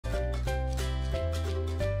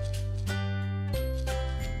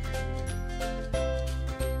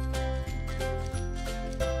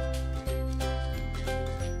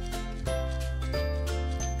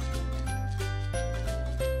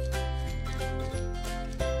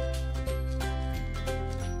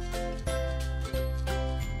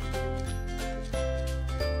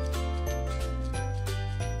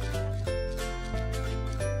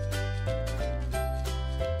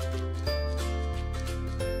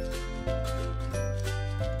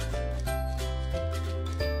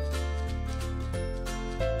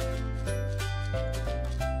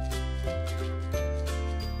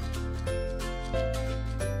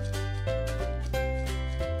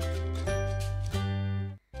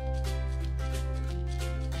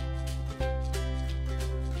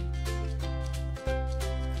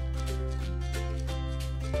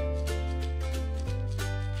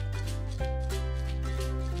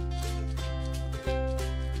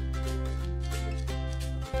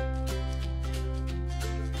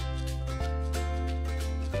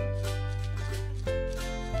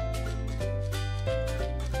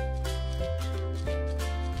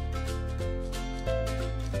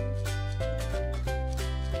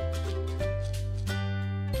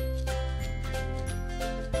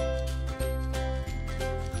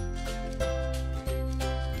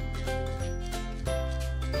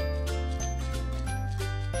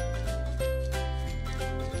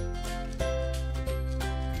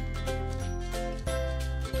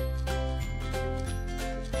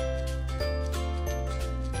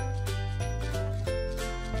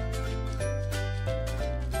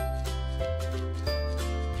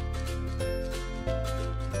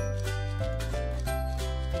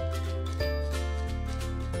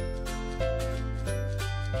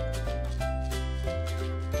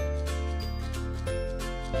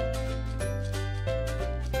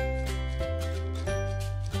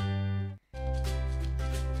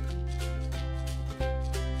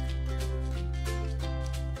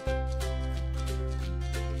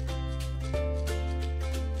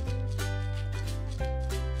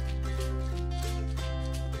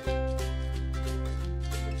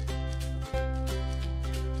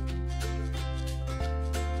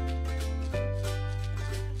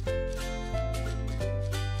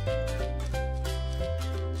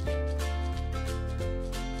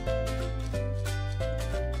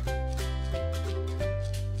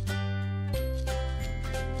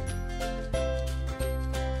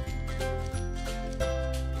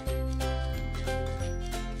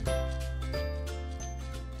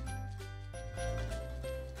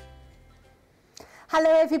Hello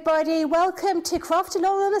everybody, welcome to Craft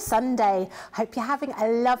Along on a Sunday. Hope you're having a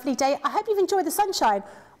lovely day. I hope you've enjoyed the sunshine.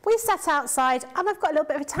 We sat outside and I've got a little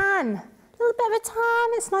bit of a tan.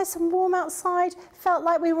 It's nice and warm outside. Felt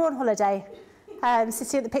like we were on holiday.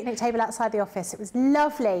 Sitting at the picnic table outside the office. It was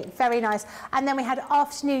lovely, very nice. And then we had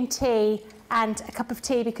afternoon tea and a cup of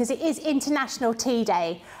tea because it is International Tea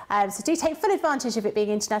Day. So do take full advantage of it being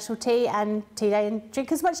International Tea Day and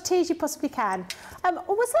drink as much tea as you possibly can.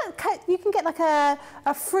 Or was that, you can get like a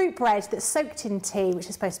fruit bread that's soaked in tea, which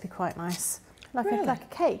is supposed to be quite nice. Like a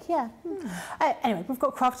cake, yeah. Anyway, we've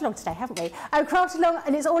got Craft Along today, haven't we? Craft Along,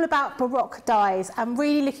 and it's all about Baroque dies. I'm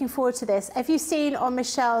really looking forward to this. If you've seen on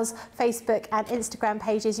Michelle's Facebook and Instagram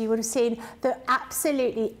pages, you would have seen the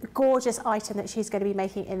absolutely gorgeous item that she's going to be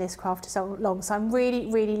making in this Craft Along. So I'm really,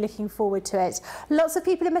 really looking forward to it. Lots of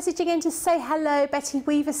people are messaging in to say hello. Betty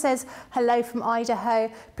Weaver says hello from Idaho.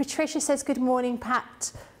 Patricia says good morning,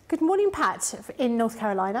 Pat. Good morning, Pat, in North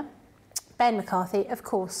Carolina. Ben McCarthy, of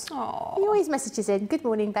course. Aww. He always messages in. Good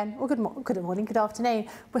morning, Ben. Or good morning, good afternoon.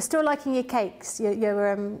 We're still liking your cakes,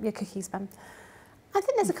 your cookies, Ben. I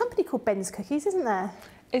think there's a company called Ben's Cookies, isn't there?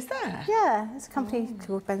 Is there? Yeah, there's a company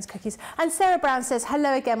called Ben's Cookies. And Sarah Brown says,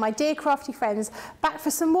 hello again, my dear crafty friends. Back for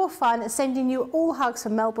some more fun, sending you all hugs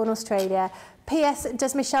from Melbourne, Australia. P.S.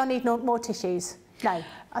 Does Michelle need more tissues? No.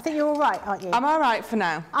 I think you're all right, aren't you? I'm all right for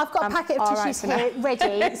now. I've got a packet of tissues here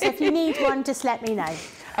ready, so if you need one, just let me know.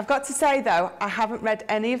 I've got to say, though, I haven't read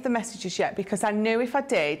any of the messages yet because I knew if I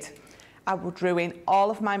did, I would ruin all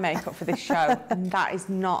of my makeup for this show, and that is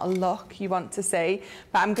not a look you want to see.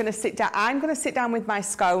 But I'm going to sit down. I'm going to sit down with my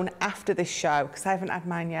scone after this show because I haven't had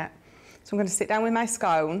mine yet. So I'm going to sit down with my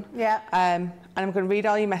scone. Yeah. And I'm going to read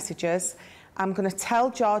all your messages. I'm going to tell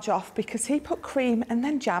George off because he put cream and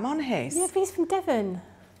then jam on his. Yeah, but he's from Devon.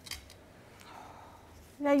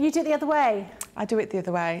 No, you do it the other way. I do it the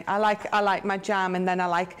other way. I like my jam, and then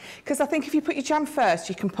because I think if you put your jam first,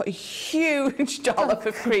 you can put a huge dollop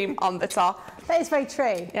of cream on the top. That is very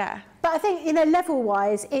true. Yeah. But I think,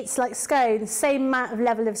 level-wise, it's like scone, same amount of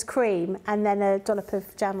level of cream, and then a dollop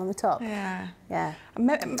of jam on the top. Yeah. Yeah.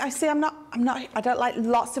 I see. I don't like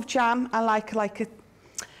lots of jam. I like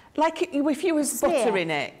if you was butter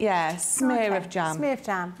in it, yeah, smear of jam. Smear of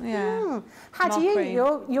jam. Yeah. How do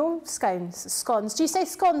you your scones? Do you say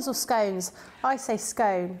scones or scones? I say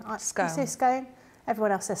scone. Scone. You say scone?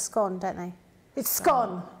 Everyone else says scone, don't they? It's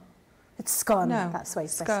scone. It's scone. No, that's the way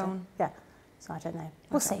it's scone. Yeah. So I don't know.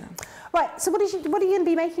 We'll see. Right. So what are you going to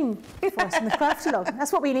be making for us in the Craft Along?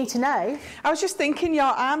 That's what we need to know. I was just thinking, your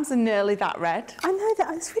arms are nearly that red. I know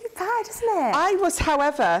that. It's really bad, isn't it? I was,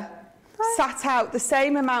 however, sat out the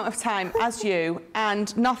same amount of time as you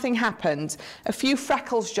and nothing happened. A few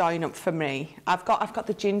freckles join up for me. I've got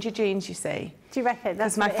the ginger genes, you see. Do you reckon?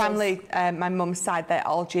 That's my family, my mum's side, they're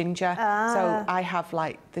all ginger. So I have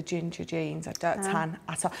like the ginger genes. I don't tan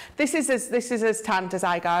at all. This is as tanned as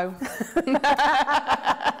I go.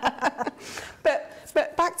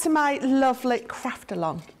 but back to my lovely Craft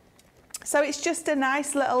Along. So it's just a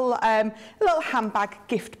nice little handbag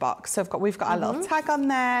gift box. So we've got a little tag on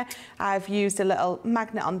there. I've used a little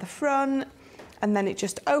magnet on the front, and then it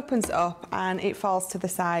just opens up and it falls to the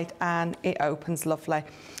side and it opens lovely.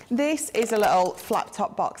 This is a little flap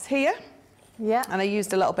top box here. Yeah. And I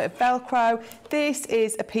used a little bit of Velcro. This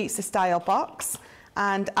is a pizza style box.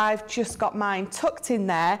 And I've just got mine tucked in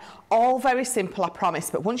there, all very simple, I promise,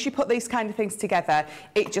 but once you put these kind of things together,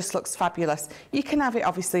 it just looks fabulous. You can have it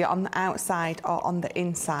obviously on the outside or on the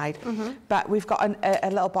inside, but we've got a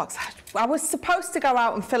little box. I was supposed to go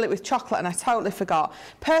out and fill it with chocolate and I totally forgot.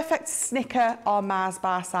 Perfect Snicker or Mars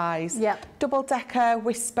bar size. Yep. Double decker,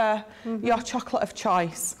 Whisper, your chocolate of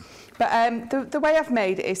choice. But the way I've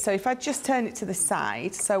made it is, so if I just turn it to the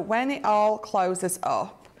side, so when it all closes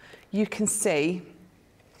up, you can see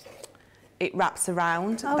it wraps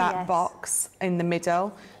around that box in the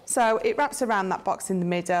middle. So it wraps around that box in the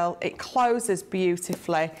middle, it closes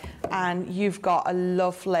beautifully, and you've got a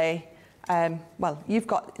lovely, you've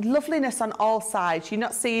got loveliness on all sides. You're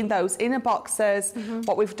not seeing those inner boxes.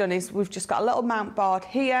 What we've done is we've just got a little mount board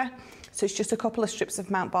here. So it's just a couple of strips of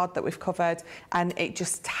mount board that we've covered, and it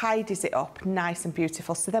just tidies it up nice and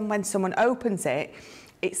beautiful. So then when someone opens it,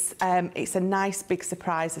 it's a nice big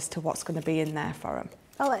surprise as to what's going to be in there for them.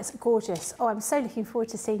 Oh, that's gorgeous. Oh, I'm so looking forward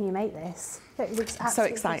to seeing you make this. It looks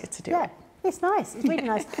absolutely so excited to do it. It's nice, it's really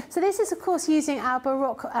nice. So this is of course using our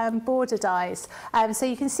Baroque border dies. So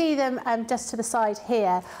you can see them just to the side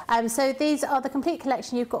here. So these are the complete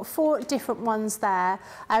collection. You've got 4 different ones there.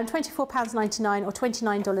 £24.99 or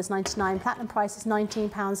 $29.99. Platinum price is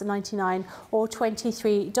 £19.99 or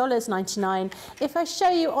 $23.99. If I show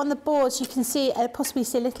you on the boards, you can see, possibly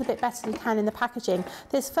see a little bit better than you can in the packaging.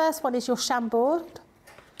 This first one is your chambord.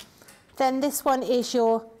 Then this one is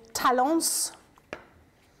your talons.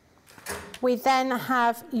 We then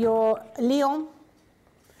have your Lyon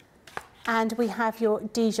and we have your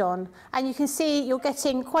Dijon. And you can see you're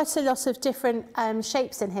getting quite a lot of different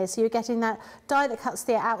shapes in here. So you're getting that die that cuts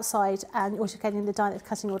the outside and also getting the die that's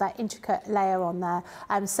cutting all that intricate layer on there.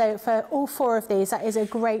 So for all 4 of these, that is a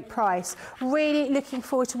great price. Really looking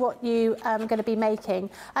forward to what you are going to be making.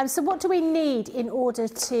 So what do we need in order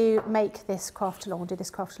to make this craft along, do this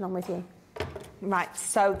craft along with you? Right,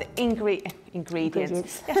 so the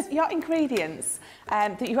ingredients. Yes, your ingredients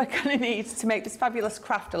that you are going to need to make this fabulous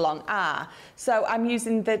craft along are, so I'm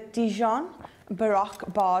using the Dijon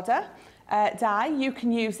Baroque Border die. You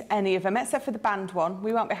can use any of them except for the band one.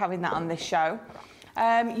 We won't be having that on this show.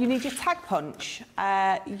 You need your tag punch,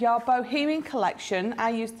 your Bohemian collection. I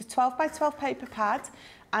used the 12 by 12 paper pad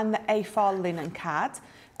and the A4 linen card.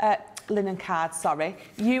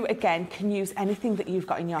 You again can use anything that you've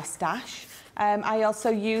got in your stash. I also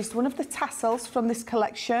used one of the tassels from this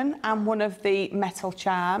collection and one of the metal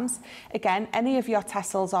charms. Again, any of your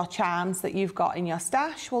tassels or charms that you've got in your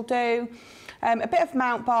stash will do. A bit of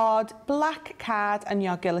mount board, black card and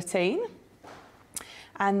your guillotine.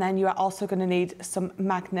 And then you are also going to need some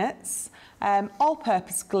magnets,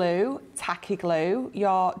 all-purpose glue, tacky glue,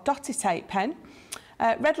 your dotty tape pen,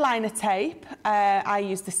 red liner tape, I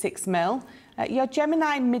used the 6mm, your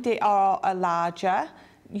Gemini midi or a larger,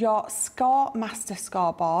 your Score Master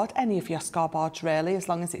scoreboard, any of your scoreboards really, as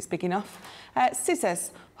long as it's big enough,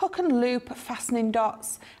 scissors, hook and loop fastening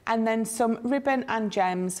dots, and then some ribbon and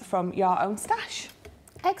gems from your own stash.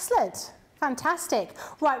 Excellent. Fantastic.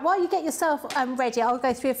 Right, while you get yourself ready, I'll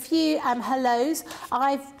go through a few hellos.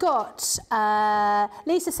 I've got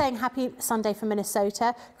Lisa saying happy Sunday from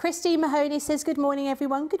Minnesota. Christine Mahoney says good morning,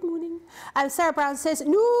 everyone. Good morning. Sarah Brown says,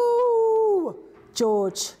 no,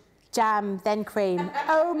 George, jam, then cream.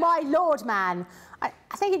 Oh, my Lord, man. I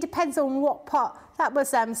think it depends on what part. That was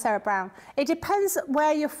Sarah Brown. It depends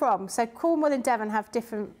where you're from. So Cornwall and Devon have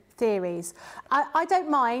different theories. I don't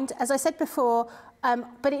mind, as I said before,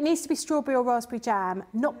 but it needs to be strawberry or raspberry jam,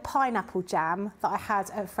 not pineapple jam that I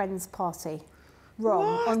had at a friend's party. Wrong,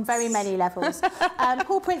 what? On very many levels.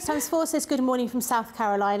 Paul Prince ×4 says good morning from South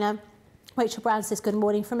Carolina. Rachel Brown says good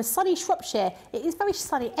morning from a sunny Shropshire. It is very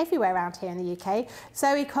sunny everywhere around here in the UK.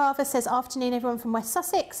 Zoe Carver says afternoon everyone from West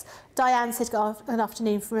Sussex. Diane says good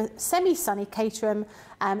afternoon from a semi-sunny Caterham.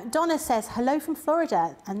 Donna says hello from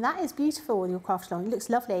Florida, and that is beautiful, your craft along. It looks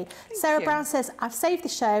lovely. Sarah Brown says I've saved the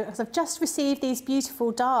show because I've just received these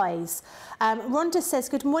beautiful dies. Rhonda says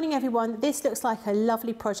good morning everyone. This looks like a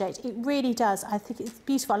lovely project. It really does. I think it's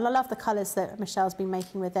beautiful. I love the colours that Michelle's been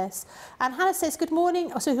making with this. And Hannah says good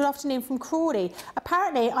morning, also good afternoon from Crawley.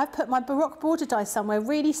 Apparently I've put my Baroque border die somewhere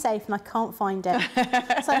really safe and I can't find it.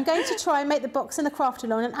 So I'm going to try and make the box and the craft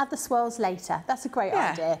along and add the swirls later. That's a great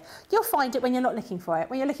idea. You'll find it when you're not looking for it.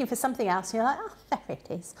 When you're looking for something else, you're like, oh, there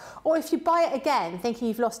it is. Or if you buy it again, thinking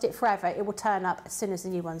you've lost it forever, it will turn up as soon as the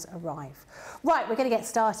new ones arrive. Right, we're going to get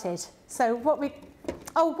started. So what we...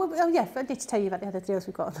 Oh, yeah, I need to tell you about the other deals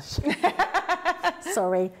we've got on the show.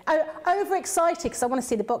 Sorry. Overexcited because I want to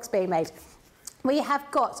see the box being made. We have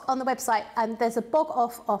got on the website, there's a bog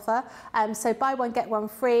off offer, so buy one get one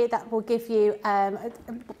free. That will give you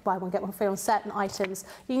buy one get one free on certain items.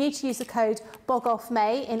 You need to use the code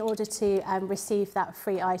BOGOFFMAY in order to receive that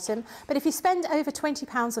free item. But if you spend over £20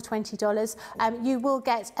 or $20, you will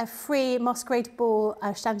get a free Masquerade Ball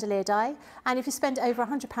chandelier die. And if you spend over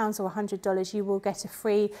 £100 or $100, you will get a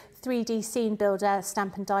free 3D scene builder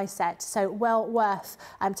stamp and die set. So well worth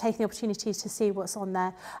taking the opportunity to see what's on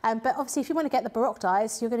there. But obviously, if you want to get the Baroque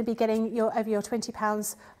dies, you're going to be getting over your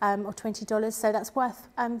 £20 or $20, so that's worth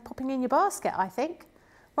popping in your basket, I think.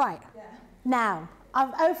 Right, now,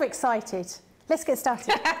 I'm overexcited. Let's get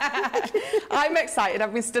started. I'm excited.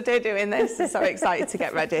 I've been stood here doing this. I'm so excited to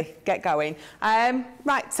get ready, get going.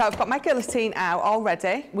 Right, so I've got my guillotine out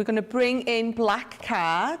already. We're going to bring in black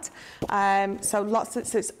card. So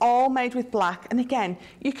it's all made with black. And again,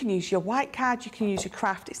 you can use your white card, you can use your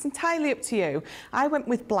craft. It's entirely up to you. I went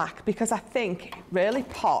with black because I think it really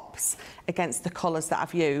pops against the colours that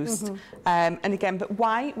I've used. And again, but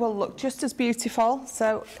white will look just as beautiful.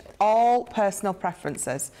 So all personal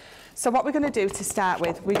preferences. So what we're going to do to start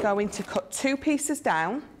with, we're going to cut 2 pieces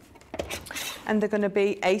down And they're going to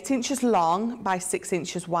be 8 inches long by 6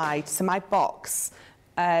 inches wide. So my box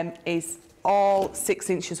is all 6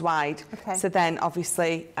 inches wide. Okay. So then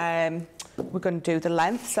obviously we're going to do the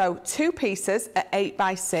length. So 2 pieces at 8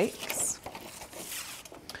 by 6.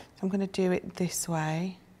 I'm going to do it this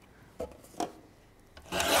way.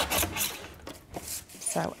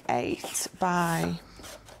 So 8 by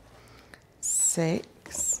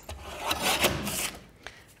 6.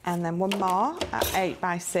 And then one more at 8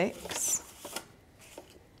 by 6.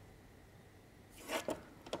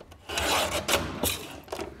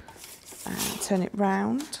 And turn it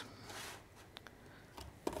round.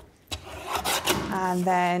 And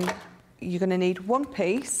then you're going to need one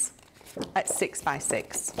piece at 6 by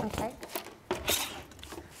 6. Okay.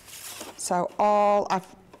 So I've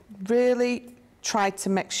really tried to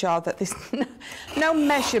make sure that there's no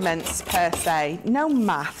measurements per se, no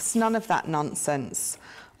maths, none of that nonsense.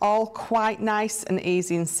 All quite nice and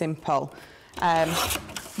easy and simple.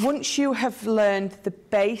 Once you have learned the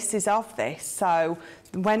basis of this, so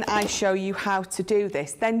when I show you how to do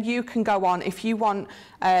this, then you can go on, if you want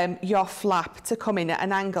your flap to come in at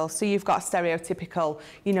an angle, so you've got a stereotypical,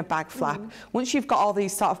 bag flap. Once you've got all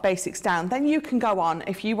these sort of basics down, then you can go on,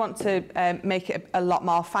 if you want to make it a lot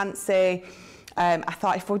more fancy. I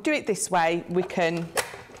thought if we do it this way, we can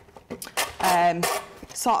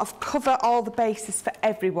sort of cover all the bases for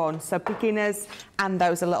everyone, so beginners and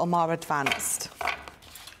those a little more advanced.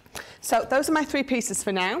 So those are my 3 pieces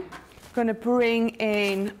for now. I'm going to bring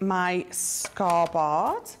in my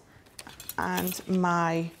scoreboard and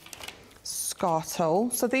my score tool.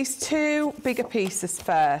 So these 2 bigger pieces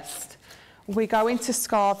first. We're going to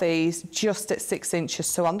score these just at 6 inches.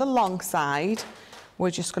 So on the long side,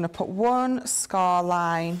 we're just going to put 1 score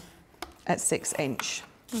line at 6 inch.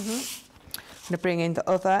 I'm going to bring in the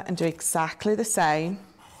other and do exactly the same.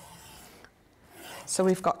 So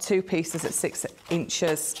we've got 2 pieces at 6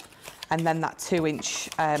 inches and then that 2 inch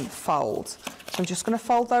fold. So I'm just going to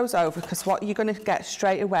fold those over because what you're going to get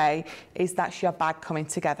straight away is that's your bag coming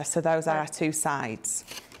together. So those are our 2 sides.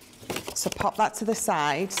 So pop that to the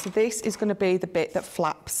side. So this is going to be the bit that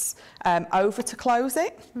flaps over to close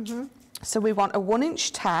it. So we want a 1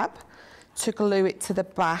 inch tab to glue it to the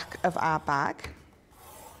back of our bag.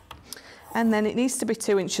 And then it needs to be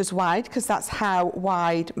 2 inches wide because that's how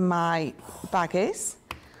wide my bag is.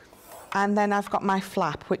 And then I've got my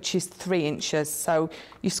flap, which is 3 inches. So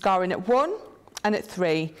you're scoring at 1 and at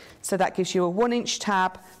 3. So that gives you a 1 inch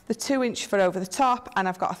tab, the 2 inch for over the top, and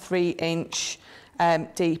I've got a 3 inch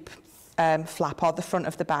deep flap or the front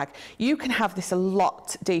of the bag. You can have this a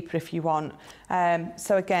lot deeper if you want.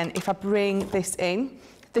 So again, if I bring this in,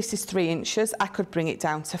 this is 3 inches. I could bring it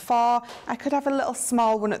down to 4. I could have a little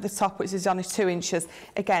small one at the top, which is only 2 inches.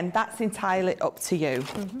 Again, that's entirely up to you.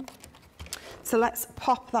 So let's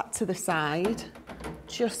pop that to the side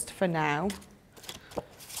just for now.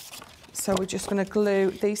 So we're just going to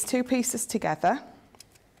glue these 2 pieces together.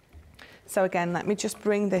 So again, let me just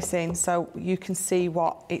bring this in so you can see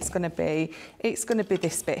what it's going to be. It's going to be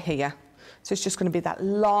this bit here. So it's just going to be that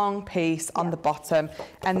long piece on the bottom.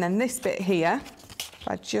 And then this bit here, if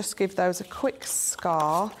I just give those a quick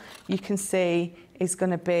score, you can see is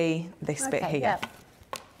going to be this bit here.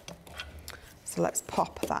 So let's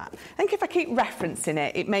pop that. I think if I keep referencing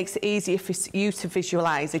it, it makes it easier for you to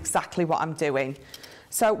visualise exactly what I'm doing.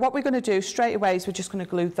 So what we're going to do straight away is we're just going to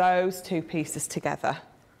glue those 2 pieces together.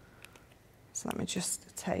 So let me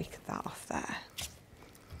just take that off there.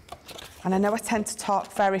 And I know I tend to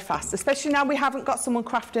talk very fast, especially now we haven't got someone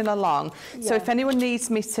crafting along. So if anyone needs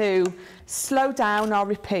me to slow down or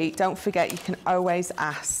repeat, don't forget you can always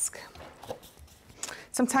ask.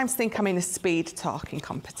 Sometimes think I'm in a speed talking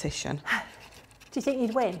competition. Do you think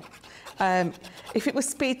you'd win? If it was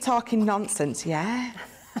speed talking nonsense, yeah.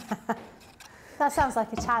 That sounds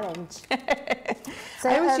like a challenge. So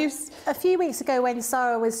I always use... a few weeks ago when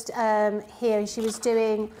Sarah was here and she was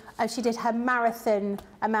doing, she did her marathon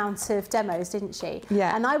amount of demos, didn't she?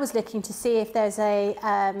 Yeah. And I was looking to see if there's a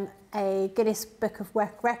Guinness Book of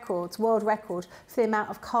Records, world record for the amount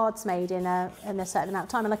of cards made in a certain amount of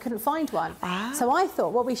time, and I couldn't find one. So I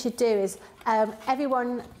thought what we should do is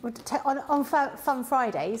everyone would on Fun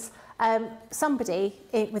Fridays, somebody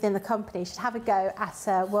within the company should have a go at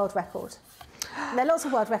a world record. There are lots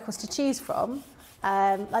of world records to choose from.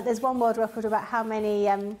 Like there's one world record about how many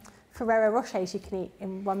Ferrero Rochers you can eat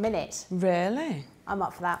in 1 minute. Really? I'm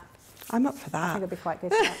up for that. I'm up for that. I think it'll be quite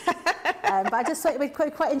good for that. But I just thought it would be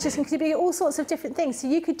quite interesting because it'd be all sorts of different things. So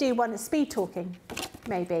you could do one at speed talking,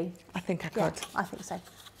 maybe. I think I could. Yeah, I think so.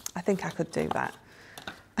 I think I could do that.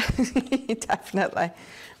 Definitely.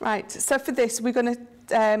 Right, so for this, we're going to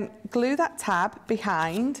glue that tab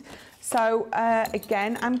behind. So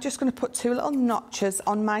again, I'm just going to put 2 little notches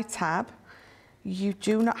on my tab. You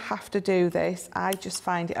do not have to do this. I just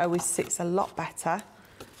find it always sits a lot better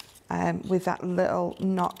with that little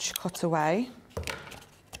notch cut away.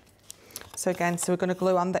 So again, so we're going to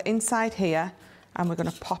glue on the inside here and we're going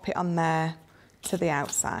to pop it on there to the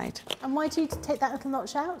outside. And why do you take that little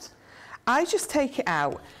notch out? I just take it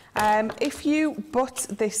out. If you butt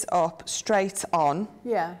this up straight on,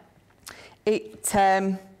 yeah, it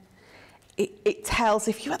tells,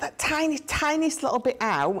 if you have that tiniest little bit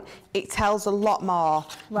out, it tells a lot more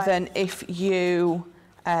than if you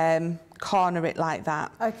corner it like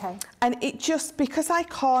that. Okay. And it just, because I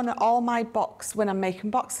corner all my box when I'm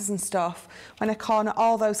making boxes and stuff, when I corner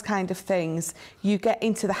all those kind of things, you get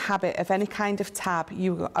into the habit of any kind of tab,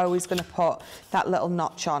 you're always going to put that little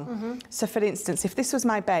notch on. So for instance, if this was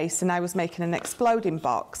my base and I was making an exploding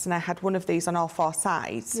box and I had one of these on all 4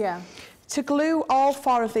 sides, to glue all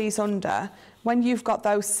 4 of these under, when you've got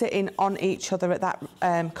those sitting on each other at that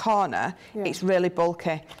corner, it's really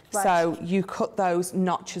bulky. So you cut those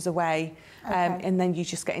notches away and then you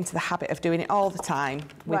just get into the habit of doing it all the time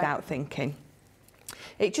without thinking.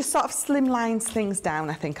 It just sort of slimlines things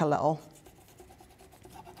down, I think, a little.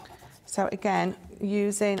 So again,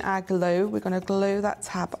 using our glue, we're going to glue that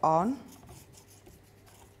tab on.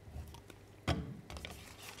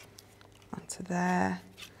 Onto there.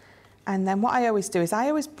 And then what I always do is I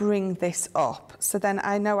always bring this up, so then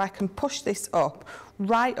I know I can push this up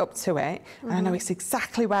right up to it, and I know it's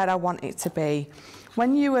exactly where I want it to be.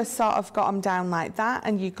 When you have sort of got them down like that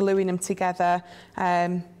and you're gluing them together,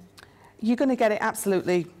 you're going to get it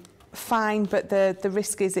absolutely fine, but the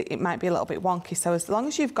risk is it might be a little bit wonky. So as long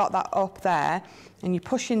as you've got that up there and you're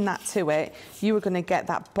pushing that to it, you are going to get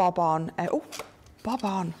that bob on. Bob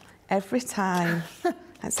on every time. I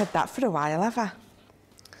haven't said that for a while, have I?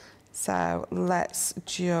 So let's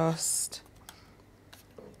just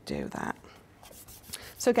do that.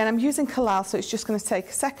 So again, I'm using Collal, so it's just going to take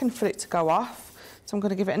a second for it to go off. So I'm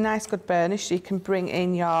going to give it a nice good burnish, so you can bring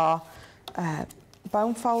in your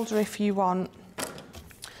bone folder if you want.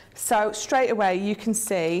 So straight away you can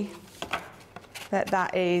see that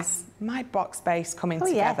that is my box base coming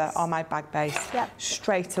together, or my bag base,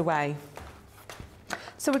 straight away.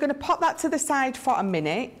 So we're going to pop that to the side for a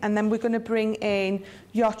minute, and then we're going to bring in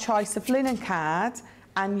your choice of linen card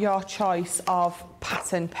and your choice of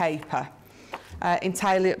pattern paper.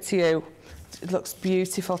 Entirely up to you. It looks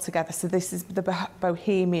beautiful together. So this is the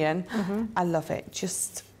Bohemian. I love it.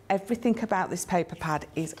 Just everything about this paper pad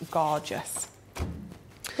is gorgeous.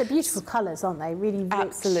 They're beautiful colours, aren't they? Really rich.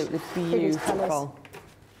 Absolutely beautiful.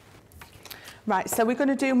 Right, so we're going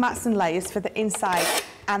to do mats and layers for the inside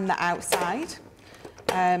and the outside.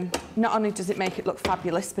 Not only does it make it look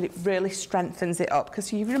fabulous, but it really strengthens it up,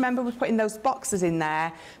 because you remember we're putting those boxes in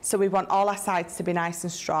there, so we want all our sides to be nice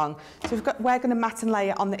and strong. So we're going to mat and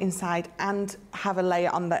layer on the inside and have a layer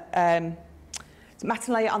on the mat and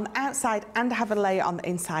layer on the outside and have a layer on the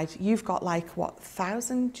inside. You've got like what,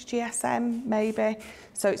 1000 GSM maybe,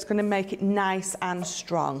 so it's going to make it nice and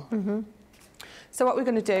strong. So what we're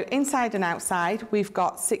going to do inside and outside, we've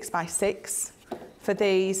got 6 by 6 for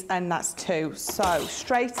these, and that's 2. So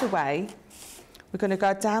straight away, we're going to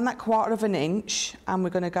go down that 1/4 inch, and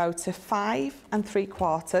we're going to go to 5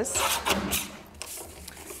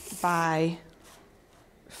 3/4 by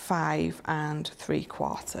 5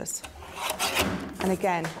 3/4. And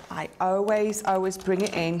again, I always bring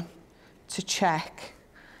it in to check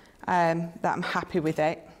that I'm happy with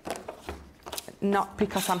it. Not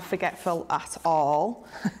because I'm forgetful at all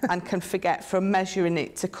and can forget from measuring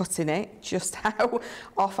it to cutting it, just how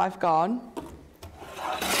off I've gone.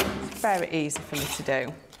 It's very easy for me to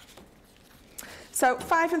do. So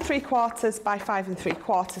 5 3/4 by 5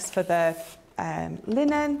 3/4 for the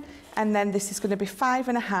linen, and then this is going to be 5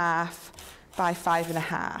 1/2 by 5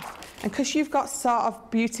 1/2. And because you've got sort of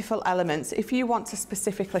beautiful elements, if you want to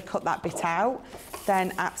specifically cut that bit out,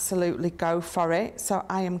 then absolutely go for it. So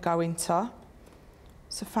I am going to.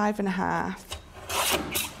 So 5 1/2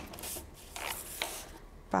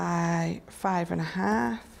 by 5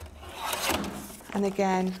 1/2. And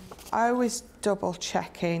again, always double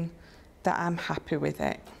checking that I'm happy with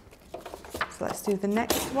it. So let's do the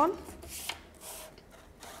next one.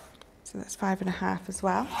 So that's 5 1/2 as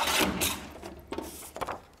well.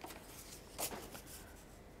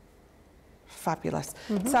 Fabulous.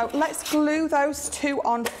 So let's glue those 2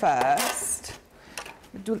 on first.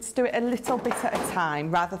 Let's do it a little bit at a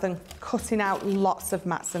time rather than cutting out lots of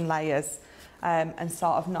mats and layers and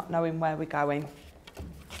sort of not knowing where we're going.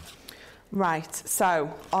 Right,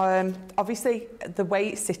 so obviously the way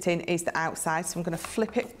it's sitting is the outside, so I'm going to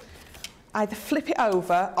flip it, either flip it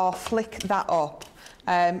over or flick that up.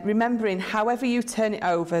 Remembering however you turn it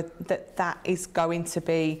over, that is going to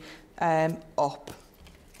be up,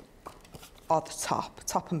 or the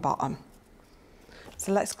top and bottom.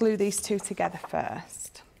 So let's glue these two together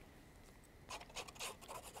first.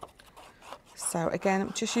 So again,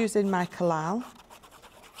 I'm just using my collal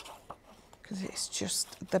because it's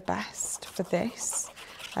just the best for this.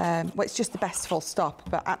 Well, it's just the best full stop,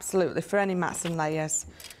 but absolutely for any mats and layers,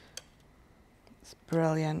 it's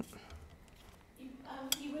brilliant. You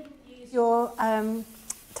wouldn't use your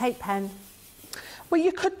tape pen? Well,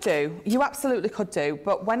 you could do, you absolutely could do,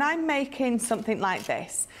 but when I'm making something like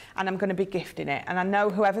this and I'm going to be gifting it, and I know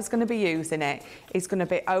whoever's going to be using it is going to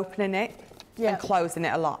be opening it and closing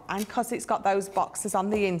it a lot, and because it's got those boxes on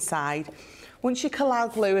the inside, once your collal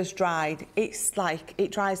glue has dried, it's like,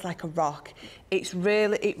 it dries like a rock. It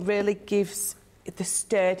really gives the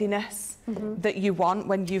sturdiness that you want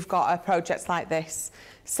when you've got a project like this.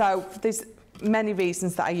 So there's many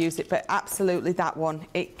reasons that I use it, but absolutely that one,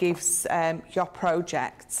 it gives your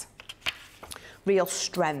project real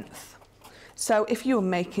strength. So if you were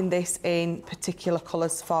making this in particular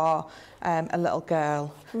colours for a little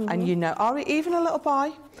girl, and you know, or even a little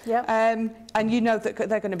boy, and you know that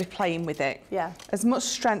they're going to be playing with it, as much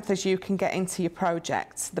strength as you can get into your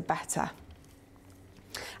project, the better.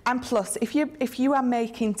 And plus, if you are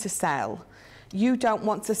making to sell, you don't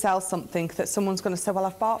want to sell something that someone's going to say, well,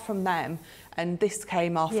 I've bought from them and this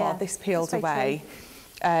came off or this peeled away.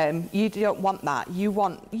 You don't want that. You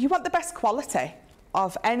want the best quality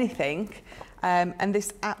of anything, and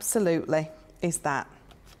this absolutely is that.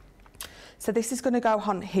 So this is going to go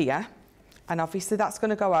on here, and obviously that's going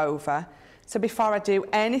to go over. So before I do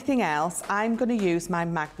anything else, I'm going to use my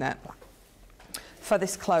magnet for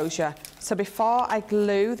this closure. So before I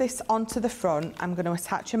glue this onto the front, I'm going to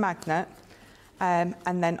attach a magnet.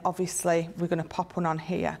 And then obviously we're going to pop one on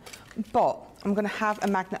here, but I'm going to have a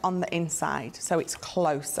magnet on the inside so it's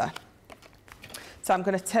closer. So I'm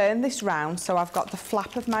going to turn this round so I've got the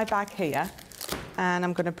flap of my bag here, and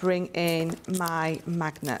I'm going to bring in my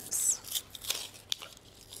magnets.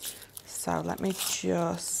 So let me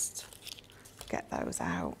just get those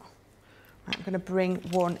out. I'm going to bring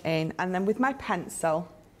one in, and then with my pencil,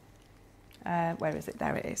 where is it?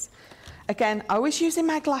 There it is. Again, always using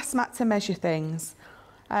my glass mat to measure things.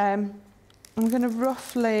 I'm going to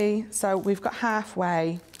roughly, so we've got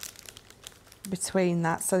halfway between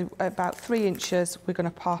that, so about 3 inches, we're going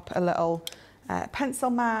to pop a little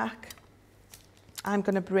pencil mark. I'm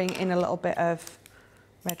going to bring in a little bit of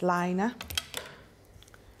red liner,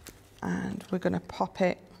 and we're going to pop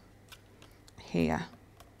it here.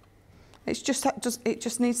 It's it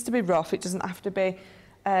just needs to be rough. It doesn't have to be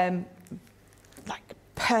like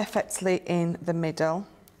perfectly in the middle.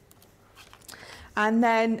 And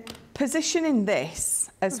then positioning this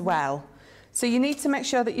as well. So you need to make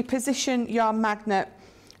sure that you position your magnet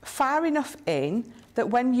far enough in that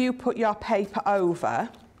when you put your paper over,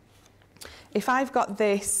 if I've got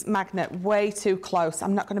this magnet way too close,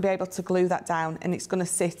 I'm not going to be able to glue that down, and it's going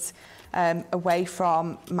to sit away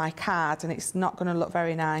from my card, and it's not going to look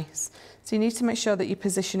very nice. So you need to make sure that you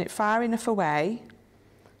position it far enough away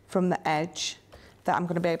from the edge that I'm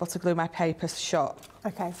going to be able to glue my paper shut,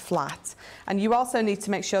 flat. And you also need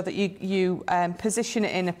to make sure that you position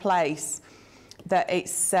it in a place that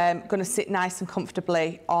it's going to sit nice and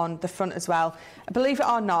comfortably on the front as well. Believe it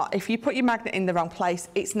or not, if you put your magnet in the wrong place,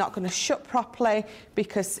 it's not going to shut properly,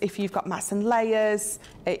 because if you've got mats and layers,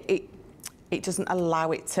 it doesn't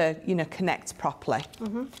allow it to, you know, connect properly.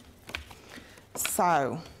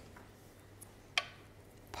 So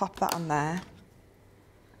pop that on there.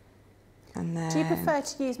 And then, do you prefer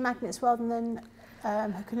to use magnets rather than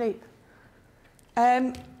hook and loop?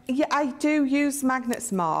 Yeah, I do use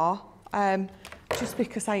magnets more, just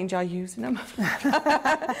because I enjoy using them.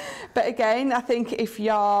 But again, I think if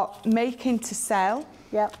you're making to sell,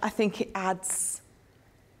 I think it adds...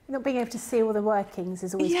 Not being able to see all the workings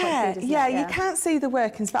is always quite good, isn't it? You can't see the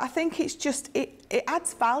workings, but I think it's just, it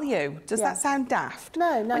adds value. Does that sound daft?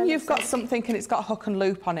 No. When you've got something and it's got a hook and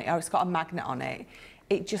loop on it, or it's got a magnet on it,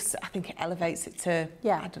 it just, I think it elevates it to,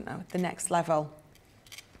 I don't know, the next level.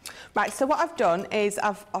 Right, so what I've done is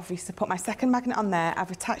I've obviously put my second magnet on there.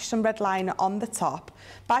 I've attached some red liner on the top.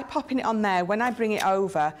 By popping it on there, when I bring it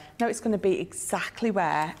over, now it's going to be exactly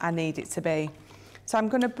where I need it to be. So I'm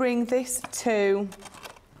going to bring this to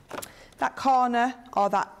that corner, or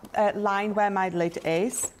that line where my lid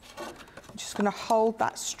is. I'm just going to hold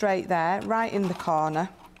that straight there, right in the corner.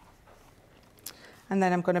 And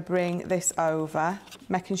then I'm going to bring this over,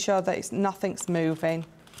 making sure that nothing's moving.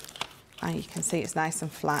 And you can see it's nice and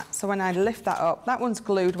flat. So when I lift that up, that one's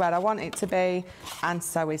glued where I want it to be, and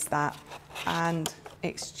so is that. And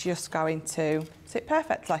it's just going to sit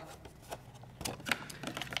perfectly.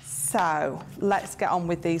 So let's get on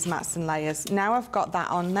with these mats and layers. Now I've got that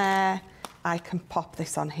on there, I can pop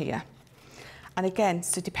this on here. And again,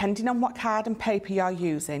 so depending on what card and paper you're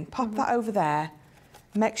using, pop that over there.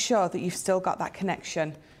 Make sure that you've still got that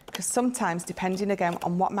connection, because sometimes, depending again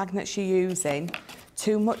on what magnets you're using,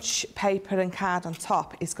 too much paper and card on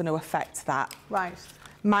top is going to affect that. Right.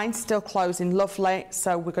 Mine's still closing lovely,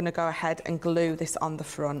 so we're going to go ahead and glue this on the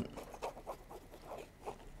front.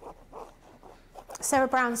 Sarah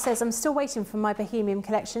Brown says, I'm still waiting for my Bohemian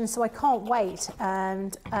collection, so I can't wait.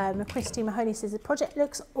 And Christy Mahoney says, the project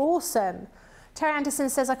looks awesome. Terry Anderson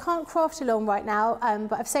says, I can't craft along right now,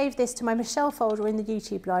 but I've saved this to my Michelle folder in the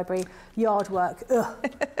YouTube library. Yard work. Ugh.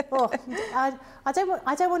 Oh, I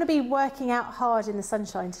don't want to be working out hard in the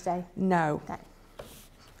sunshine today. No. No.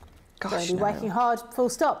 Gosh, Be no. working hard, full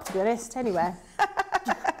stop, to be honest, anywhere.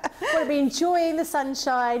 Want to be enjoying the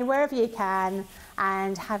sunshine wherever you can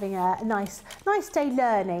and having a nice day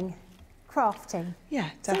learning, crafting. Yeah,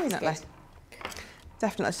 definitely.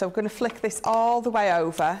 Definitely. So we're going to flick this all the way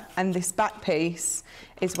over, and this back piece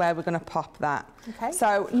is where we're going to pop that. Okay.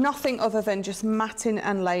 So nothing other than just matting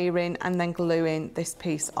and layering and then gluing this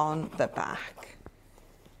piece on the back.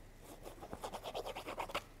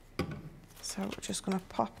 So we're just going to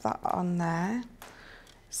pop that on there.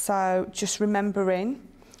 So just remembering,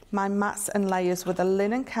 my mats and layers with a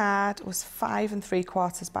linen card was 5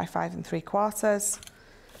 3/4 by 5 3/4.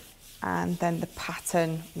 And then the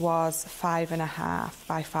pattern was 5 1/2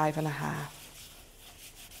 by 5 1/2.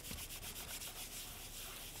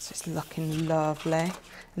 So it's looking lovely.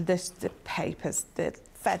 The papers, the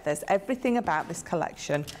feathers, everything about this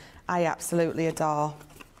collection, I absolutely adore.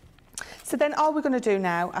 So then all we're going to do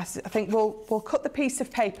now, I think we'll cut the piece of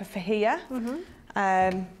paper for here,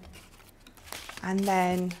 and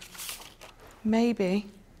then maybe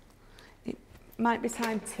it might be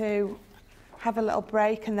time to have a little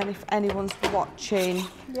break, and then if anyone's watching,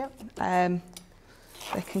 they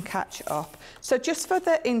can catch up. So just for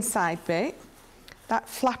the inside bit, that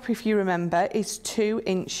flap, if you remember, is 2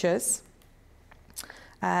 inches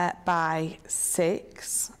by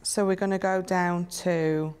 6. So we're going to go down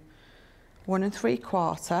to 1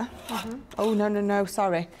 3/4. Oh, no,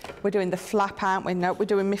 sorry. We're doing the flap, aren't we? No, we're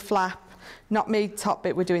doing my flap, not me top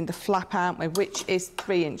bit. We're doing the flap, aren't we? Which is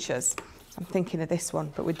 3 inches. I'm thinking of this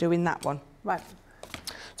one, but we're doing that one. Right.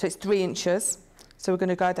 So it's 3 inches. So we're going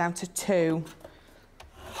to go down to 2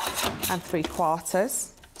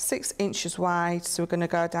 3/4. 6 inches wide. So we're going to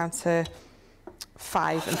go down to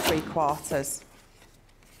 5 3/4.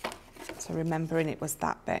 So remembering it was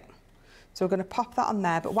that bit. So we're going to pop that on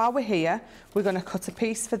there. But while we're here, we're going to cut a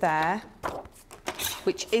piece for there,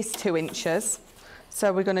 which is 2 inches.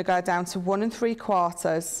 So we're going to go down to 1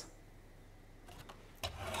 3/4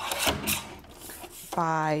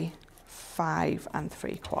 by 5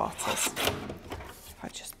 3/4. If I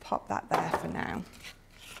just pop that there for now.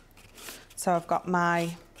 So I've got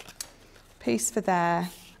my piece for there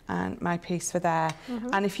and my piece for there.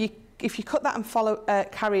 And if you cut that and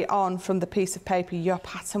carry it on from the piece of paper, your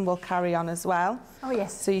pattern will carry on as well. Oh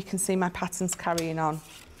yes. So you can see my patterns carrying on.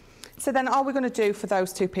 So then all we're going to do for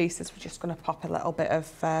those 2 pieces, we're just going to pop a little bit of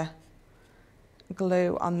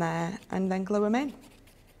glue on there and then glue them in.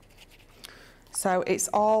 So it's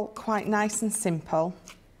all quite nice and simple.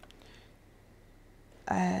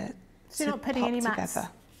 So you're not putting any mats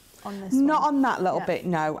on this Not one? on that little bit,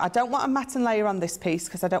 no. I don't want a mat and layer on this piece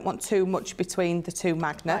because I don't want too much between the 2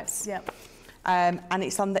 magnets. Right, And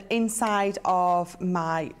it's on the inside of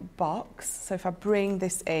my box. So if I bring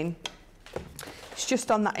this in, it's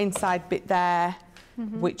just on that inside bit there,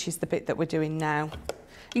 which is the bit that we're doing now.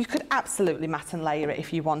 You could absolutely mat and layer it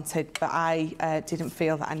if you wanted, but I didn't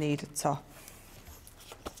feel that I needed to.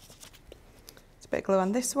 It's a bit of glue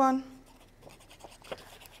on this one.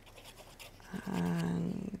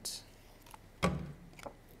 And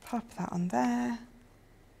pop that on there.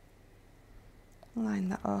 Line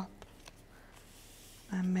that up.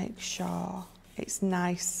 And make sure it's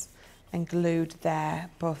nice and glued there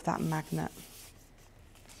above that magnet.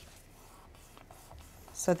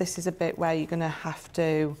 So this is a bit where you're going to have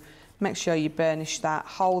to make sure you burnish that,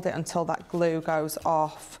 hold it until that glue goes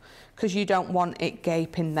off, because you don't want it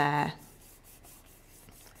gaping there.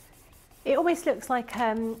 It almost looks like,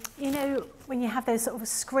 you know, when you have those sort of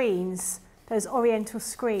screens those oriental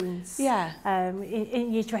screens. Yeah.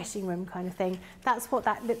 In your dressing room kind of thing. That's what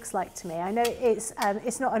that looks like to me. I know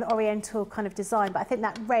it's not an oriental kind of design, but I think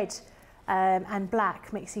that red and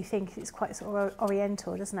black makes you think it's quite sort of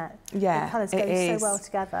oriental, doesn't it? Yeah, the colours go so well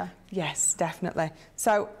together. Yes, definitely.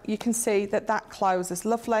 So you can see that that closes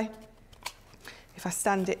lovely. If I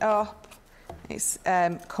stand it up, it's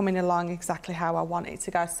coming along exactly how I want it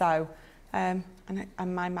to go. So, and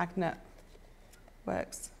my magnet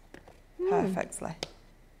works perfectly.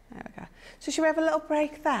 There we go. So should we have a little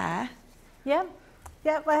break there? Yeah.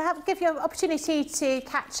 Yeah, well, I'll give you an opportunity to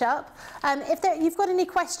catch up. If you've got any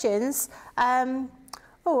questions,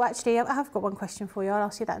 oh, actually, I have got one question for you. I'll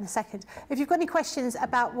ask you that in a second. If you've got any questions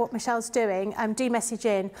about what Michelle's doing, do message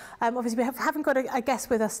in. Obviously, we haven't got a guest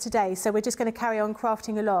with us today, so we're just going to carry on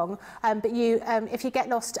crafting along. But if you get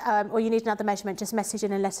lost or you need another measurement, just message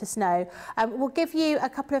in and let us know. We'll give you a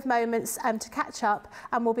couple of moments to catch up,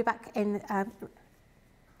 and we'll be back in...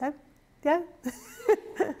 no? Yeah?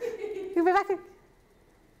 We'll be back in...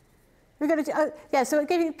 We're going to so we'll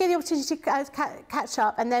give you the opportunity to catch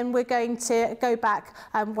up, and then we're going to go back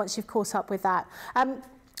once you've caught up with that.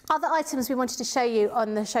 Other items we wanted to show you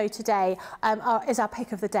on the show today is our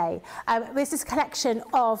pick of the day. There's this collection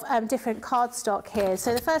of different cardstock here.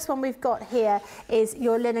 So the first one we've got here is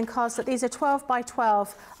your linen cardstock. These are 12 by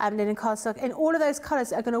 12 linen cardstock, and all of those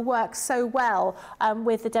colours are going to work so well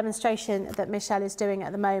with the demonstration that Michelle is doing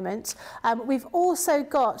at the moment. We've also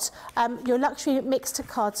got your luxury mixed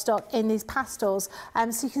cardstock in these pastels.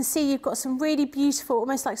 So you can see you've got some really beautiful,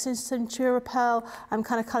 almost like some Centura pearl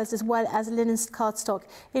kind of colours, as well as linen cardstock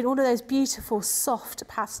in all of those beautiful soft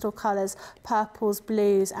pastel colours, purples,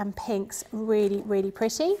 blues and pinks. Really, really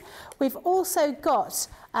pretty. We've also got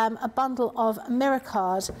a bundle of mirror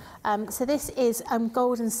card. So this is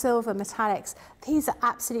gold and silver metallics. These are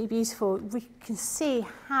absolutely beautiful. We can see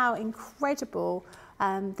how incredible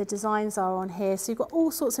the designs are on here. So you've got all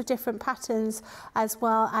sorts of different patterns, as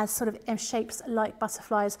well as sort of shapes like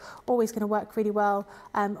butterflies. Always going to work really well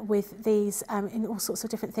with these in all sorts of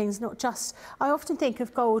different things. Not just, I often think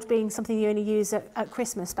of gold being something you only use at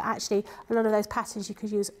Christmas, but actually a lot of those patterns you could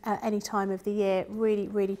use at any time of the year. Really,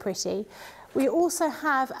 really pretty. We also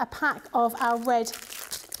have a pack of our red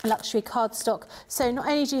luxury cardstock. So not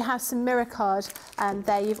only do you have some mirror card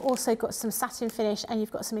there, you've also got some satin finish, and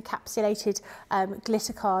you've got some encapsulated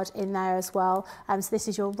glitter card in there as well. So this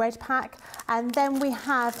is your red pack. And then we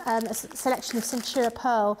have a selection of Centura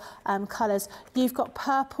pearl colours. You've got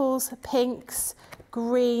purples, pinks,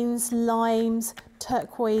 greens, limes,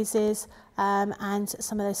 turquoises, and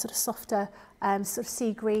some of those sort of softer sort of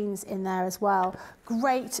sea greens in there as well.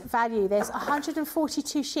 Great value. There's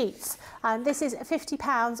 142 sheets. This is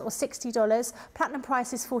 £50 or $60. Platinum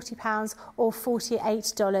price is £40 or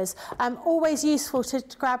 $48. Always useful to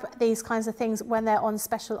grab these kinds of things when they're on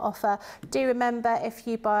special offer. Do remember, if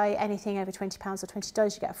you buy anything over £20 or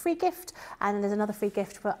 $20, you get a free gift, and there's another free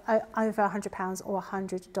gift for over £100 or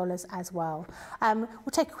 $100 as well.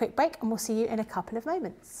 We'll take a quick break, and we'll see you in a couple of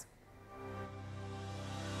moments.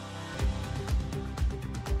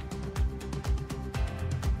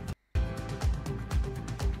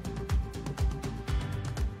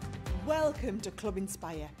 Welcome to Club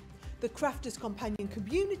Inspire, the crafters' companion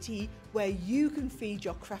community where you can feed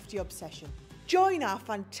your crafty obsession. Join our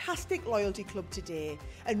fantastic loyalty club today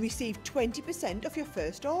and receive 20% off your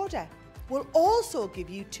first order. We'll also give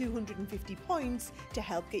you 250 points to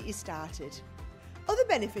help get you started. Other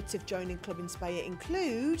benefits of joining Club Inspire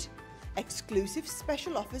include exclusive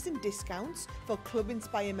special offers and discounts for Club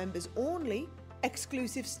Inspire members only,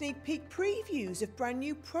 exclusive sneak peek previews of brand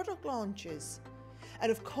new product launches,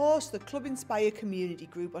 and of course the Club Inspire community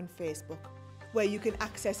group on Facebook, where you can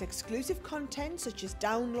access exclusive content such as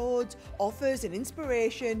downloads, offers and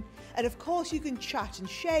inspiration, and of course you can chat and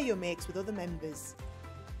share your makes with other members.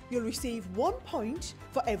 You'll receive 1 point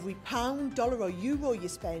for every £1, dollar or euro you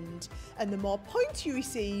spend, and the more points you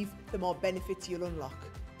receive, the more benefits you'll unlock.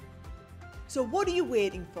 So what are you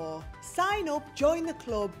waiting for? Sign up, join the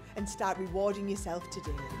club and start rewarding yourself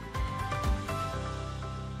today.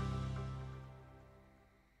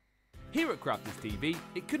 Here at Crafters TV,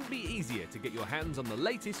 it couldn't be easier to get your hands on the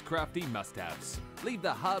latest crafty must-haves. Leave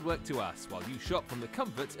the hard work to us while you shop from the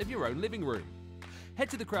comforts of your own living room. Head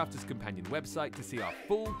to the Crafters Companion website to see our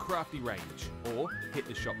full crafty range, or hit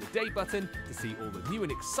the Shop the Day button to see all the new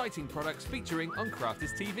and exciting products featuring on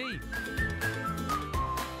Crafters TV.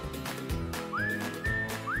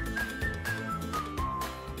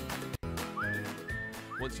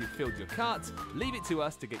 Once you've filled your cart, leave it to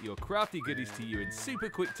us to get your crafty goodies to you in super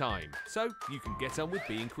quick time, so you can get on with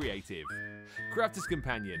being creative. Crafters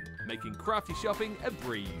Companion, making crafty shopping a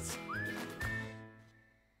breeze.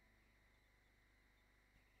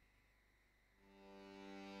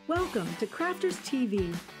 Welcome to Crafters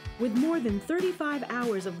TV. With more than 35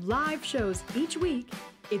 hours of live shows each week,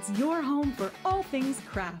 it's your home for all things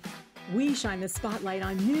craft. We shine the spotlight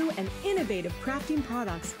on new and innovative crafting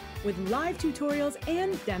products with live tutorials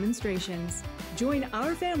and demonstrations. Join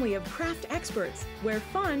our family of craft experts where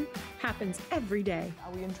fun happens every day.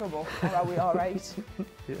 Are we in trouble or are we all right?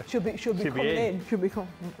 Yeah. Should be coming in. Should be coming.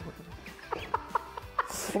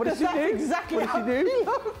 What did she do? Exactly what how did she do? he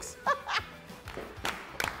looks.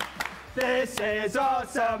 This is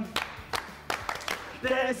awesome.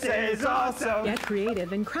 This is awesome. Get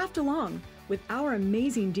creative and craft along. With our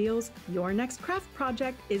amazing deals, your next craft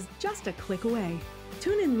project is just a click away.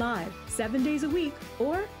 Tune in live 7 days a week,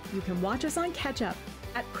 or you can watch us on Catch Up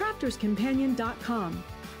at crafterscompanion.com,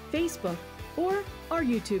 Facebook, or our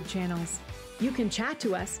YouTube channels. You can chat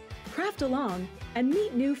to us, craft along, and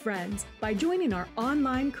meet new friends by joining our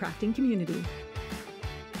online crafting community.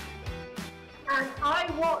 And I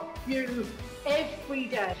watch you every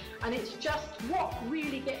day, and it's just what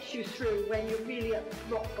really gets you through when you're really at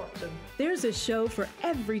rock bottom. There's a show for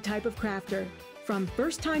every type of crafter, from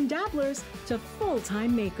first-time dabblers to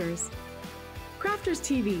full-time makers. Crafters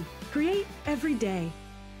TV, create every day.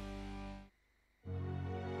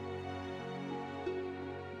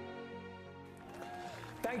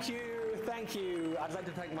 Thank you, thank you. I'd like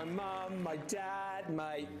to thank my mum, my dad,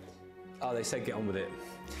 oh, they said get on with it.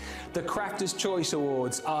 The Crafters' Choice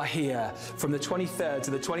Awards are here. From the 23rd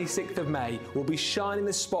to the 26th of May, we'll be shining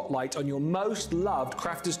the spotlight on your most loved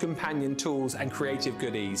Crafters Companion tools and creative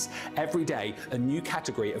goodies. Every day, a new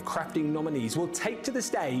category of crafting nominees will take to the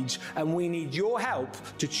stage, and we need your help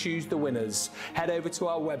to choose the winners. Head over to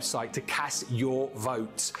our website to cast your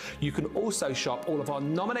vote. You can also shop all of our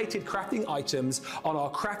nominated crafting items on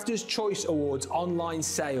our Crafters' Choice Awards online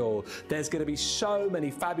sale. There's going to be so many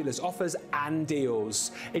fabulous offers and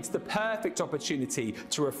deals. It's the perfect opportunity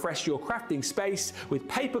to refresh your crafting space with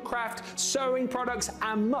papercraft, sewing products,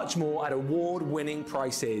 and much more at award-winning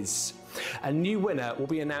prices. A new winner will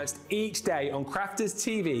be announced each day on Crafters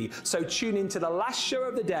TV, so tune in to the last show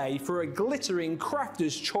of the day for a glittering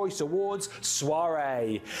Crafters Choice Awards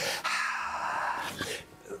soiree.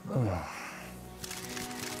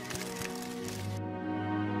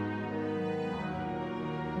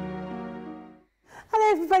 Hello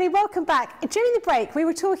everybody, welcome back. During the break we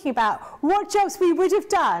were talking about what jobs we would have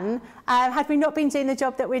done had we not been doing the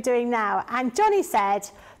job that we're doing now, and Johnny said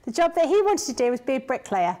the job that he wanted to do was be a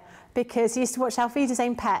bricklayer because he used to watch Alfie's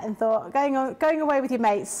Own Pet and thought going away with your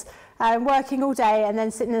mates, working all day and then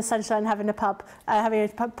sitting in the sunshine having a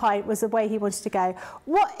pint was the way he wanted to go.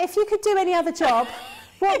 What if you could do any other job?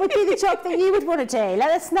 What would be the job that you would want to do?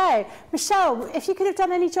 Let us know. Michelle, if you could have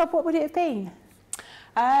done any job, what would it have been?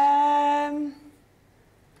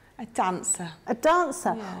 A dancer. A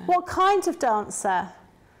dancer? Yeah. What kind of dancer?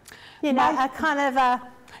 You know, a kind of a...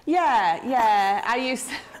 Yeah, I used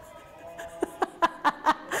to...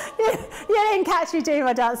 you didn't catch me doing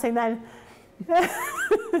my dancing then.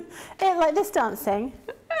 Like this dancing?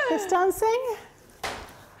 This dancing?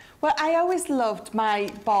 Well, I always loved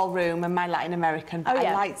my ballroom and my Latin American, but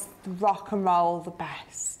I liked rock and roll the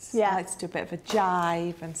best. Yeah. I like to do a bit of a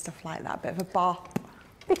jive and stuff like that, a bit of a bop.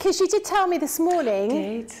 Because you did tell me this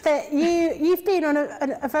morning that you've been on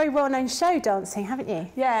a very well-known show dancing, haven't you?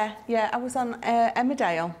 Yeah, I was on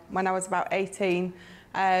Emmerdale when I was about 18.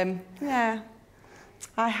 Yeah,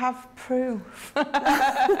 I have proof.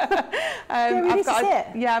 Yeah, we need to see it.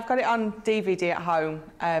 Yeah, I've got it on DVD at home.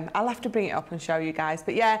 I'll have to bring it up and show you guys.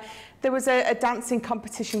 But yeah, there was a dancing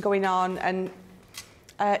competition going on, and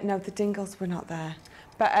no, the Dingles were not there.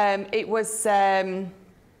 But it was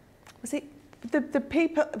it? The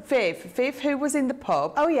people, Viv, who was in the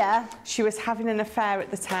pub. Oh, yeah. She was having an affair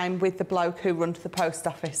at the time with the bloke who runs the post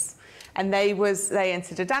office. And they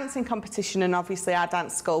entered a dancing competition, and obviously our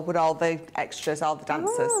dance school were all the extras, all the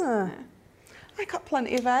dancers. Yeah. I got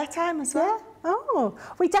plenty of airtime as well. Yeah. Oh,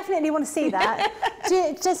 we definitely want to see that.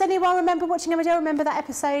 Does anyone remember watching Emmerdale? Remember that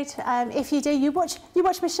episode? If you do, you watched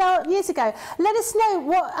Michelle years ago. Let us know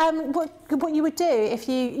what you would do if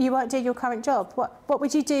you weren't doing your current job. What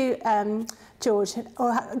would you do, George?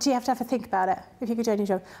 Or do you have to think about it? If you could do any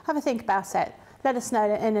job, have a think about it. Let us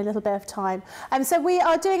know in a little bit of time. So we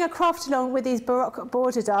are doing a craft along with these Baroque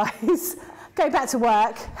Border Dies. Go back to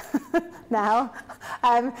work now.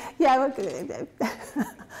 Yeah.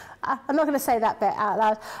 I'm not going to say that bit out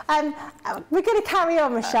loud. We're going to carry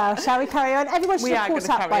on, Michelle. Shall we carry on? Everyone should have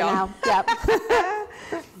caught up by now. Yep.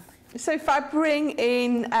 So if I bring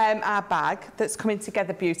in our bag that's coming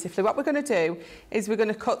together beautifully, what we're going to do is we're going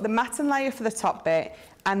to cut the matten layer for the top bit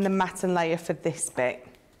and the matten layer for this bit.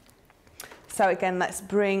 So again, let's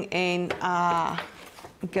bring in our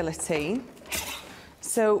guillotine.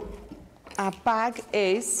 So our bag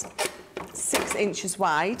is 6 inches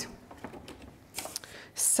wide.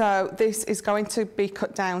 So this is going to be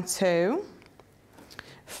cut down to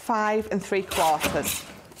 5 3/4.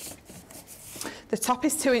 The top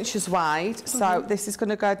is 2 inches wide, so this is going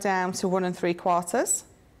to go down to 1 3/4.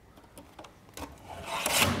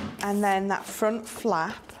 And then that front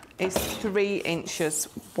flap is 3 inches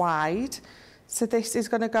wide. So this is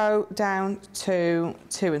going to go down to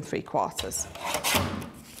 2 3/4.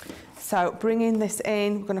 So bringing this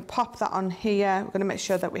in, we're going to pop that on here. We're going to make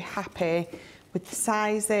sure that we're happy with the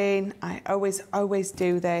sizing. I always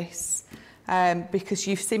do this because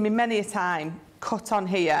you've seen me many a time cut on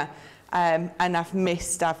here and I've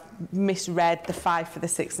misread the 5 for the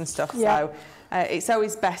 6 and stuff. Yeah. So it's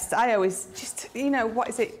always best. I always just, you know, what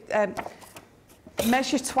is it?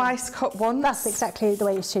 Measure twice, cut once. That's exactly the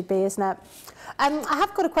way it should be, isn't it? I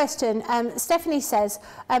have got a question. Stephanie says,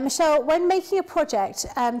 Michelle, when making a project,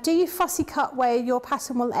 do you fussy cut where your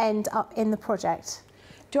pattern will end up in the project?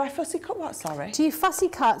 Do I fussy cut what, sorry? Do you fussy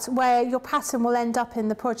cut where your pattern will end up in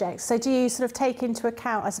the project? So do you sort of take into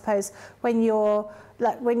account, I suppose, when you're,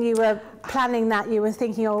 like when you were planning that, you were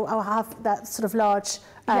thinking, oh, I'll have that sort of large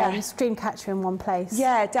stream catcher in one place?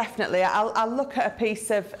 Yeah, definitely. I'll look at a piece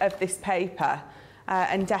of this paper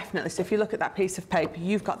and definitely, so if you look at that piece of paper,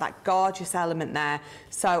 you've got that gorgeous element there.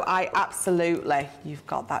 So you've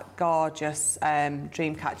got that gorgeous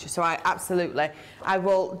dream catcher. So I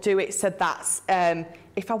will do it so that's,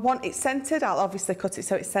 if I want it centred, I'll obviously cut it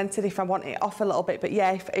so it's centred. If I want it off a little bit, but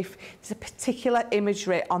yeah, if there's a particular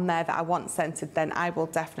imagery on there that I want centred, then I will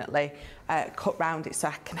definitely cut round it so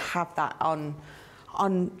I can have that on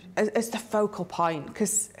as the focal point,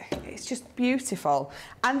 because it's just beautiful.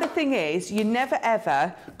 And the thing is, you're never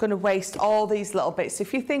ever going to waste all these little bits.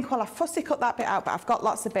 If you think, well, I fussy cut that bit out, but I've got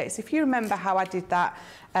lots of bits. If you remember how I did that,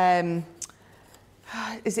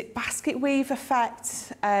 is it basket weave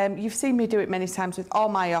effect? You've seen me do it many times with all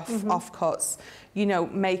my off cuts, you know,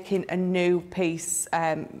 making a new piece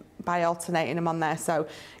by alternating them on there. So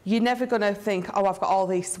you're never going to think, oh, I've got all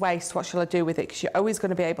these waste, what shall I do with it? Because you're always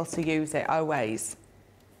going to be able to use it, always.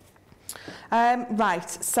 Right,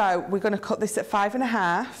 so we're going to cut this at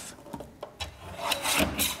 5.5.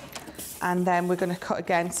 And then we're going to cut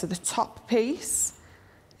again. So the top piece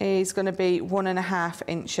is going to be 1.5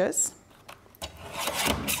 inches.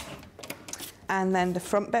 And then the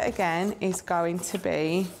front bit again is going to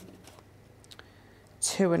be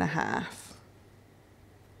 2.5.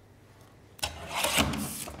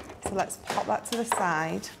 So let's pop that to the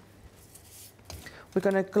side. We're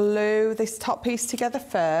going to glue this top piece together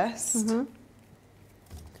first.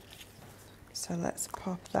 So let's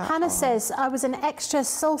pop that Hannah on. says, I was an extra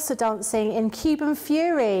salsa dancing in Cuban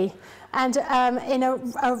Fury and in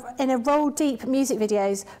a roll deep music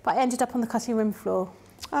videos, but I ended up on the cutting room floor.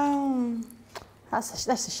 Oh. That's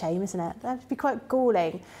a shame, isn't it? That'd be quite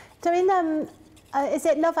galling. So in, is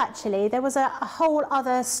it Love Actually? There was a whole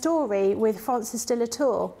other story with Frances de la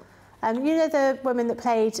Tour. You know the woman that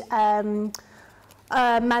played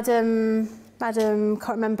Madam, can't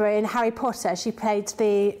remember, in Harry Potter. She played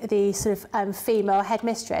the sort of female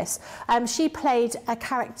headmistress. She played a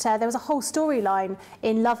character. There was a whole storyline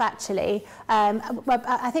in Love Actually.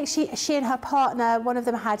 I think she and her partner, one of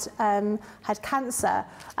them had cancer,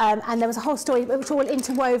 and there was a whole story which all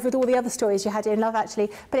interwove with all the other stories you had in Love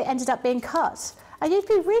Actually. But it ended up being cut. And you'd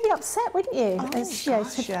be really upset, wouldn't you? Oh, As, you know,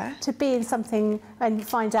 gosh, yeah. To be in something and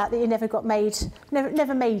find out that you never got made,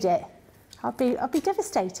 never made it. I'd be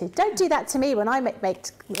devastated. Don't do that to me when I make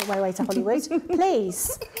my way to Hollywood,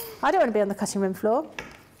 please. I don't want to be on the cutting room floor.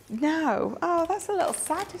 No. Oh, that's a little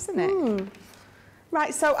sad, isn't it?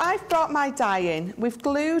 Right, so I've brought my die in. We've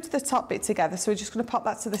glued the top bit together, so we're just going to pop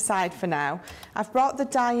that to the side for now. I've brought the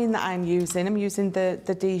die in that I'm using. I'm using the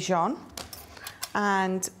Dijon.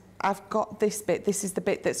 And I've got this bit. This is the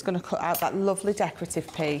bit that's going to cut out that lovely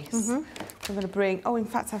decorative piece. So I'm going to bring... Oh, in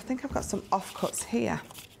fact, I think I've got some offcuts here.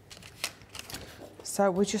 So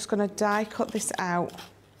we're just going to die cut this out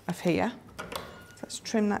of here. So let's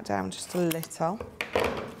trim that down just a little.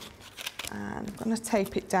 And I'm going to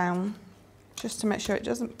tape it down just to make sure it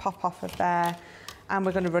doesn't pop off of there. And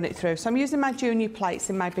we're going to run it through. So I'm using my junior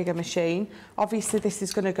plates in my bigger machine. Obviously, this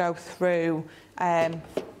is going to go through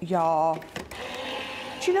your...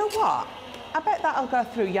 Do you know what? I bet that'll go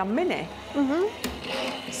through your mini.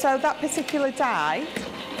 So that particular die,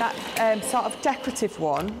 that sort of decorative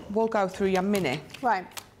one, will go through your mini. Right.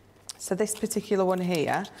 So this particular one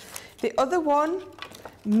here. The other one,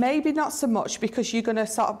 maybe not so much, because you're going to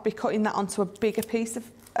sort of be cutting that onto a bigger piece of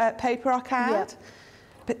paper or card.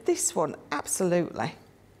 But this one, absolutely.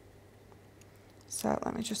 So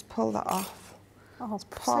let me just pull that off. Oh, it's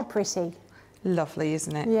so pretty. Lovely,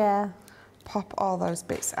 isn't it? Yeah. Pop all those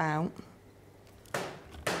bits out.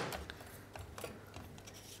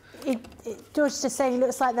 George's just saying it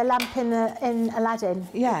looks like the lamp in Aladdin.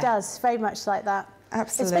 Yeah. It does, very much like that.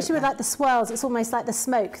 Absolutely. Especially with like the swirls, it's almost like the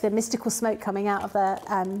smoke, the mystical smoke coming out of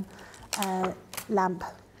the lamp.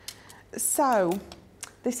 So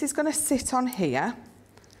this is going to sit on here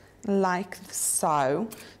like so.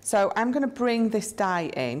 So I'm going to bring this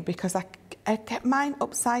die in because I get mine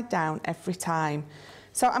upside down every time.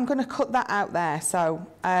 So I'm going to cut that out there. So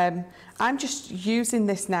I'm just using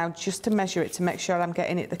this now just to measure it to make sure I'm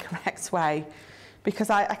getting it the correct way, because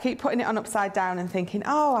I keep putting it on upside down and thinking,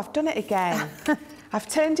 oh, I've done it again. I've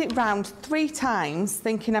turned it round 3 times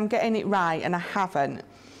thinking I'm getting it right and I haven't.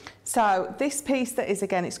 So this piece that is,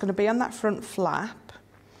 again, it's going to be on that front flap.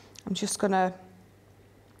 I'm just going to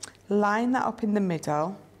line that up in the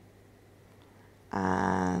middle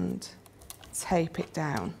and tape it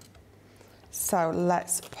down. So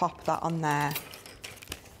let's pop that on there.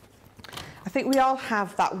 I think we all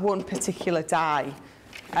have that one particular die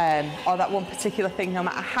or that one particular thing, no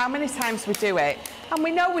matter how many times we do it. And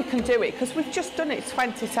we know we can do it because we've just done it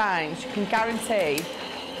 20 times. You can guarantee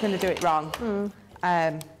you're going to do it wrong.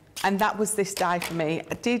 And that was this die for me.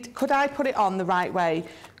 Could I put it on the right way?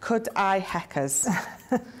 Could I, heckers?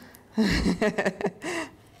 There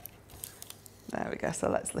we go, so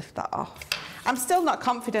let's lift that off. I'm still not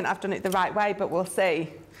confident I've done it the right way, but we'll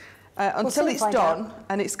see. Until it's done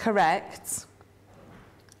and it's correct,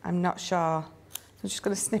 I'm not sure. I'm just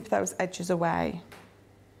going to snip those edges away.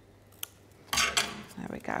 There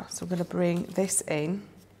we go. So I'm going to bring this in.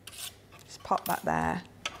 Just pop that there.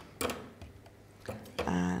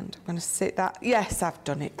 And I'm going to sit that. Yes, I've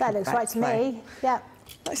done it. That looks right to me. Yeah.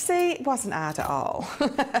 Let's see, it wasn't hard at all.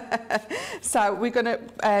 So we're going to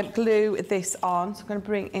glue this on. So I'm going to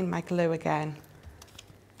bring in my glue again.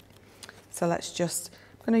 So let's just,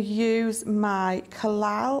 I'm going to use my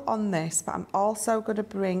collal on this, but I'm also going to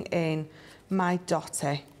bring in my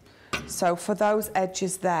dotty. So for those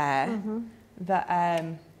edges there, that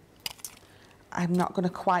I'm not going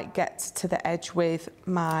to quite get to the edge with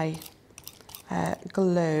my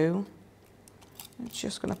glue. I'm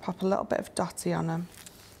just going to pop a little bit of dotty on them.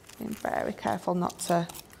 Being very careful not to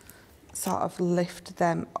sort of lift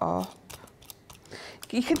them up.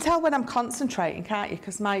 You can tell when I'm concentrating, can't you?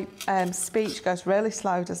 Because my speech goes really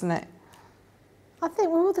slow, doesn't it? I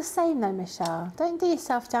think we're all the same though, Michelle. Don't do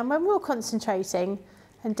yourself down. When we're all concentrating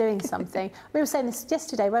and doing something. We were saying this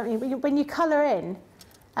yesterday, weren't we? When you colour in,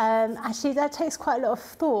 actually that takes quite a lot of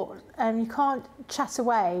thought. You can't chat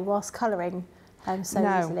away whilst colouring so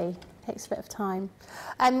easily. It takes a bit of time.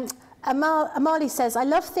 Amali says, I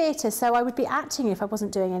love theatre, so I would be acting if I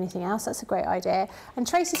wasn't doing anything else. That's a great idea. And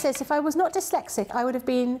Tracy says, if I was not dyslexic, I would have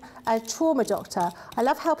been a trauma doctor. I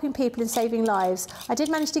love helping people and saving lives. I did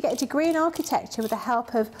manage to get a degree in architecture with the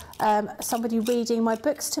help of somebody reading my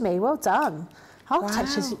books to me. Well done.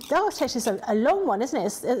 Architecture's a long one, isn't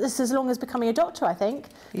it? It's as long as becoming a doctor, I think.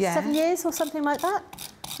 Yeah. 7 years or something like that.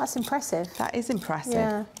 That's impressive. That is impressive.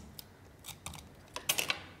 Yeah.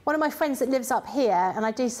 One of my friends that lives up here, and I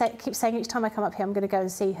do keep saying each time I come up here, I'm going to go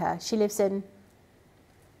and see her. She lives in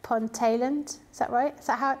Ponteland. Is that right? Is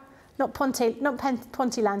that how? Not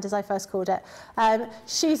Pontyland, as I first called it.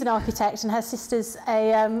 She's an architect, and her sister's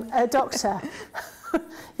a doctor.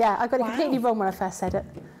 Yeah, I got it completely wrong when I first said it.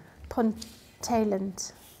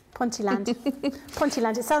 Pontyland.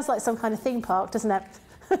 Pontyland. It sounds like some kind of theme park, doesn't it?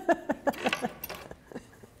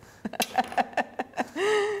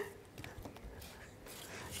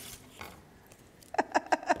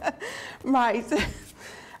 Right,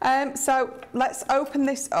 so let's open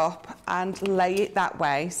this up and lay it that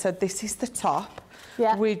way. So this is the top.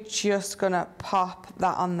 Yeah. We're just going to pop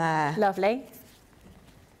that on there. Lovely.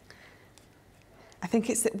 I think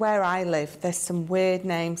it's where I live. There's some weird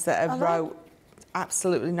names that are wrote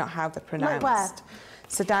absolutely not how they're pronounced. Like where?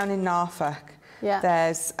 So down in Norfolk,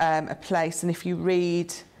 there's a place, and if you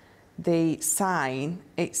read the sign,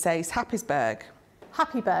 it says Happysburg.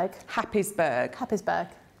 Happyburg? Happysburg. Happysburg.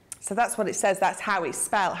 So that's what it says. That's how it's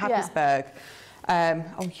spelled, Happysburg.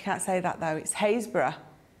 Oh, you can't say that though. It's Haysborough.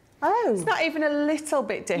 Oh. It's not even a little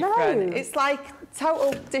bit different. No. It's like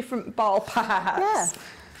total different ballparks. Yeah.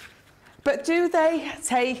 But do they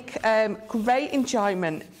take great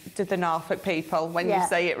enjoyment, do the Norfolk people, when you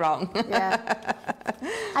say it wrong? Yeah.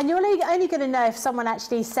 And you're only going to know if someone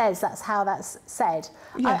actually says that's how that's said.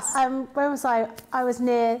 Yes. Where was I? I was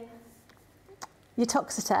near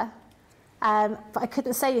Uttoxeter. but I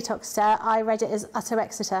couldn't say Uttoxeter. I read it as Utto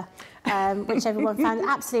Exeter, which everyone found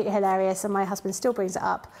absolutely hilarious, and my husband still brings it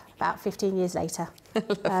up about 15 years later.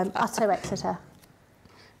 Utto Exeter.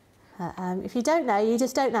 If you don't know, you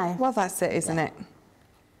just don't know. Well, that's it, isn't it?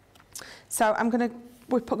 So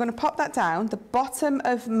we're going to pop that down. The bottom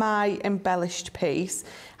of my embellished piece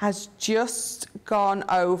has just gone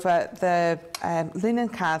over the linen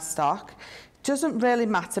cardstock. Doesn't really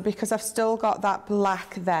matter because I've still got that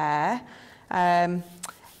black there.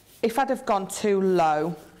 If I'd have gone too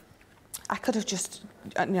low, I could have just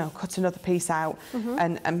cut another piece out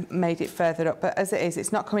and made it further up, but as it is,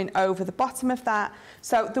 it's not coming over the bottom of that.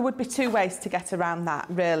 So there would be two ways to get around that,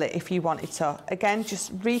 really, if you wanted to. Again,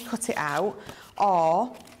 just recut it out,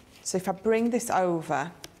 or, so if I bring this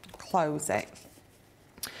over, close it,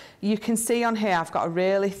 you can see on here I've got a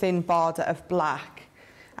really thin border of black,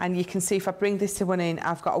 and you can see if I bring this one in,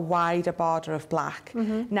 I've got a wider border of black.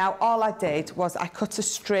 Now, all I did was I cut a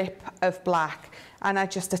strip of black and I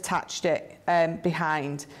just attached it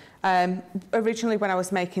behind. Originally, when I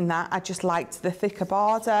was making that, I just liked the thicker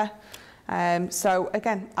border. So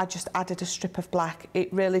again, I just added a strip of black.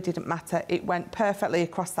 It really didn't matter. It went perfectly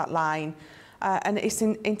across that line. And it's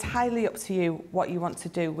entirely up to you what you want to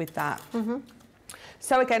do with that.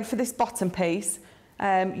 So again, for this bottom piece,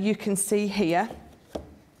 you can see here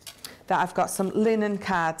that I've got some linen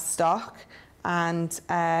cardstock and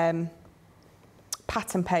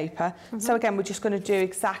pattern paper. So again, we're just going to do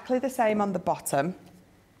exactly the same on the bottom.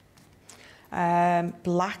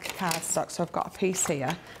 Black cardstock, so I've got a piece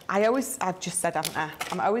here. I've just said, haven't I?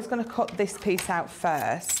 I'm always going to cut this piece out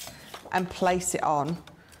first and place it on,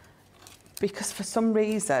 because for some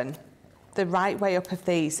reason, the right way up of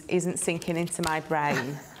these isn't sinking into my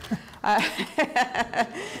brain.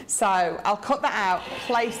 So I'll cut that out,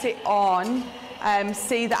 place it on,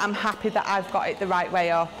 see that I'm happy that I've got it the right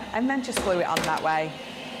way up, and then just glue it on that way.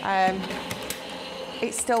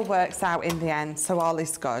 It still works out in the end, so all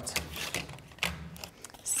is good.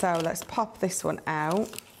 So let's pop this one out.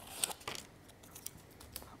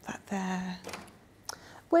 Pop that there.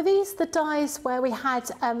 Were these the dies where we had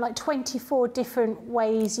like 24 different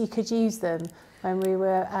ways you could use them when we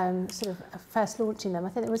were sort of first launching them? I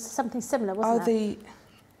think it was something similar, wasn't it?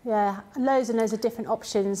 Yeah, loads and loads of different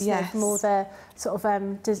options. Yes. From all the sort of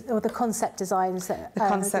or the concept designs that. The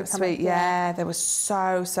concept suite, yeah, there was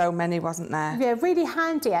so many, wasn't there? Yeah, really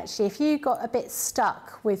handy actually. If you got a bit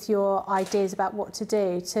stuck with your ideas about what to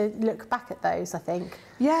do, to look back at those, I think.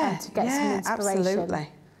 Yeah, to get some inspiration. Absolutely.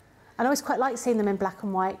 And I always quite like seeing them in black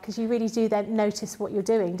and white, because you really do then notice what you're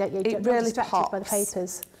doing, don't you? It You're really distracted pops by the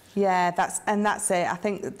papers. Yeah, that's it. I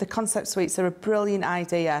think the concept suites are a brilliant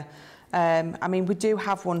idea. I mean, we do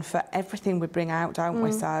have one for everything we bring out, don't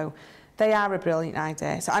we? So they are a brilliant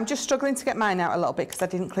idea. So I'm just struggling to get mine out a little bit because I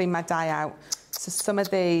didn't clean my die out. So some of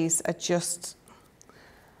these are just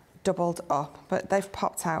doubled up, but they've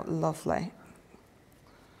popped out lovely.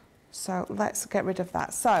 So let's get rid of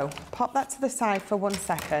that. So pop that to the side for 1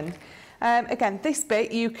 second. Again, this bit,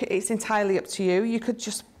 it's entirely up to you. You could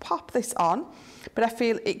just pop this on, but I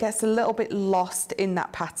feel it gets a little bit lost in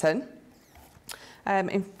that pattern.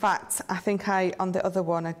 In fact, I think on the other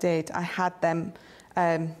one I had them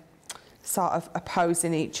sort of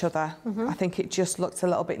opposing each other. I think it just looked a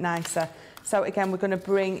little bit nicer. So again, we're going to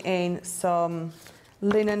bring in some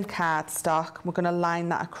linen cardstock. We're going to line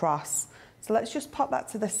that across. So let's just pop that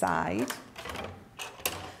to the side.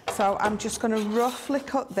 So I'm just going to roughly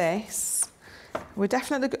cut this. We're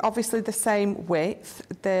definitely, obviously, the same width,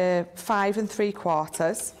 the 5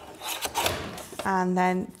 3/4. And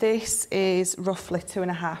then this is roughly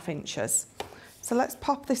 2.5 inches. So let's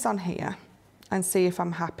pop this on here and see if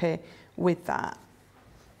I'm happy with that.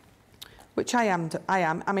 Which I am.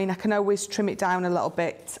 I mean, I can always trim it down a little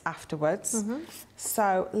bit afterwards.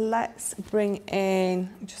 So let's bring in,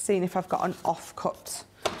 I'm just seeing if I've got an offcut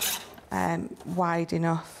wide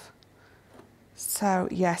enough. So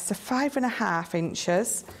yes, so 5.5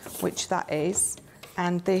 inches, which that is,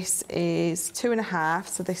 and this is 2.5,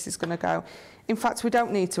 so this is going to go. In fact, we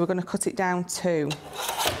don't need to, we're going to cut it down to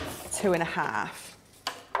 2.5.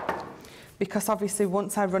 Because obviously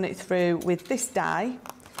once I run it through with this die,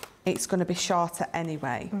 it's going to be shorter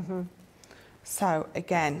anyway. So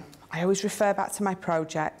again, I always refer back to my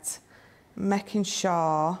project, making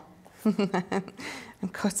sure I'm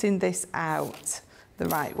cutting this out the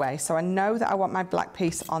right way. So I know that I want my black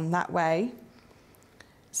piece on that way.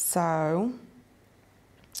 So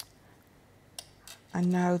I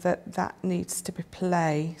know that that needs to be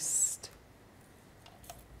placed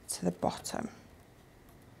to the bottom.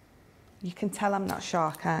 You can tell I'm not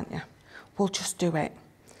sure, can't you? We'll just do it.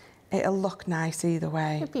 It'll look nice either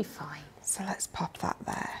way. It'll be fine. So let's pop that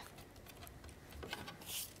there.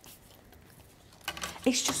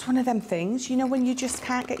 It's just one of them things, you know, when you just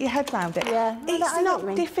can't get your head around it. Yeah. It's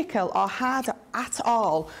not difficult or hard at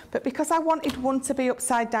all, but because I wanted one to be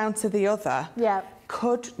upside down to the other,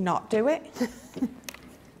 could not do it.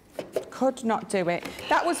 Could not do it.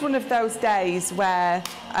 That was one of those days where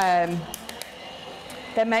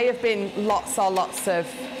there may have been lots of,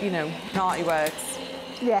 you know, naughty words.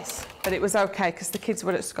 Yes. But it was okay because the kids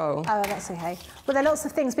were at school. Oh, that's okay. Were there lots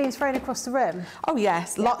of things being thrown across the room? Oh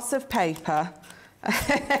yes, lots of paper.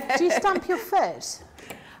 Do you stamp your foot?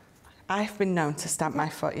 I've been known to stamp my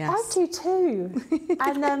foot, yes. I do too.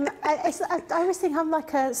 And I always think I'm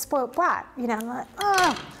like a spoilt brat, you know, I'm like,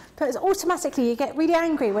 ah. But it's automatically, you get really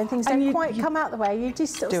angry when things don't quite come out the way. You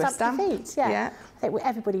just sort of stamp your feet. Yeah. I think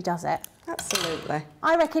everybody does it. Absolutely.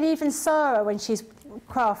 I reckon even Sarah, when she's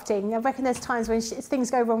crafting, I reckon there's times when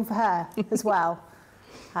things go wrong for her as well.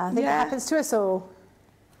 I think it happens to us all.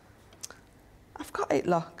 I've got it,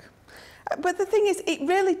 look. But the thing is, it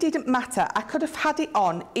really didn't matter. I could have had it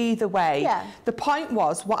on either way. Yeah. The point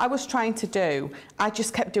was, what I was trying to do, I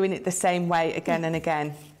just kept doing it the same way again and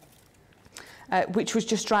again, which was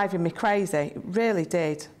just driving me crazy. It really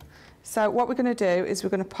did. So what we're going to do is we're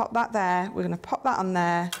going to pop that there. We're going to pop that on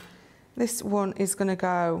there. This one is going to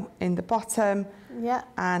go in the bottom. Yeah.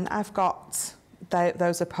 And I've got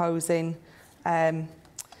those opposing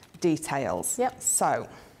details. Yep. So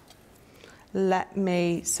let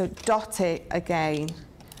me dot it again.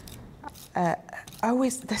 They're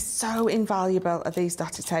so invaluable, are these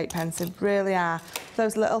dotted tape pens. They really are.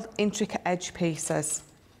 Those little intricate edge pieces.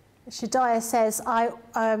 Shadiah says,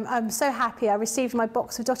 I'm so happy I received my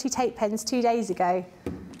box of dotty tape pens 2 days ago.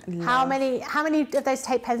 How many of those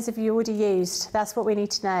tape pens have you already used? That's what we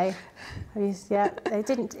need to know. Yeah,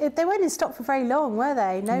 they weren't in stock for very long, were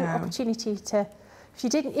they? No opportunity to, if you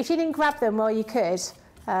didn't grab them while you could,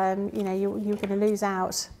 you know, you're going to lose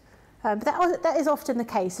out. But that is often the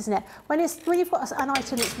case, isn't it? When you've got an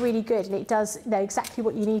item that's really good and it does know exactly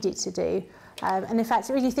what you need it to do. And in fact,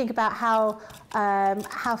 when you think about how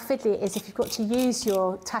fiddly it is if you've got to use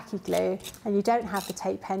your tacky glue and you don't have the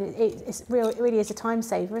tape pen, it really is a time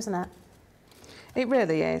saver, isn't it? It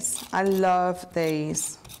really is. I love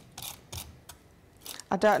these.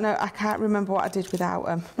 I don't know, I can't remember what I did without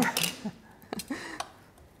them.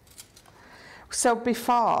 So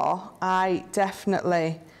before, I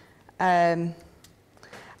definitely,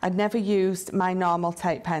 I'd never used my normal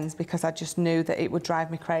tape pens because I just knew that it would drive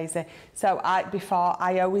me crazy. So I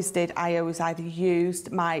always either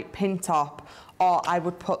used my pin top or I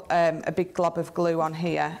would put a big glob of glue on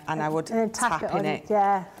here and I would tap in it.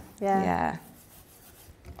 Yeah.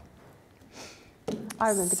 I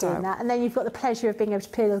remember doing that. And then you've got the pleasure of being able to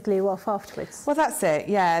peel the glue off afterwards. Well, that's it,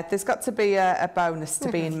 yeah. There's got to be a bonus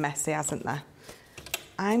to being messy, hasn't there?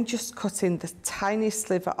 I'm just cutting the tiniest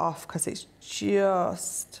sliver off because it's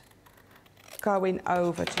just going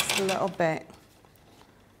over just a little bit.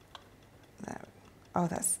 There. Oh,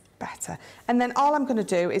 that's better. And then all I'm going to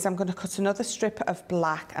do is I'm going to cut another strip of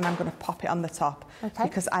black and I'm going to pop it on the top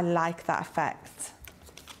because I like that effect.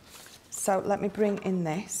 So let me bring in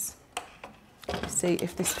this. See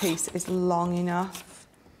if this piece is long enough.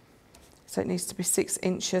 So it needs to be 6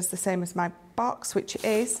 inches, the same as my box, which it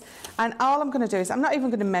is. And all I'm going to do is, I'm not even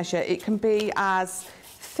going to measure. It can be as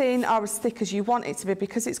thin or as thick as you want it to be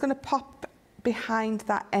because it's going to pop behind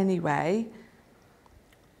that anyway.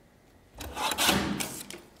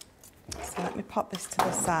 So let me pop this to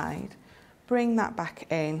the side. Bring that back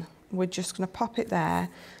in. We're just going to pop it there.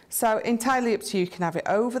 So entirely up to you. You can have it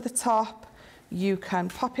over the top. You can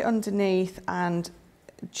pop it underneath and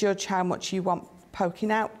judge how much you want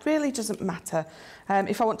poking out. Really doesn't matter.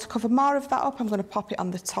 If I want to cover more of that up, I'm going to pop it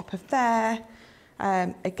on the top of there.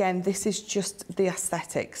 Again, this is just the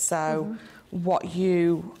aesthetic, so what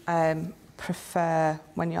you prefer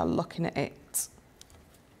when you're looking at it.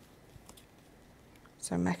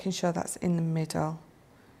 So making sure that's in the middle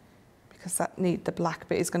because the black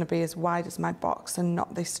bit is going to be as wide as my box and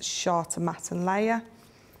not this shorter matten layer.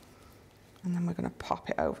 And then we're going to pop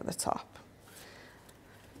it over the top.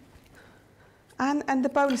 And the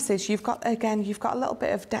bonus is you've got a little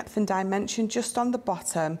bit of depth and dimension just on the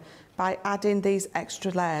bottom by adding these extra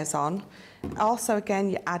layers on. Also, again,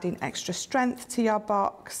 you're adding extra strength to your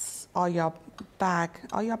box or your bag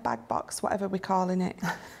box, whatever we're calling it.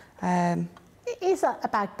 It is a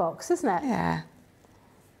bag box, isn't it? Yeah.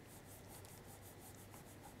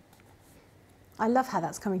 I love how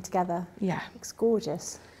that's coming together. Yeah. It's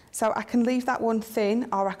gorgeous. So I can leave that one thin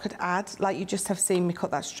or I could add, like you just have seen me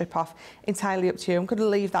cut that strip off, entirely up to you. I'm going to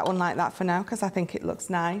leave that one like that for now because I think it looks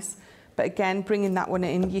nice. But again, bringing that one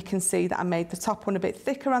in, you can see that I made the top one a bit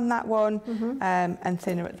thicker on that one, and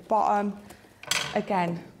thinner at the bottom.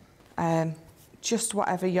 Again, just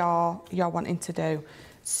whatever you're wanting to do.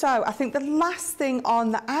 So I think the last thing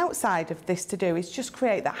on the outside of this to do is just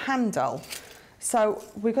create that handle. So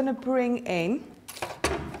we're going to bring in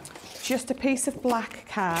just a piece of black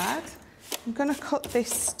card. I'm going to cut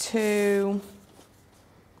this to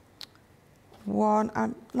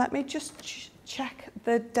one. Let me just check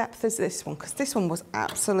the depth of this one, because this one was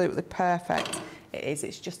absolutely perfect. It is,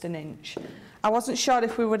 it's just an inch. I wasn't sure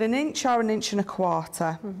if we were an inch or an inch and a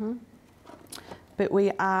quarter, but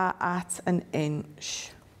we are at an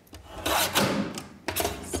inch.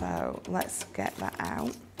 So let's get that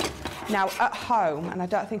out. Now at home, and I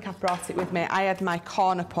don't think I've brought it with me, I had my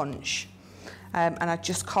corner punch, and I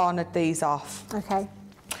just cornered these off. Okay.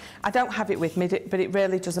 I don't have it with me, but it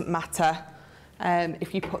really doesn't matter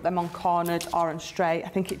if you put them on cornered or on straight. I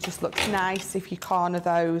think it just looks nice if you corner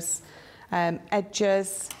those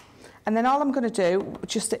edges. And then all I'm going to do,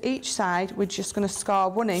 just at each side, we're just going to score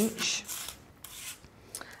 1 inch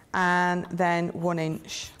and then 1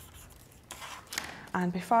 inch.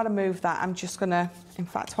 And before I move that, I'm just going to, in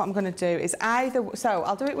fact, what I'm going to do is so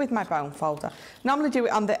I'll do it with my bone folder. Normally do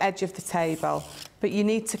it on the edge of the table, but you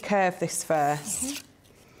need to curve this first.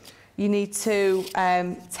 You need to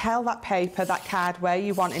tell that paper, that card, where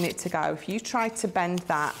you're wanting it to go. If you try to bend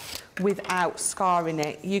that without scoring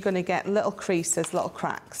it, you're going to get little creases, little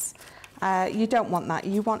cracks. You don't want that.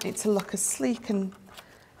 You want it to look as sleek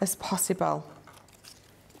as possible.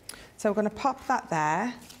 So we're going to pop that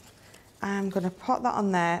there. I'm going to put that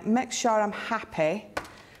on there. Make sure I'm happy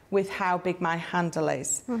with how big my handle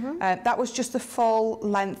is. That was just the full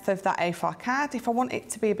length of that A4 card. If I want it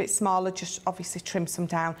to be a bit smaller, just obviously trim some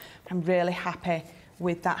down. I'm really happy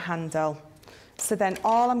with that handle. So then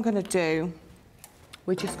all I'm going to do,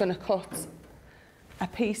 we're just going to cut a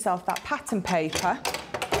piece of that pattern paper.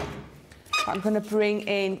 I'm going to bring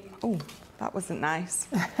in, oh, that wasn't nice.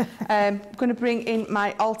 I'm going to bring in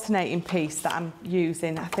my alternating piece that I'm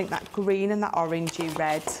using. I think that green and that orangey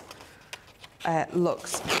red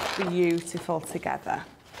looks beautiful together.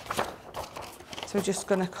 So we're just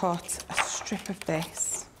going to cut a strip of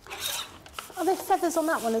this. Are there feathers on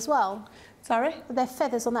that one as well? Sorry? Are there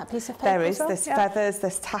feathers on that piece of paper? There is. As well? There's feathers,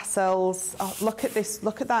 there's tassels. Oh, look at this.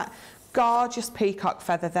 Look at that gorgeous peacock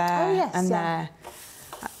feather there. Oh, yes, and yeah.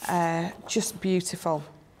 there. Just beautiful.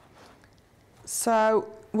 So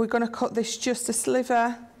we're going to cut this just a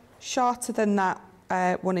sliver shorter than that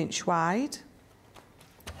 1 inch wide.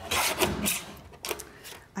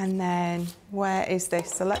 And then where is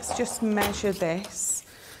this? So let's just measure this.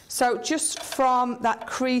 So just from that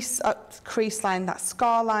crease line, that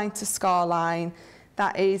score line to score line,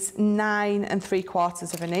 that is 9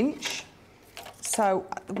 3/4 of an inch. So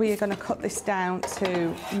we are going to cut this down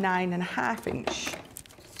to 9.5 inch.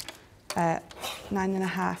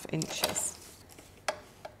 9.5 inches.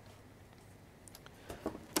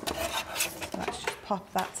 So let's just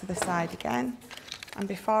pop that to the side again. And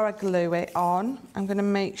before I glue it on, I'm going to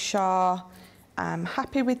make sure I'm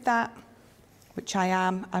happy with that, which I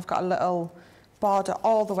am. I've got a little border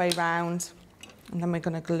all the way round, and then we're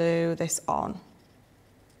going to glue this on.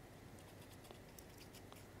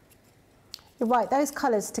 You're right, those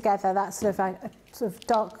colours together, that's sort of a sort of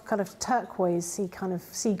dark kind of turquoise-y kind of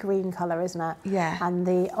sea green colour, isn't it? Yeah. And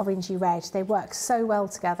the orangey red, they work so well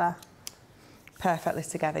together. Perfectly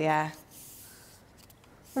together, yeah.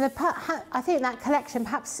 And I think that collection,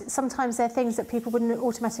 perhaps sometimes they're things that people wouldn't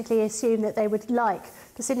automatically assume that they would like.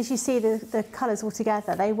 But as soon as you see the colours all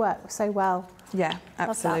together, they work so well. Yeah,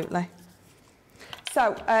 absolutely.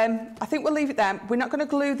 So I think we'll leave it there. We're not going to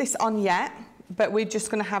glue this on yet, but we're just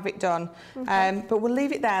going to have it done. Okay. But we'll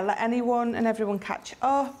leave it there, let anyone and everyone catch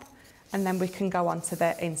up, and then we can go on to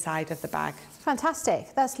the inside of the bag.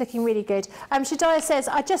 Fantastic, that's looking really good. Shadiah says,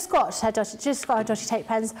 I just got her dodgy tape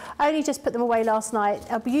pens. I only just put them away last night.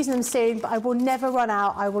 I'll be using them soon, but I will never run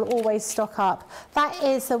out. I will always stock up. That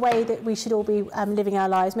is the way that we should all be living our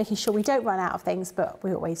lives, making sure we don't run out of things, but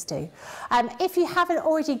we always do. If you haven't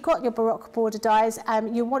already got your Baroque Border Dies,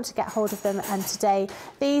 you want to get hold of them today.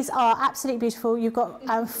 These are absolutely beautiful. You've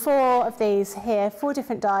got 4 of these here, 4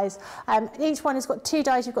 different dies. Each one has got 2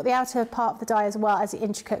 dies. You've got the outer part of the die as well as the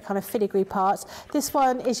intricate kind of filigree part. This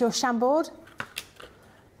one is your chambord.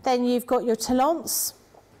 Then you've got your talents.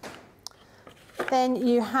 Then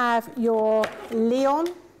you have your Leon.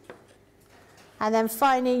 And then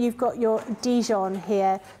finally you've got your Dijon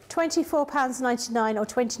here. £24.99 or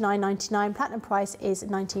 £29.99. Platinum price is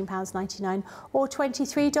 £19.99 or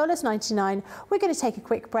 $23.99. We're going to take a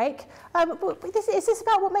quick break. Is this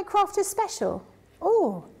about what make crafters special?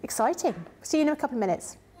 Oh, exciting. See you in a couple of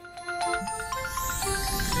minutes.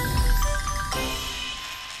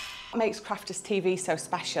 What makes Crafters TV so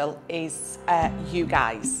special is you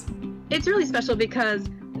guys. It's really special because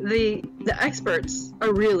the experts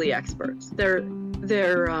are really experts. They're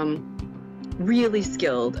really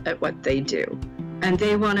skilled at what they do, and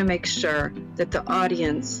they want to make sure that the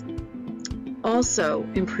audience also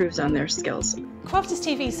improves on their skills. Crafters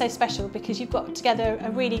TV is so special because you've got together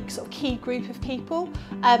a really sort of key group of people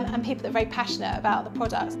and people that are very passionate about the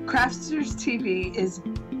products. Crafters TV is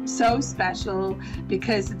so special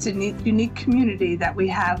because it's a unique community that we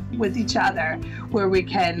have with each other, where we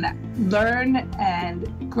can learn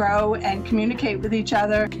and grow and communicate with each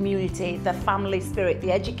other. Community, the family spirit,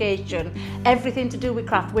 the education, everything to do with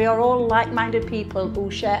craft. We are all like-minded people who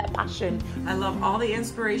share a passion. I love all the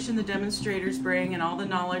inspiration the demonstrators bring and all the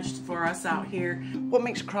knowledge for us out here. What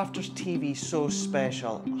makes Crafters TV so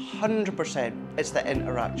special? 100% it's the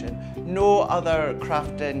interaction. No other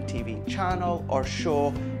crafting TV channel or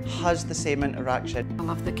show has the same interaction. I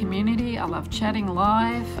love the community, I love chatting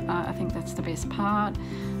live, I think that's the best part.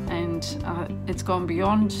 And it's gone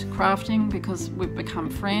beyond crafting because we've become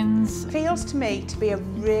friends. It feels to me to be a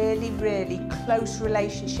really, really close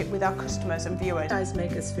relationship with our customers and viewers. You guys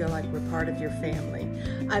make us feel like we're part of your family.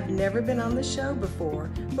 I've never been on the show before,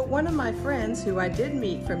 but one of my friends who I did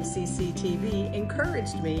meet from CCTV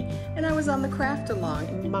encouraged me, and I was on the craft along.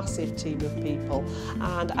 A massive team of people,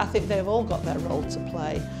 and I think they've all got their role to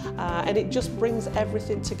play, and it just brings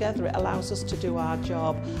everything together. It allows us to do our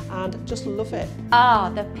job and just love it.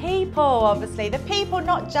 The people, obviously, the people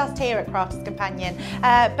not just here at Crafters Companion,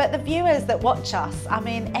 but the viewers that watch us. I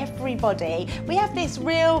mean, everybody. We have this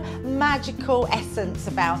real magical essence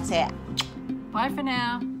about it. Bye for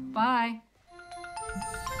now. Bye.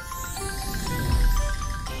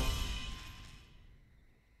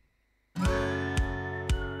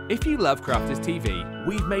 If you love Crafters TV,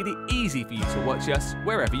 we've made it easy for you to watch us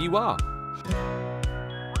wherever you are.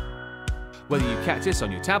 Whether you catch us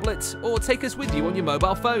on your tablets or take us with you on your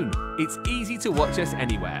mobile phone, it's easy to watch us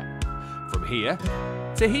anywhere. From here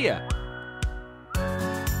to here.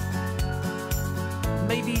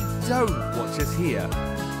 Maybe don't watch us here.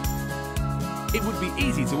 It would be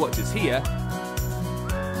easy to watch us here.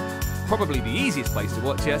 Probably the easiest place to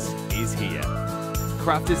watch us is here.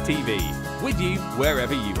 Crafters TV, with you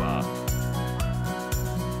wherever you are.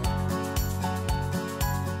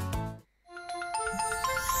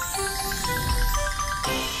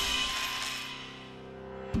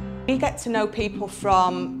 We get to know people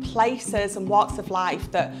from places and walks of life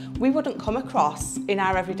that we wouldn't come across in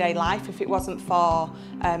our everyday life if it wasn't for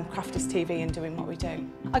Crafters TV and doing what we do.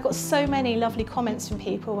 I got so many lovely comments from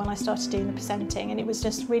people when I started doing the presenting, and it was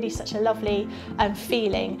just really such a lovely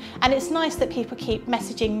feeling. And it's nice that people keep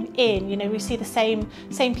messaging in. You know, we see the same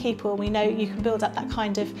people. We know you can build up that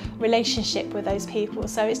kind of relationship with those people.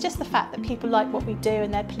 So it's just the fact that people like what we do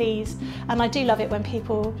and they're pleased. And I do love it when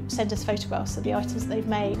people send us photographs of the items that they've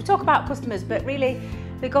made. We talk about customers, but really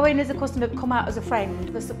they go in as a customer, come out as a friend.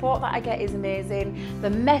 The support that I get is amazing. The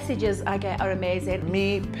messages I get are amazing.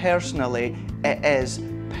 Me personally, it is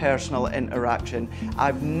personal interaction.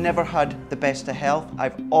 I've never had the best of health.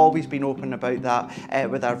 I've always been open about that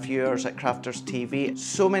with our viewers at Crafters TV.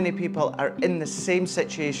 So many people are in the same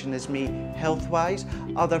situation as me health-wise.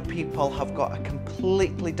 Other people have got a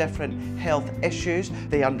completely different health issues.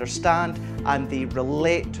 They understand and they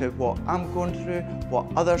relate to what I'm going through, what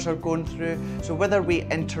others are going through. So whether we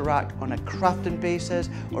interact on a crafting basis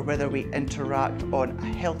or whether we interact on a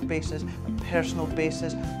health basis, a personal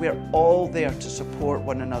basis, we're all there to support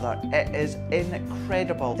one another. It is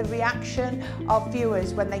incredible. The reaction of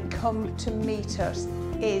viewers when they come to meet us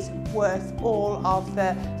is worth all of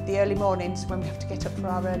the early mornings when we have to get up for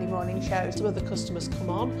our early morning shows. Some of the customers come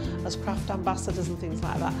on as craft ambassadors and things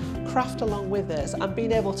like that, craft along with us, and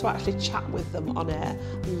being able to actually chat with them on air.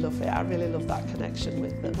 I love it. I really love that connection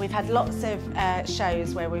with them. We've had lots of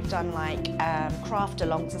shows where we've done like craft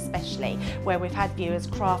alongs, especially where we've had viewers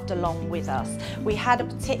craft along with us. We had a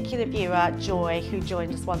particular viewer, Joy, who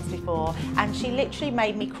joined us once before, and she literally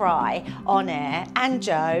made me cry on air, and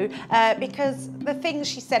Joe, because the things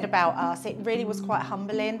she said about us, it really was quite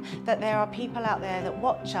humbling that there are people out there that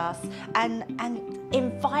watch us and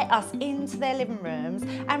invite us into their living rooms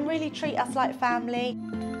and really treat us like family.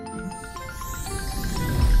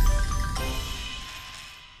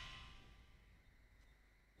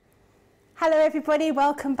 Hello everybody,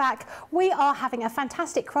 welcome back. We are having a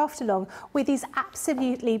fantastic craft along with these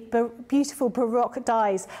absolutely beautiful Baroque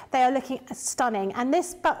dies. They are looking stunning, and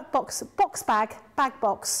this bag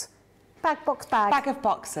box Bag of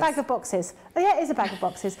boxes. Bag of boxes. Oh, yeah, it is a bag of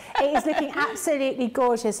boxes. It is looking absolutely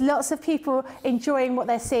gorgeous. Lots of people enjoying what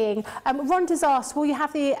they're seeing. Rhonda's asked, will you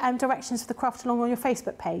have the directions for the craft along on your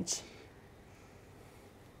Facebook page?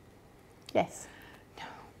 Yes.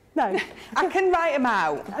 No. I can write them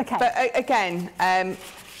out. Okay. But again,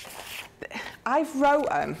 I've wrote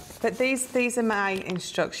them, but these are my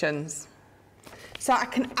instructions. So I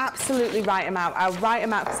can absolutely write them out. I'll write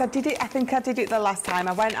them out because I think I did it the last time.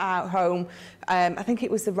 I went out home, I think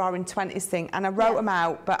it was the Roaring 20s thing, and I wrote them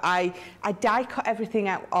out, but I die cut everything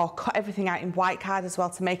out, or cut everything out in white card as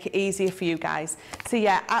well to make it easier for you guys. So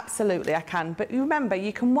yeah, absolutely I can. But remember,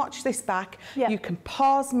 you can watch this back, you can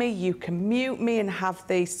pause me, you can mute me and have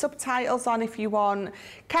the subtitles on if you want.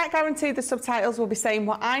 Can't guarantee the subtitles will be saying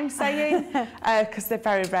what I'm saying, because they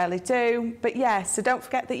very rarely do. But yeah, so don't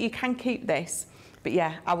forget that you can keep this. But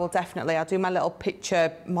yeah, I will definitely, I'll do my little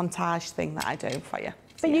picture montage thing that I do for you.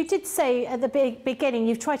 But you did say at the beginning,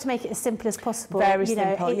 you've tried to make it as simple as possible. Very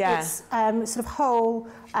simple, yeah. It's sort of whole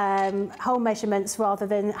measurements rather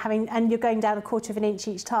than having, and you're going down 1/4 of an inch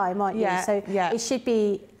each time, aren't you? Yeah, so it should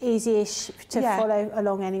be easy-ish to follow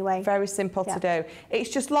along anyway. Very simple to do.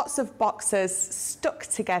 It's just lots of boxes stuck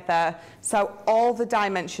together, so all the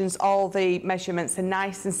dimensions, all the measurements are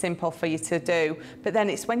nice and simple for you to do. But then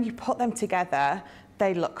it's when you put them together,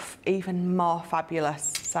 they look even more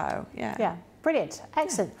fabulous. So yeah. Yeah. Brilliant,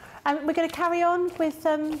 excellent. We're going to carry on with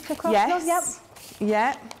the craft. Yes. Yep.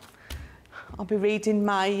 Yeah. I'll be reading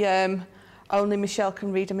my only Michelle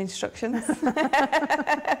can read them instructions.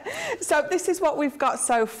 So this is what we've got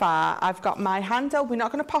so far. I've got my handle. We're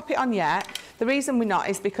not going to pop it on yet. The reason we're not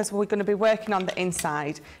is because we're going to be working on the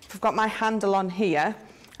inside. If I've got my handle on here,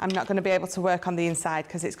 I'm not going to be able to work on the inside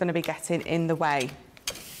because it's going to be getting in the way.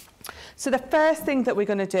 So the first thing that we're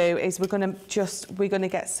going to do is we're going to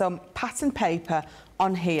get some pattern paper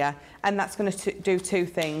on here, and that's going to do two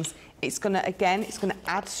things. It's going to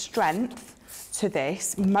add strength to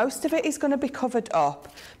this. Most of it is going to be covered up,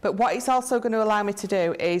 but what it's also going to allow me to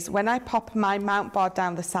do is when I pop my mount board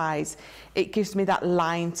down the sides, it gives me that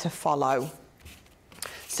line to follow.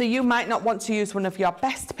 So you might not want to use one of your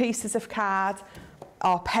best pieces of card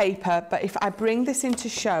or paper, but if I bring this in to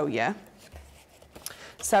show you,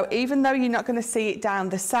 so even though you're not going to see it down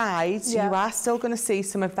the sides, you are still going to see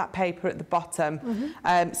some of that paper at the bottom.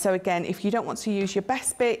 So again, if you don't want to use your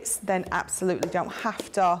best bits, then absolutely don't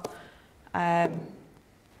have to.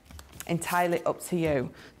 Entirely up to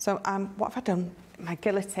you. So what have I done? My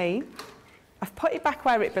guillotine. I've put it back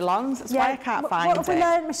where it belongs. That's why I can't find it. What have we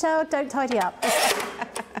learned, Michelle? Don't tidy up.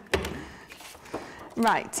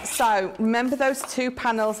 Right, so remember those two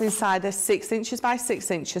panels inside are 6 inches by 6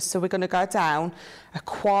 inches, so we're going to go down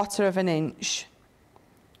 1/4 of an inch.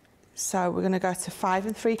 So we're going to go to 5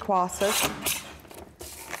 3/4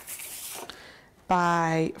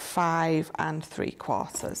 by 5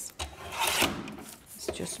 3/4. Let's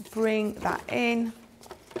just bring that in,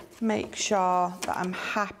 make sure that I'm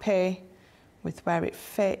happy with where it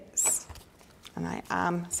fits, and I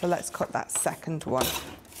am. So let's cut that second one.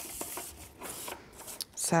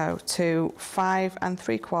 So to 5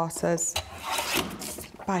 3/4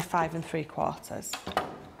 by 5 3/4. So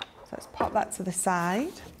let's pop that to the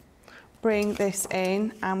side, bring this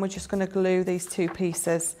in, and we're just going to glue these two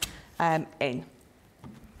pieces in.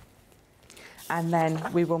 And then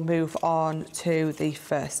we will move on to the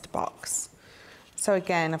first box. So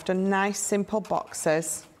again, I've done nice simple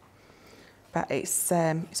boxes, but it's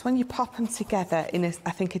when you pop them together in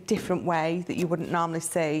I think a different way that you wouldn't normally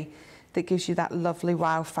see, that gives you that lovely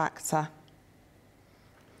wow factor.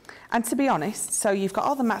 And to be honest, so you've got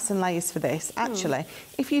all the mats and layers for this. Actually,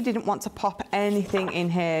 if you didn't want to pop anything in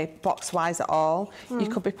here box-wise at all, you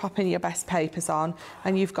could be popping your best papers on,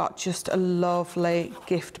 and you've got just a lovely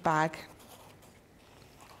gift bag.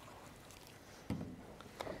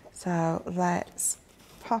 So let's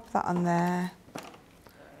pop that on there,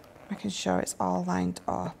 making sure it's all lined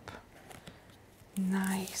up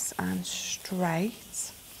nice and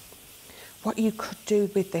straight. What you could do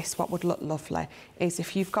with this, what would look lovely, is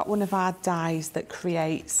if you've got one of our dies that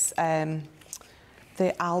creates the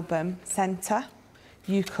album centre,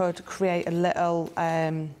 you could create a little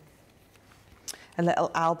album,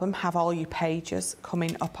 have all your pages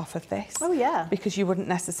coming up off of this. Oh yeah. Because you wouldn't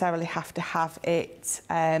necessarily have to have it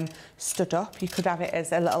stood up. You could have it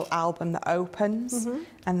as a little album that opens,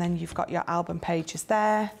 and then you've got your album pages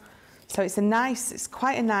there. So it's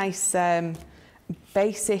quite a nice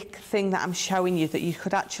basic thing that I'm showing you that you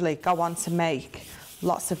could actually go on to make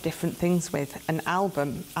lots of different things with, an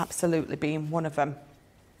album absolutely being one of them.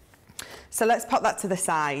 So let's pop that to the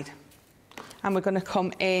side. and we're going to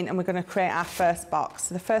come in and we're going to create our first box.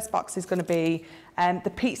 So the first box is going to be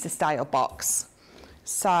the pizza style box.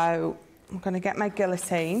 So I'm going to get my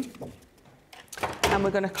guillotine and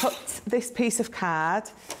we're going to cut this piece of card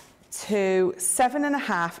to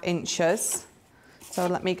 7.5 inches. So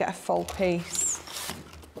let me get a full piece.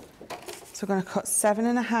 So we're going to cut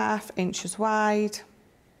 7.5 inches wide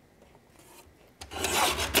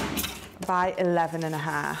by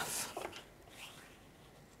 11.5.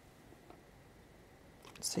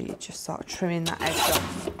 So you're just sort of trimming that edge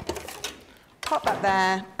off. Pop that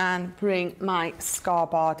there and bring my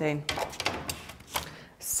scoreboard in.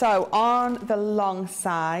 So on the long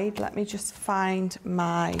side, let me just find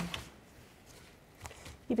my...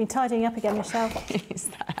 You've been tidying up again, Michelle.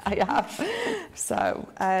 I have. So,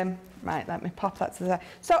 right, let me pop that to the side.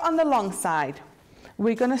 So on the long side,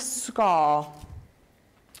 we're going to score,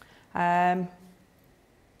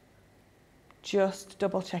 just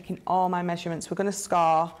double checking all my measurements. We're going to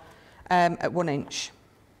score at 1 inch.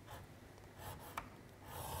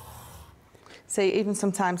 See, even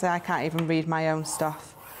sometimes I can't even read my own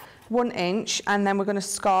stuff. 1 inch, and then we're going to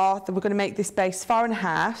score, we're going to make this base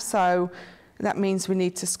 4.5, so that means we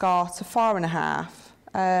need to score to 4.5,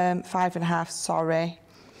 5.5, sorry.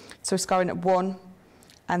 So we're scoring at 1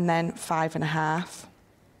 and then 5.5.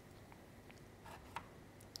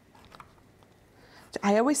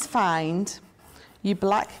 I always find your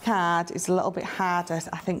black card is a little bit harder,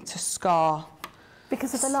 I think, to score.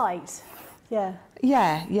 Because of the light? Yeah.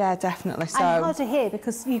 Yeah, definitely. So, and harder here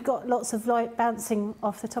because you've got lots of light bouncing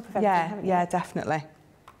off the top of everything, haven't you? Yeah, definitely.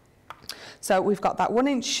 So we've got that 1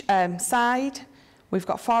 inch side, we've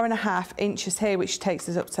got 4.5 inches here, which takes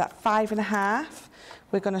us up to that 5.5.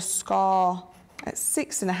 We're going to score at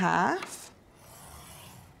 6.5.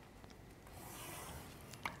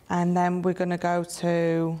 And then we're going to go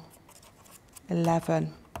to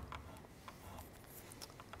 11.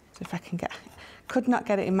 So if I can get, could not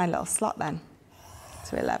get it in my little slot then,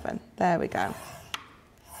 to 11. There we go.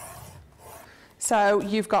 So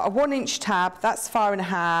you've got a 1 inch tab, that's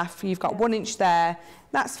 4.5. You've got 1 inch there,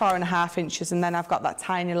 that's 4.5 inches, and then I've got that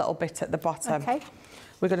tiny little bit at the bottom. Okay.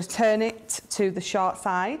 We're going to turn it to the short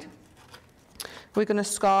side. We're going to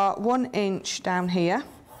score 1 inch down here,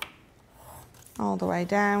 all the way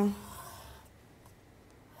down.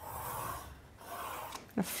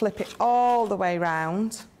 I'm going to flip it all the way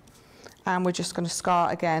round, and we're just going to score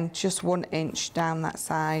again just 1 inch down that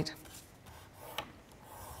side.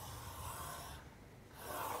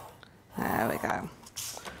 There we go.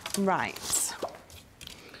 Right.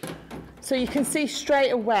 So you can see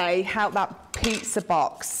straight away how that pizza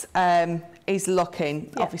box is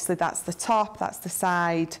looking. Yeah. Obviously that's the top, that's the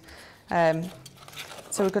side. So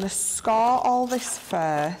we're going to score all this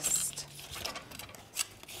first.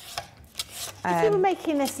 If you were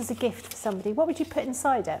making this as a gift for somebody, what would you put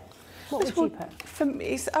inside it? What would you put? For me,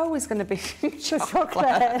 it's always going to be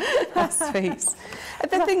chocolate. That's sweet.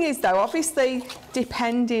 The thing is, though, obviously,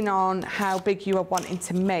 depending on how big you are wanting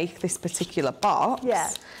to make this particular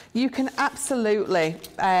box, you can absolutely,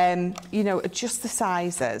 you know, adjust the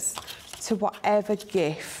sizes to whatever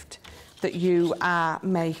gift that you are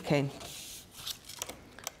making.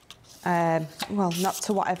 Well, not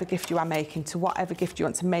to whatever gift you are making, to whatever gift you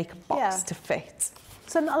want to make a box to fit.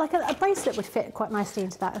 So like a bracelet would fit quite nicely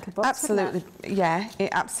into that little box, absolutely, yeah, it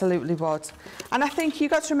absolutely would. And I think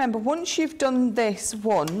you've got to remember, once you've done this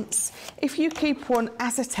once, if you keep one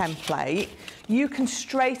as a template, you can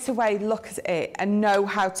straight away look at it and know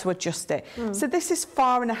how to adjust it. So this is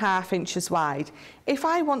 4.5 inches wide. If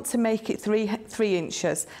I want to make it 3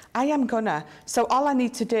 inches, I am gonna. So all I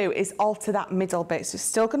need to do is alter that middle bit. So it's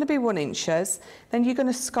still gonna be 1 inches. Then you're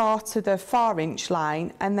gonna score to the 4 inch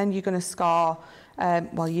line, and then you're gonna score,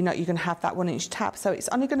 well, you know, you're going to have that 1 inch tab, so it's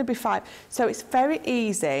only going to be 5. So it's very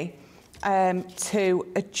easy to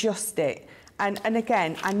adjust it. And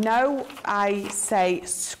again, I know I say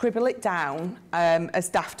scribble it down as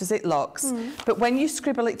daft as it looks, but when you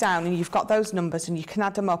scribble it down and you've got those numbers and you can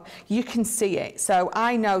add them up, you can see it. So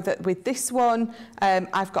I know that with this one,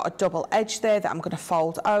 I've got a double edge there that I'm going to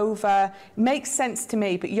fold over. Makes sense to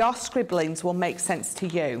me, but your scribblings will make sense to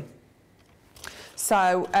you.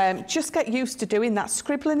 So just get used to doing that,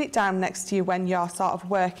 scribbling it down next to you when you're sort of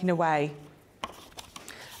working away.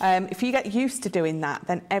 If you get used to doing that,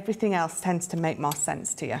 then everything else tends to make more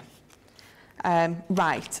sense to you.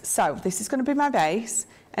 Right, so this is going to be my base,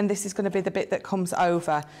 and this is going to be the bit that comes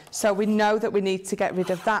over. So we know that we need to get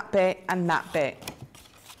rid of that bit and that bit.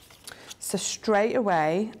 So straight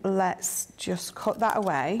away, let's just cut that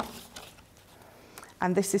away.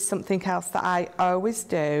 And this is something else that I always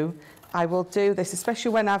do. I will do this,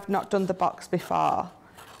 especially when I've not done the box before.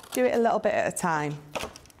 Do it a little bit at a time.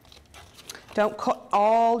 Don't cut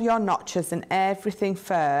all your notches and everything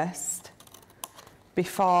first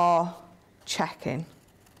before checking.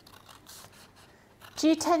 Do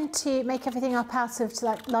you tend to make everything up out of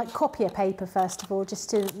like copier paper first of all, just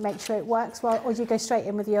to make sure it works well, or do you go straight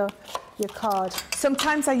in with your card?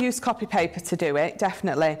 Sometimes I use copy paper to do it,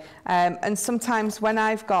 definitely. And sometimes when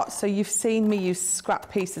I've got, so you've seen me use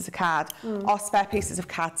scrap pieces of card or spare pieces of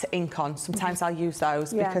card to ink on. Sometimes I'll use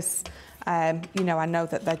those because, you know, I know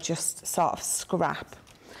that they're just sort of scrap.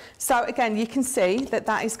 So again, you can see that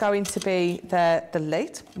that is going to be the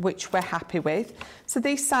lid, which we're happy with. So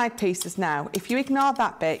these side pieces now, if you ignore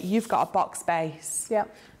that bit, you've got a box base,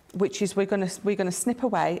 which is we're gonna snip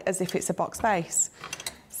away as if it's a box base.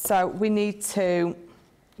 So we need to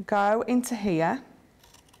go into here,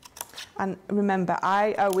 and remember,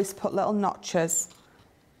 I always put little notches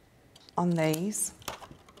on these,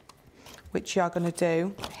 which you're gonna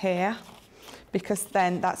do here, because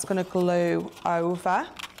then that's gonna glue over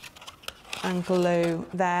and glue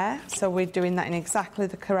there. So we're doing that in exactly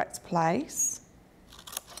the correct place.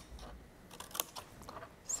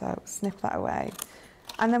 So snip that away.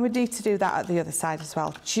 And then we need to do that at the other side as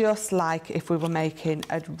well, just like if we were making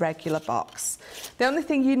a regular box. The only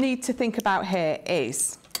thing you need to think about here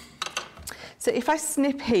is, so if I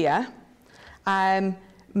snip here,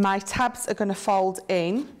 my tabs are gonna fold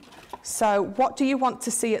in. So what do you want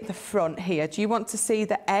to see at the front here? Do you want to see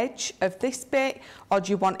the edge of this bit, or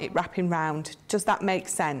do you want it wrapping round? Does that make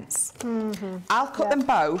sense? I'll cut them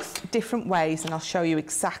both different ways and I'll show you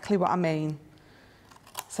exactly what I mean.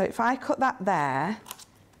 So if I cut that there,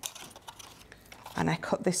 and I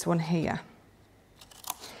cut this one here,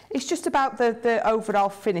 it's just about the overall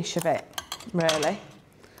finish of it, really.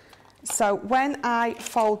 So when I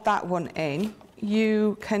fold that one in,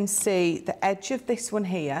 you can see the edge of this one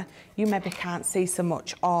here. You maybe can't see so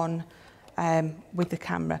much on with the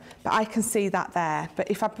camera, but I can see that there. But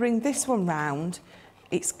if I bring this one round,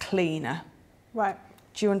 it's cleaner. Right.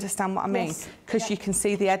 Do you understand what I mean? Because you can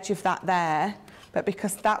see the edge of that there, but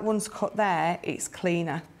because that one's cut there, it's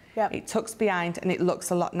cleaner. It tucks behind and it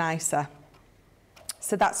looks a lot nicer.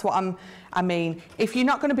 So that's what I mean. If you're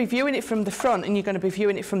not going to be viewing it from the front and you're going to be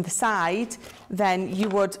viewing it from the side, then you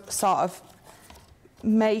would sort of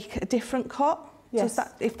make a different cut.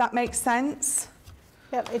 If that makes sense.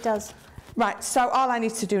 Yep, it does. Right, so all I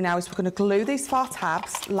need to do now is we're going to glue these 4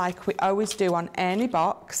 tabs like we always do on any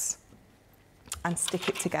box and stick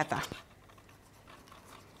it together.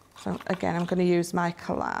 So again, I'm going to use my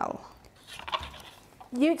Kalal.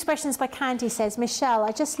 New Expressions by Candy says, Michelle,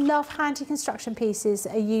 I just love handy construction pieces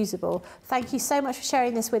that are usable. Thank you so much for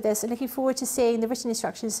sharing this with us, and looking forward to seeing the written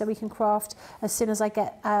instructions so we can craft as soon as I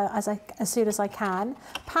get as soon as I can.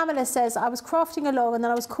 Pamela says, I was crafting along and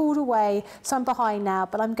then I was called away, so I'm behind now,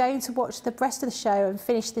 but I'm going to watch the rest of the show and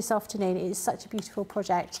finish this afternoon. It is such a beautiful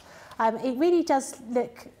project. It really does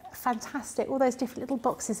look fantastic. All those different little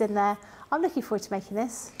boxes in there. I'm looking forward to making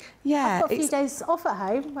this. Yeah, I've got a few days off at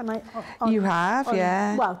home when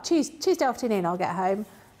Well, Tuesday afternoon I'll get home.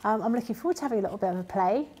 I'm looking forward to having a little bit of a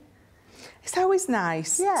play. It's always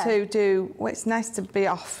nice to do. Well, it's nice to be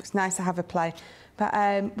off. It's nice to have a play. But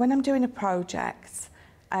when I'm doing a project,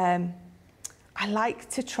 I like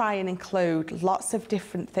to try and include lots of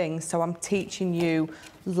different things. So I'm teaching you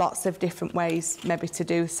lots of different ways, maybe to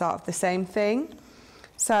do sort of the same thing.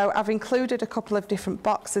 So I've included a couple of different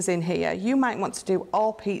boxes in here. You might want to do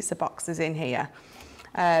all pizza boxes in here.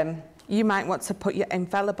 You might want to put your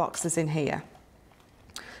envelope boxes in here.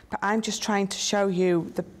 But I'm just trying to show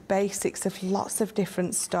you the basics of lots of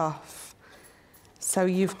different stuff. So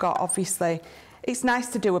you've got, obviously, it's nice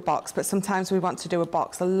to do a box, but sometimes we want to do a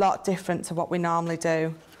box a lot different to what we normally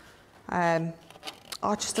do.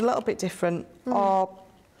 Or just a little bit different, or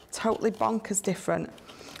totally bonkers different.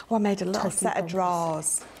 Oh, I made a little set of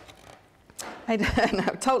drawers. No,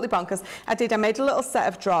 totally bonkers. I made a little set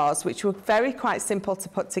of drawers, which were quite simple to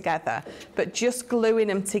put together, but just gluing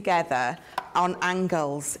them together on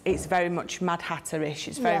angles, it's very much Mad Hatter-ish.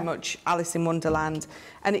 It's very much Alice in Wonderland,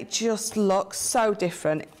 and it just looks so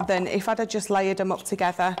different than if I'd have just layered them up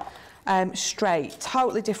together straight.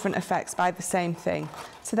 Totally different effects by the same thing.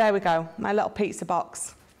 So there we go, my little pizza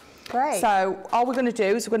box. Great. So all we're going to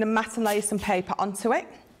do is we're going to mat and layer some paper onto it.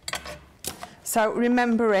 So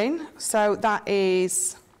remembering, so that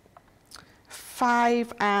is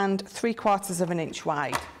 5 3/4 inch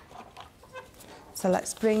wide. So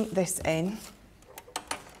let's bring this in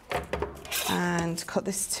and cut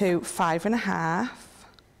this to 5 1/2.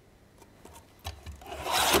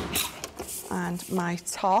 And my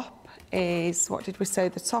top is, what did we say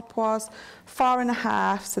the top was?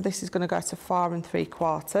 4.5, so this is going to go to 4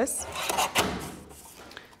 3/4.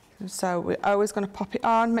 So we're always going to pop it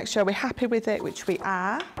on, make sure we're happy with it, which we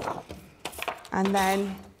are, and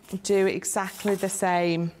then do exactly the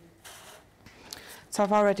same. So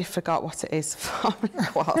I've already forgot what it is, 4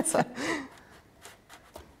 1/4.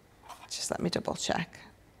 Just let me double check.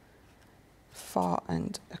 4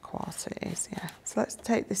 1/4 it is, yeah. So let's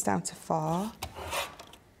take this down to 4.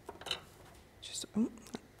 Just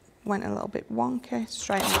went a little bit wonky,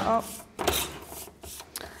 straighten it up.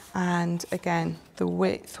 And again, the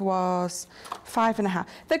width was 5.5.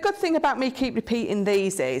 The good thing about me keep repeating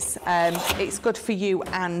these is it's good for you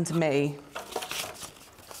and me.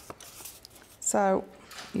 So,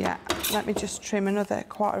 yeah, let me just trim another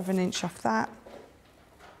 1/4 inch off that.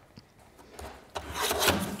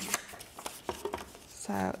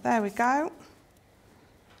 So there we go.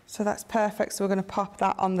 So that's perfect. So we're going to pop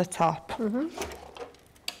that on the top.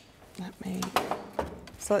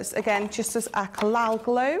 So it's again just as a collal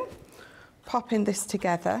glue, popping this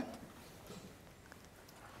together.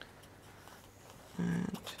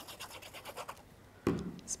 And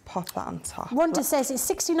let's pop that on top. Wanda says it's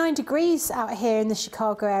 69 degrees out here in the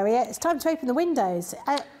Chicago area. It's time to open the windows.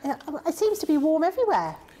 It seems to be warm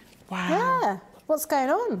everywhere. Wow. Yeah. What's going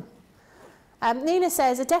on? Nina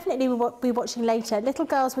says, I definitely will be watching later. Little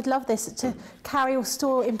girls would love this to carry or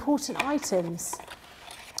store important items.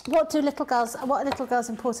 What are little girls'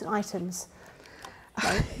 important items?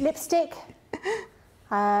 Lipstick?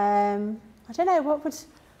 I don't know, what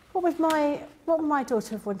would my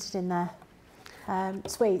daughter have wanted in there?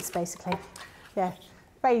 Sweets, basically. Yeah.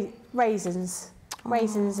 Raisins.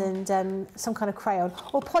 Raisins and some kind of crayon.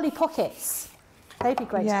 Or Polly Pockets. They'd be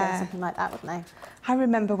great to get something like that, wouldn't they? I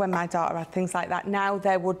remember when my daughter had things like that. Now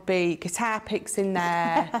there would be guitar picks in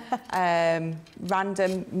there,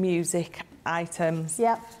 random music items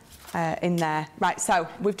in there. Right, so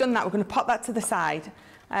we've done that. We're going to pop that to the side.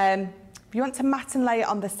 If you want to mat and lay it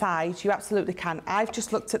on the side, you absolutely can. I've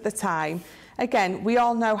just looked at the time. Again, we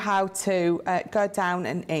all know how to go down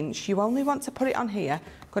 1 inch. You only want to put it on here.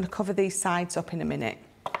 I'm going to cover these sides up in a minute.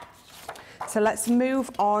 So let's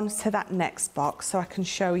move on to that next box so I can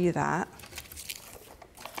show you that.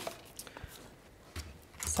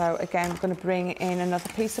 So again, I'm going to bring in another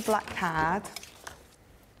piece of black card.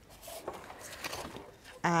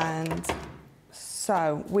 And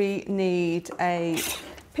so we need a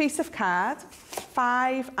piece of card,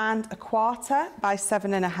 5 1/4 by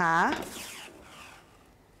 7.5.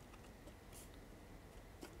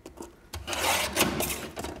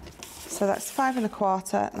 So that's 5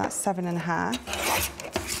 1/4 and that's 7.5.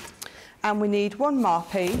 And we need one more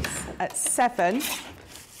piece at 7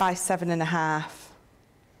 by 7.5.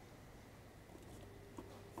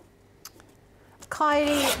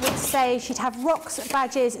 Kylie would say she'd have rocks,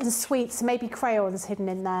 badges and sweets, maybe crayons hidden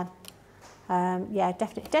in there. Yeah,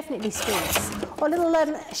 definitely sweets. Or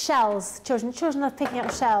little shells. Children are picking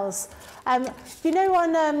up shells. You know,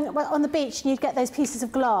 on the beach, you'd get those pieces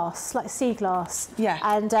of glass, like sea glass. Yeah.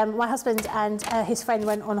 And my husband and his friend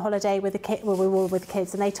went on holiday with the kids. Well, we were all with the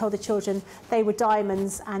kids, and they told the children they were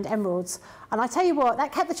diamonds and emeralds. And I tell you what,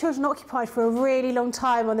 that kept the children occupied for a really long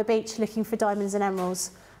time on the beach looking for diamonds and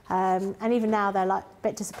emeralds. And even now, they're like a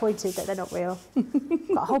bit disappointed that they're not real.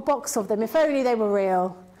 Got a whole box of them. If only they were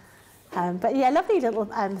real. But yeah, lovely little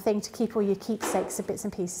thing to keep all your keepsakes and bits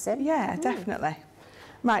and pieces in. Yeah, definitely.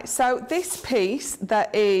 Right, so this piece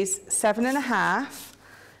that is 7.5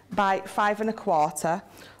 by 5 1/4,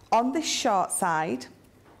 on this short side,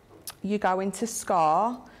 you're going to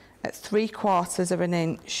score at 3/4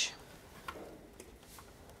 inch.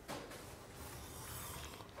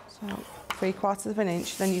 So 3/4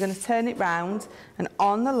 inch, then you're going to turn it round, and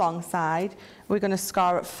on the long side, we're going to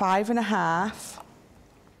score at 5.5.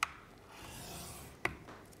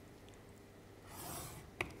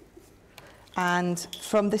 And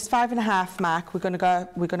from this 5.5 mark, we're going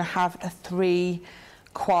to have a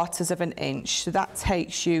 3/4 inch. So that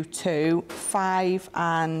takes you to 5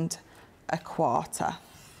 1/4.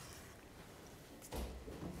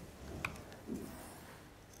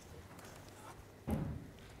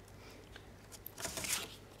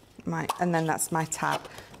 Right, and then that's my tab.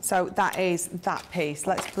 So that is that piece.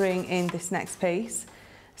 Let's bring in this next piece.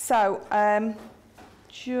 So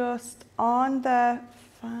just on the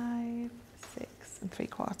 5, 6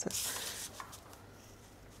 3/4.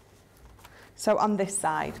 So on this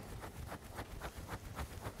side,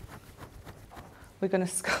 we're going to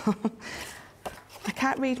score. I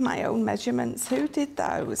can't read my own measurements. Who did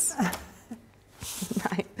those?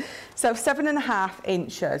 Right. So 7.5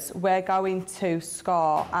 inches, we're going to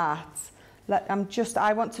score at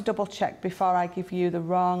I want to double check before I give you the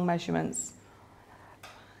wrong measurements.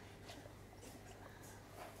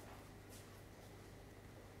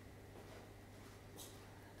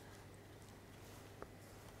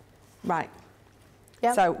 Right.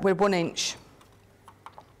 Yep. So we're 1 inch.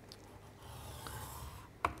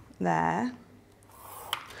 There.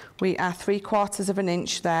 We are 3/4 of an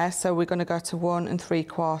inch there, so we're going to go to 1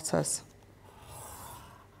 3/4.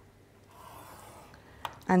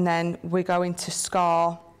 And then we're going to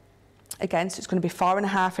score again, so it's going to be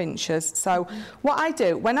 4.5 inches. So what I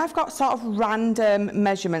do, when I've got sort of random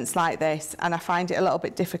measurements like this, and I find it a little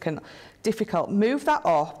bit difficult, move that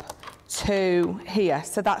up to here.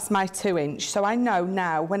 So that's my 2 inch. So I know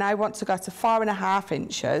now when I want to go to 4.5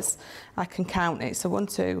 inches, I can count it. So 1,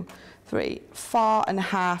 2, 3,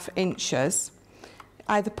 4.5 inches.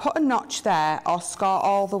 Either put a notch there or score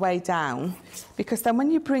all the way down, because then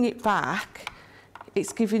when you bring it back,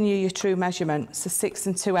 it's giving you your true measurement. So 6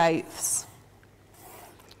 2/8.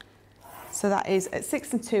 So that is at 6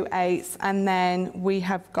 2/8, and then we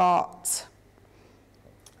have got,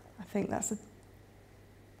 I think that's a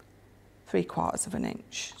 3/4 of an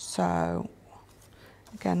inch. So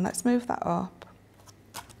again, let's move that up.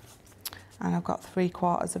 And I've got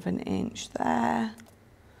 3/4 of an inch there,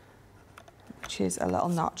 which is a little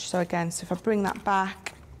notch. So again, so if I bring that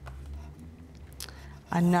back,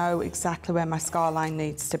 I know exactly where my score line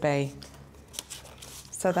needs to be.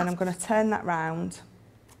 So then I'm going to turn that round,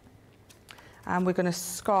 and we're going to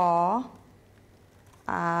score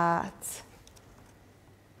at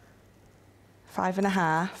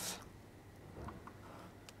 5.5.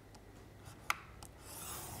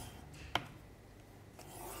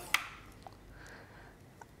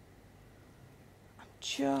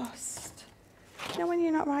 Just, you know when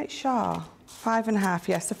you're not right sure? 5.5,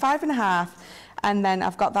 yes, so 5.5, and then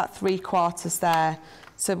I've got that 3/4 there,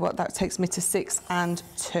 so what that takes me to 6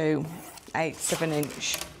 2/8 of an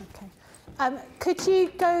inch. Okay. Could you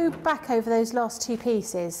go back over those last two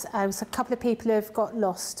pieces? So a couple of people have got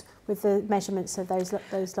lost with the measurements of those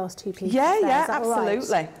last two pieces. Yeah, there. yeah, Is that all right?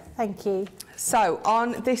 absolutely. Thank you. So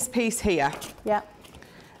on this piece here, yeah.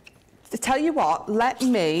 To tell you what, let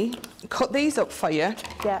me cut these up for you.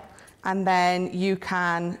 Yeah. And then you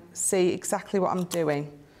can see exactly what I'm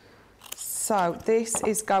doing. So this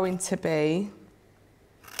is going to be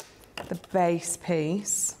the base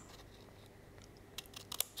piece.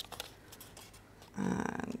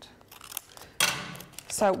 And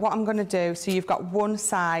so what I'm going to do, so you've got one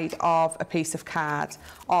side of a piece of card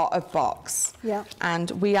or a box. Yeah.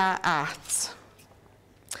 And we are at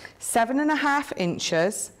 7.5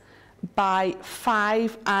 inches by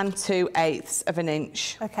 5 2/8 of an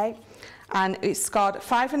inch. Okay. And it's scored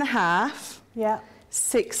 5.5. Yeah.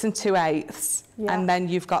 6 2/8. Yeah. And then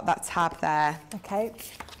you've got that tab there. Okay.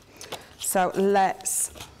 So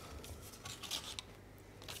let's.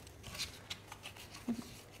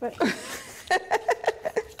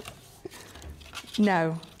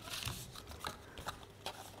 No.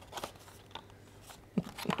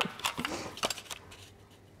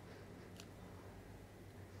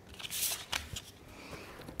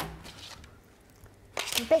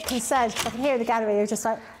 I'm a bit concerned because I can hear in the gallery you're just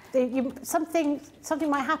like, something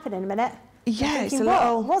might happen in a minute. Yeah, thinking, it's a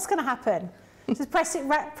little. What's going to happen? Just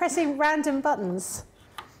pressing random buttons.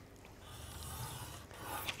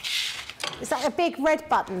 Is that a big red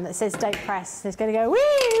button that says don't press? It's going to go wee,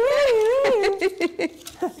 wee, wee.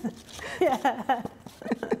 Yeah.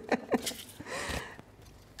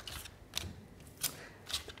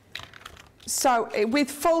 So, with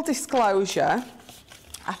full disclosure,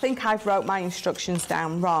 I think I've wrote my instructions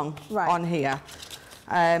down wrong on here.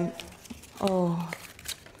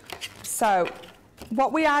 So,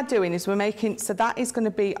 what we are doing is we're making, so that is going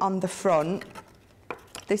to be on the front.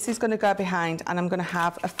 This is going to go behind, and I'm going to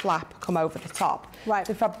have a flap come over the top. Right.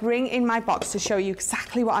 So if I bring in my box to show you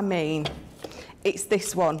exactly what I mean, it's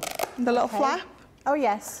this one, the little flap. Oh,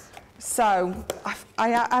 yes. So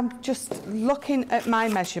I'm just looking at my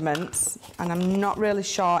measurements, and I'm not really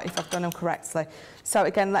sure if I've done them correctly. So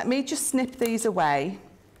again, let me just snip these away.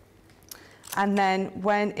 And then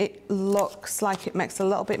when it looks like it makes a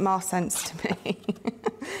little bit more sense to me,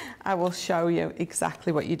 I will show you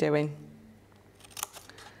exactly what you're doing.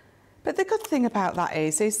 But the good thing about that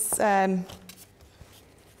is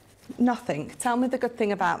nothing. Tell me the good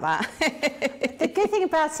thing about that. The good thing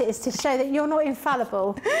about it is to show that you're not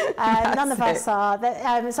infallible. None of us are.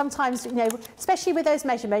 That, sometimes, you know, especially with those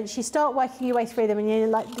measurements, you start working your way through them and you're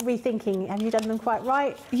like rethinking, have you done them quite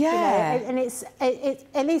right? Yeah. You know, and it's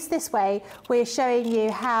at least this way, we're showing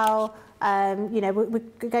you how, you know, we're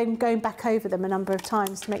going back over them a number of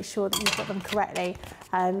times to make sure that you've got them correctly.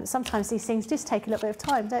 Sometimes these things just take a little bit of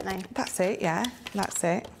time, don't they? That's it, yeah, that's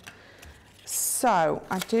it. So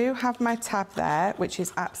I do have my tab there, which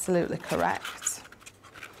is absolutely correct.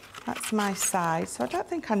 That's my side, so I don't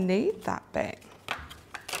think I need that bit.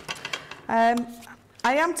 I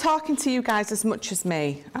am talking to you guys as much as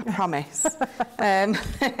me, I promise.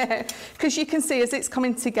 Because you can see as it's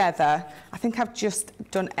coming together, I think I've just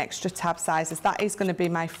done extra tab sizes. That is going to be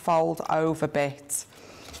my fold over bit.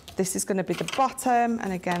 This is going to be the bottom,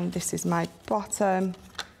 and again, this is my bottom.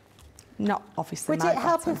 Not obviously Would it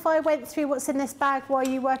help if I went through what's in this bag while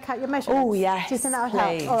you work out your measurements? Oh, yes, do you think that would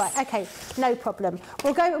please. help? All right, okay, no problem.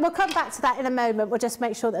 We'll come back to that in a moment. We'll just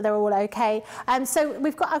make sure that they're all okay. So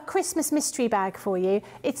we've got a Christmas mystery bag for you.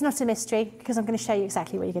 It's not a mystery because I'm going to show you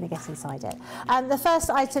exactly what you're going to get inside it. The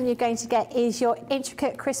first item you're going to get is your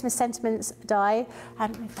intricate Christmas sentiments die.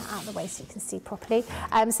 Move that out of the way so you can see properly.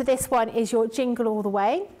 So this one is your Jingle All the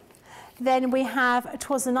Way. Then we have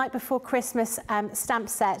 'Twas the Night Before Christmas stamp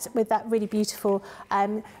set with that really beautiful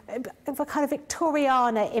kind of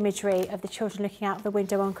Victoriana imagery of the children looking out the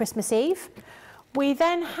window on Christmas Eve. We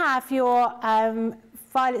then have your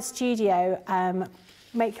Violet Studio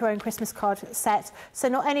make your own Christmas card set. So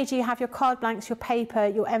not only do you have your card blanks, your paper,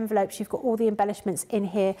 your envelopes, you've got all the embellishments in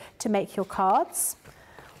here to make your cards.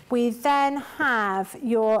 We then have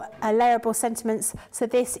your layerable sentiments. So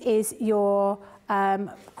this is your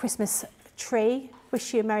Christmas tree.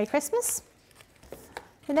 Wish you a Merry Christmas.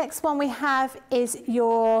 The next one we have is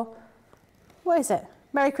your, what is it?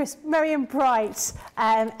 Merry and Bright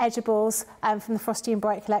edibles from the Frosty and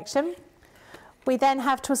Bright collection. We then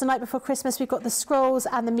have 'Twas the Night Before Christmas. We've got the scrolls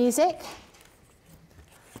and the music.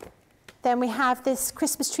 Then we have this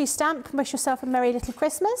Christmas tree stamp. Wish yourself a Merry Little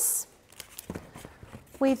Christmas.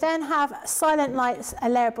 We then have Silent Lights, a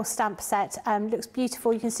layerable stamp set. Looks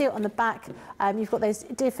beautiful. You can see it on the back. You've got those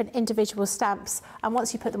different individual stamps. And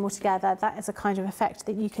once you put them all together, that is a kind of effect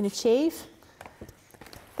that you can achieve.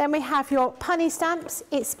 Then we have your punny stamps.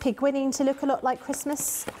 It's pigwinning to look a lot like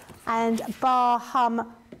Christmas. And Bar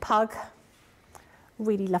Hum Pug.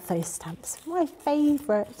 Really love those stamps. My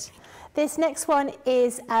favourite. This next one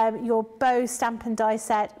is your bow stamp and die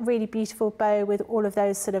set, really beautiful bow with all of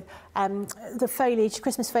those sort of the foliage,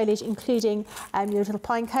 Christmas foliage, including your little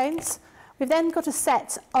pine cones. We've then got a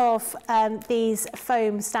set of these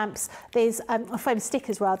foam stamps, these foam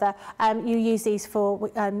stickers rather. You use these for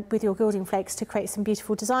with your gilding flakes to create some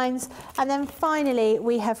beautiful designs. And then finally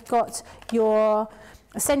we have got your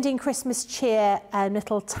Sending Christmas Cheer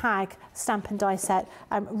little tag stamp and die set.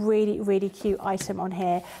 Really, really cute item on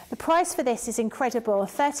here. The price for this is incredible,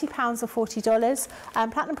 £30 or $40.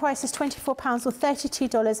 Platinum price is £24 or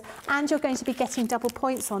 $32, and you're going to be getting double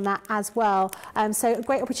points on that as well. So a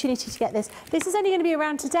great opportunity to get this. This is only going to be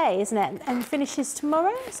around today, isn't it? And finishes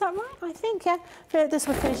tomorrow, is that right? I think, yeah. This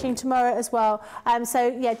one's finishing tomorrow as well.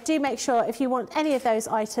 So yeah, do make sure if you want any of those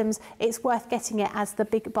items, it's worth getting it as the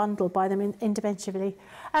big bundle. Buy them individually.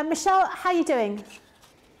 Michelle, how are you doing?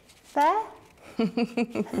 There?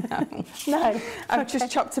 No. No. I've just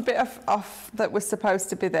chopped a bit off that was supposed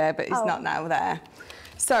to be there, but it's not now there.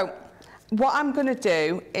 So what I'm going to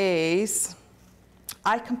do is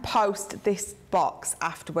I can post this box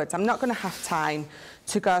afterwards. I'm not going to have time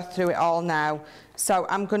to go through it all now. So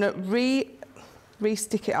I'm going to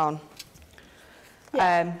re-stick it on.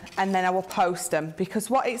 Yeah. And then I will post them, because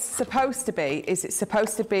what it's supposed to be is it's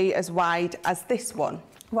supposed to be as wide as this one.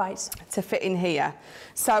 Right. To fit in here.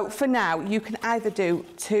 So for now, you can either do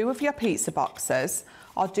 2 of your pizza boxes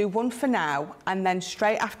or do 1 for now, and then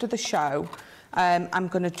straight after the show, I'm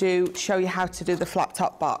going to show you how to do the flat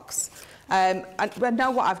top box. And I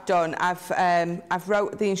know what I've done. I've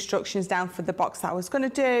wrote the instructions down for the box that I was going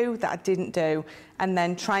to do, that I didn't do, and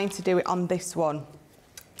then trying to do it on this one.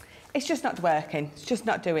 It's just not working. It's just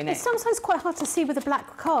not doing it. It's sometimes quite hard to see with a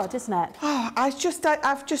black card, isn't it? Oh, I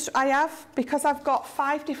have, because I've got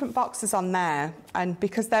 5 different boxes on there, and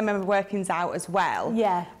because they're my workings out as well,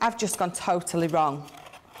 yeah, I've just gone totally wrong.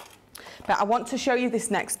 But I want to show you this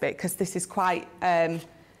next bit, because this is quite,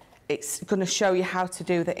 it's going to show you how to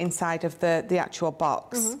do the inside of the actual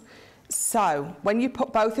box. Mm-hmm. So when you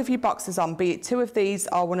put both of your boxes on, be it 2 of these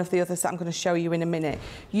or 1 of the others that I'm going to show you in a minute,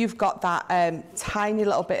 you've got that tiny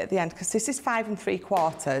little bit at the end, because this is 5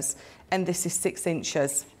 3/4 and this is 6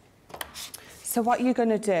 inches. So what you're going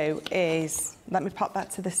to do is, let me pop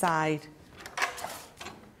that to the side.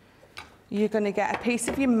 you're going to get a piece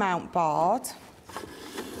of your mount board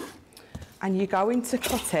and you're going to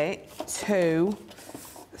cut it to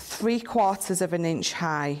 3/4 of an inch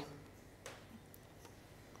high.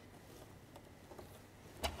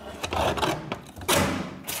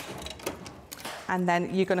 And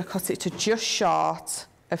then you're going to cut it to just short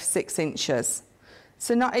of 6 inches.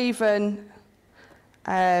 So not even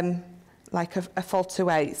like a full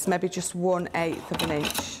 2/8, maybe just 1/8 of an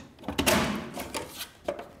inch.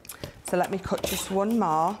 So let me cut just one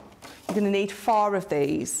more. You're going to need 4 of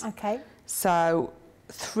these. Okay. So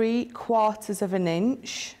 3/4 of an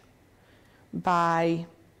inch by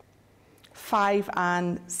 5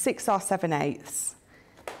 6 or 7/8.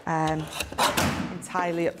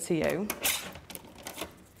 Entirely up to you.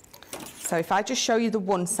 So if I just show you the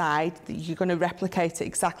one side, you're going to replicate it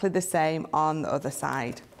exactly the same on the other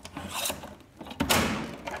side.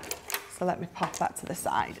 So let me pop that to the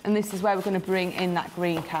side. And this is where we're going to bring in that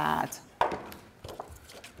green card.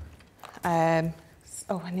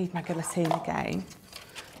 Oh, I need my guillotine again.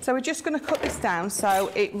 So we're just going to cut this down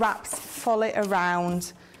so it wraps fully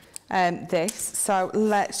around this. So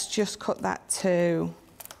let's just cut that to,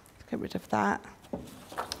 get rid of that,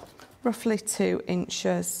 roughly 2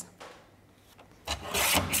 inches.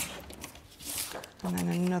 And then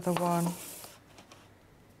another one.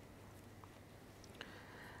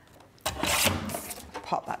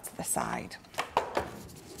 Pop that to the side.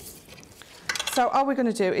 So all we're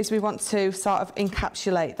going to do is we want to sort of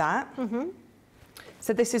encapsulate that.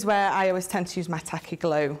 So this is where I always tend to use my tacky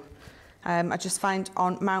glue. I just find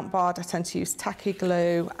on mount board I tend to use tacky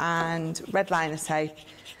glue and red liner tape.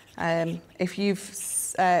 If you've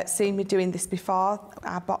seen me doing this before,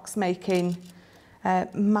 our box making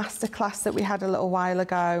masterclass that we had a little while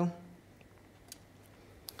ago,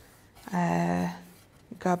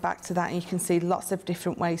 go back to that and you can see lots of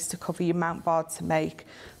different ways to cover your mount board to make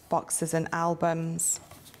boxes and albums.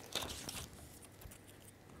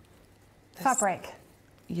 Fabric.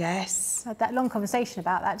 Yes. We had that long conversation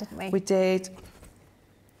about that, didn't we? We did.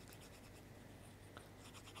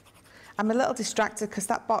 I'm a little distracted because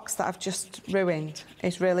that box that I've just ruined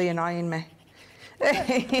is really annoying me.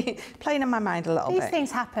 Playing in my mind a little bit. These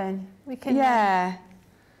things happen. We can. Yeah.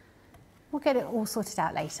 We'll get it all sorted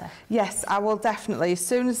out later. Yes, I will definitely, as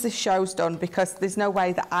soon as this show's done, because there's no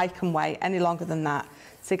way that I can wait any longer than that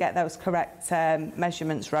to get those correct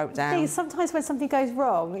measurements wrote down. Sometimes when something goes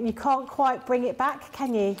wrong, you can't quite bring it back,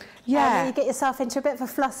 can you? Yeah. You get yourself into a bit of a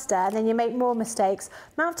fluster and then you make more mistakes.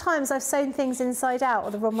 The amount of times I've sewn things inside out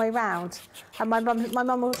or the wrong way round, and my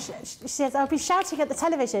mum will, she says, I'll be shouting at the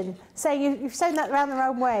television saying you've sewn that around the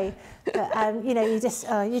wrong way. But, you know, you just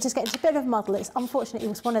get into a bit of a muddle. It's unfortunately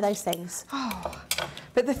it was one of those things. Oh.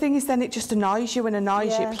 But the thing is then it just annoys you and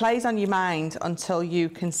annoys you. It plays on your mind until you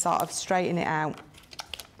can sort of straighten it out.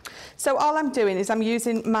 So all I'm doing is I'm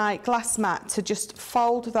using my glass mat to just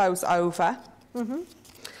fold those over.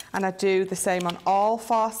 And I do the same on all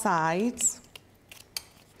 4 sides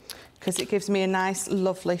because it gives me a nice,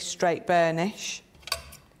 lovely, straight burnish.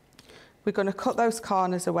 We're going to cut those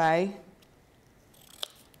corners away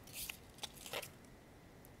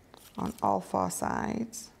on all 4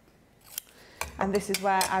 sides. And this is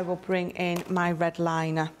where I will bring in my red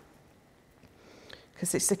liner,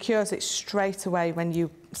 because it secures it straight away when you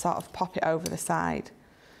sort of pop it over the side.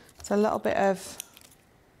 So a little bit of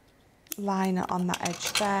liner on that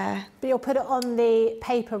edge there. But you'll put it on the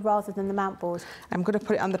paper rather than the mount board? I'm going to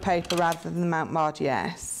put it on the paper rather than the mount board,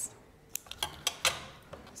 yes.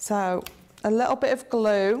 So a little bit of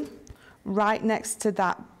glue right next to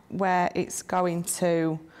that where it's going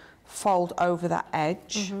to fold over that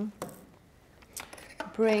edge.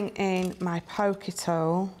 Bring in my pokey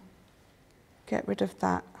tool. Get rid of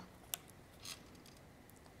that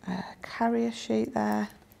carrier sheet there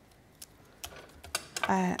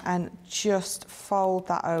and just fold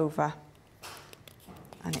that over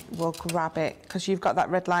and it will grab it, because you've got that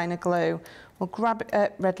red liner glue, we'll grab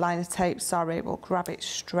it, red liner tape, sorry, we'll grab it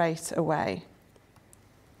straight away.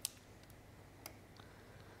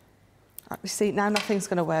 You see, now nothing's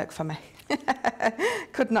going to work for me.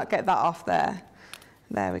 Could not get that off there.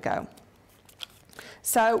 There we go.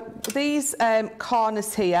 So these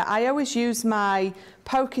corners here, I always use my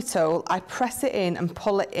pokey tool. I press it in and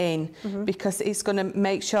pull it in because it's going to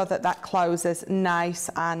make sure that that closes nice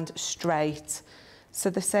and straight. So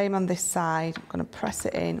the same on this side. I'm going to press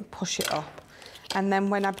it in, push it up. And then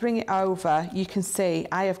when I bring it over, you can see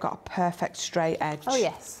I have got a perfect straight edge. Oh,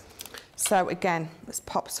 yes. So again, let's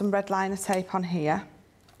pop some red liner tape on here.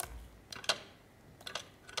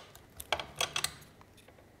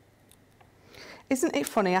 Isn't it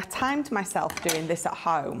funny? I timed myself doing this at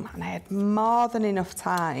home and I had more than enough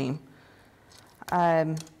time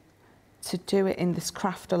to do it in this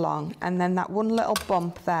craft along, and then that one little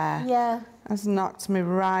bump there has knocked me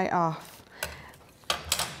right off.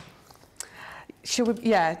 Should we,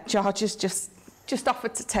 yeah, George has just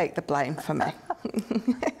offered to take the blame for me.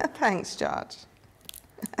 Thanks, George.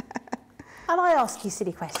 And I ask you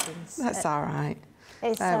silly questions. That's all right.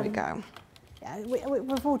 There we go. Yeah,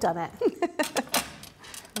 we've all done it.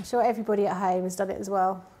 I'm sure everybody at home has done it as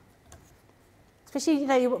well. Especially, you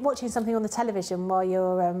know, you're watching something on the television while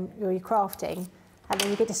you're crafting, and then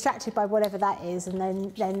you get distracted by whatever that is, and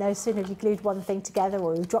then no sooner have you glued one thing together,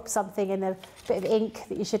 or you dropped something in a bit of ink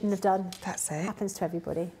that you shouldn't have done. That's it. Happens to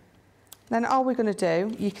everybody. Then all we're going to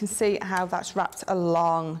do, you can see how that's wrapped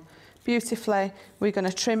along beautifully. We're going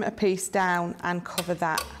to trim a piece down and cover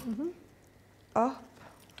that up.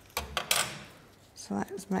 So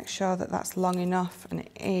let's make sure that that's long enough, and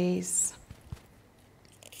it is.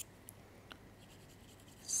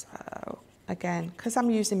 So again, because I'm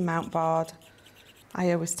using mount board,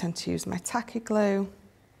 I always tend to use my tacky glue.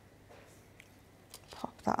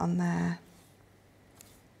 Pop that on there.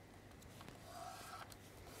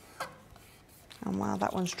 And while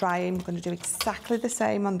that one's drying, we're going to do exactly the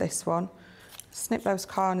same on this one. Snip those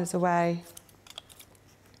corners away.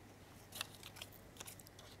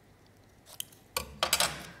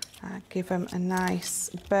 Give them a nice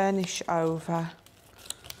burnish over.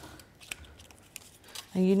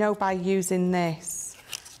 And you know, by using this,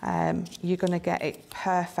 you're going to get it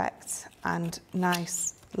perfect and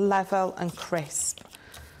nice, level and crisp.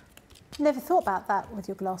 Never thought about that with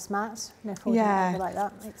your glass mat. Never thought about it like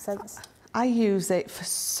that. Makes sense. I use it for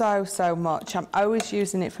so much. I'm always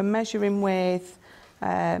using it for measuring with.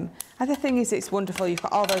 And the thing is, it's wonderful. You've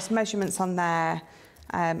got all those measurements on there.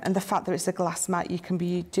 And the fact that it's a glass mat, you can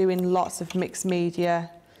be doing lots of mixed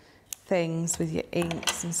media things with your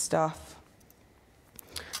inks and stuff.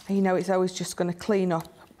 And you know, it's always just going to clean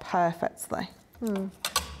up perfectly.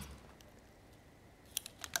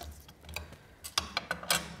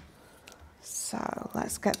 So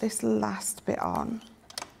let's get this last bit on.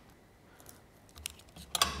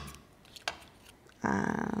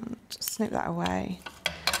 And snip that away.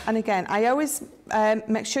 And again, I always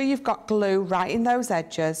make sure you've got glue right in those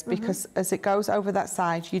edges, because as it goes over that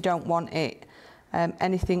side, you don't want it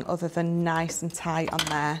anything other than nice and tight on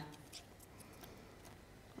there.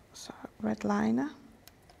 So red liner.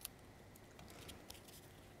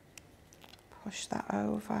 Push that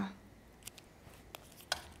over.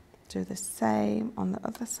 Do the same on the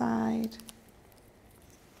other side.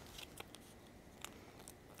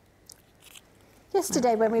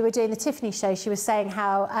 Yesterday, when we were doing the Tiffany show, she was saying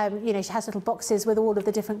how, you know, she has little boxes with all of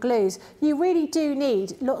the different glues. You really do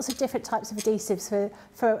need lots of different types of adhesives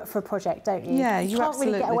for a project, don't you? Yeah, you can't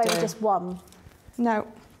really get away do. with just one. No.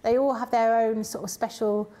 They all have their own sort of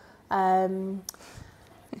special, I don't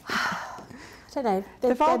know,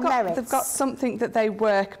 they've got something that they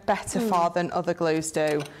work better for than other glues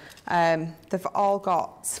do. They've all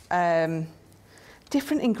got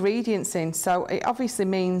different ingredients in, so it obviously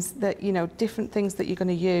means that, you know, different things that you're going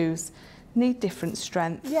to use need different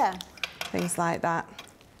strength. Yeah. Things like that.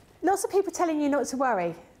 Lots of people telling you not to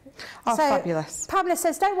worry. Oh, so, fabulous. Pamela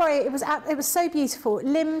says, don't worry, it was so beautiful.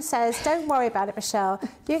 Lim says, don't worry about it, Michelle.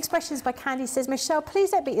 The Expressions by Candy says, Michelle,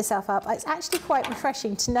 please don't beat yourself up. It's actually quite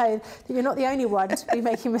refreshing to know that you're not the only one to be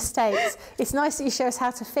making mistakes. It's nice that you show us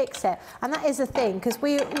how to fix it. And that is the thing, because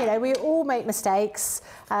we all make mistakes.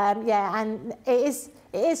 Yeah, and it is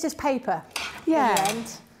just paper in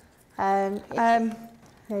the end.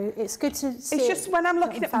 It's good to see. It's just when I'm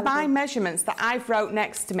looking at my measurements that I've wrote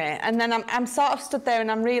next to me, and then I'm sort of stood there and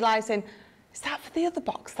I'm realising, is that for the other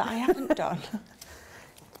box that I haven't done?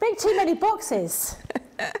 Make too many boxes.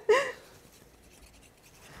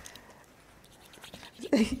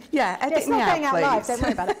 Yeah, edit it's me not out, going out please. live, don't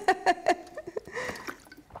worry about it.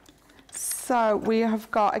 So we have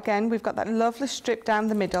got, again, we've got that lovely strip down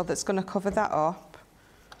the middle that's going to cover that up.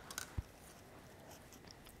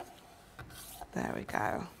 There we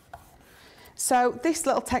go. So this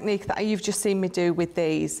little technique that you've just seen me do with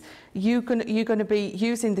these, you're going to be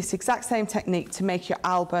using this exact same technique to make your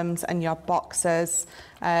albums and your boxes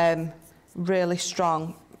really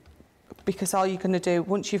strong, because all you're going to do,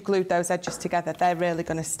 once you've glued those edges together, they're really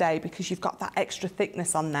going to stay because you've got that extra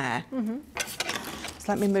thickness on there.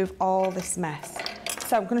 So let me move all this mess.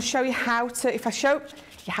 So I'm going to show you how to, if I show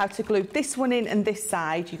you how to glue this one in and this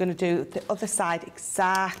side, you're going to do the other side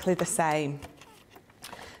exactly the same.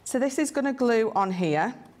 So this is going to glue on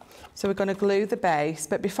here. So we're going to glue the base,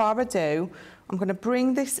 but before I do, I'm going to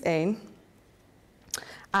bring this in,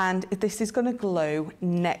 and this is going to glue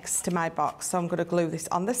next to my box. So I'm going to glue this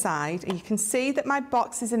on the side, and you can see that my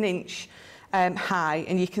box is 1 inch high,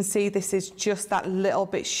 and you can see this is just that little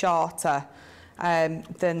bit shorter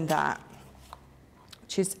than that,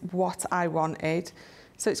 which is what I wanted.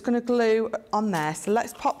 So it's going to glue on there. So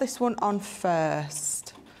let's pop this one on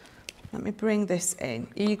first. Let me bring this in.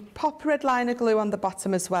 You pop red liner glue on the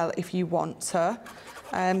bottom as well if you want to,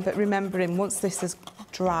 but remembering once this has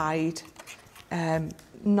dried,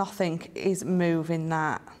 nothing is moving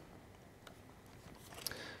that.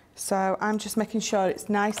 So I'm just making sure it's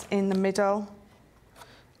nice in the middle,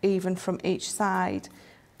 even from each side.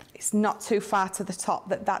 It's not too far to the top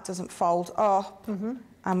that doesn't fold up.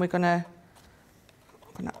 And we're going to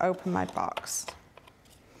open my box.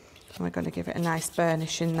 And we're going to give it a nice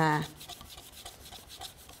burnish in there.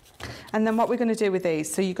 And then what we're going to do with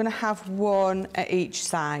these, so you're going to have one at each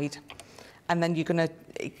side, and then you're going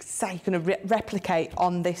to replicate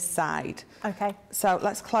on this side. Okay. So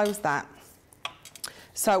let's close that.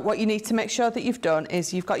 So what you need to make sure that you've done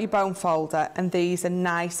is you've got your bone folder, and these are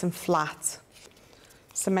nice and flat.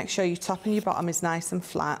 So make sure your top and your bottom is nice and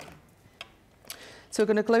flat. So we're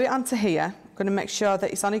going to glue it onto here. We're going to make sure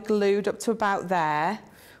that it's only glued up to about there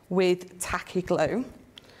with tacky glue.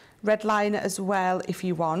 Red liner as well if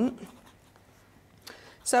you want.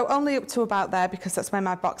 So only up to about there because that's where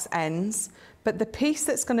my box ends. But the piece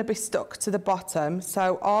that's going to be stuck to the bottom,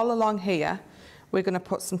 so all along here, we're going to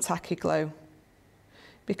put some tacky glue.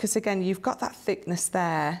 Because again, you've got that thickness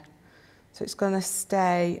there. So it's going to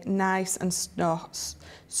stay nice and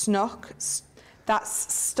snug.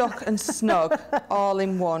 That's stuck and snug all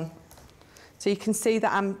in one. So you can see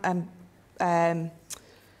that I'm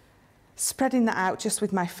spreading that out just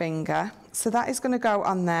with my finger. So that is going to go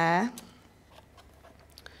on there.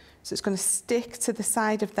 So it's going to stick to the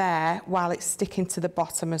side of there while it's sticking to the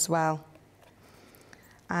bottom as well.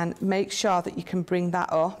 And make sure that you can bring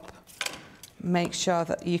that up. Make sure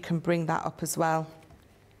that you can bring that up as well.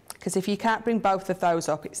 Because if you can't bring both of those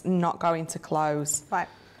up, it's not going to close. Right.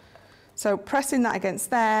 So pressing that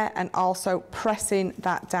against there and also pressing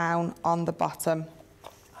that down on the bottom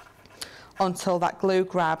until that glue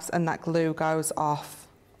grabs and that glue goes off.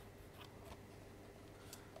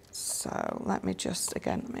 So let me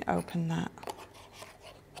open that.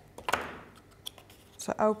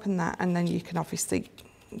 So open that, and then you can obviously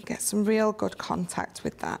get some real good contact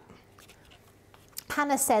with that.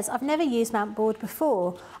 Hannah says, I've never used mount board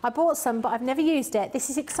before. I bought some, but I've never used it. This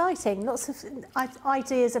is exciting. Lots of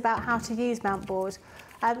ideas about how to use mount board.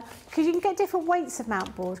 Because you can get different weights of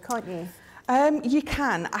mount board, can't you? You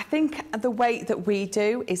can. I think the weight that we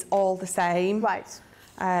do is all the same. Right.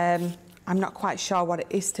 I'm not quite sure what it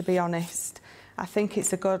is, to be honest. I think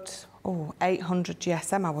it's a good 800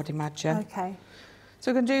 GSM, I would imagine. Okay.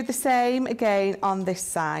 So we're going to do the same again on this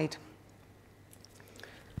side.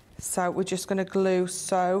 So we're just going to glue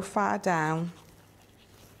so far down,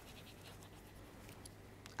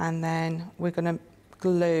 and then we're going to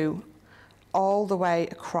glue all the way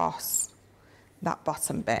across that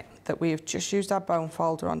bottom bit that we've just used our bone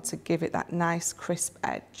folder on to give it that nice crisp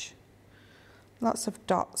edge. Lots of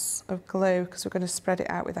dots of glue because we're going to spread it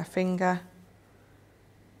out with our finger.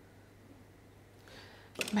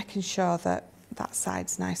 Making sure that that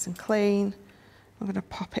side's nice and clean. I'm going to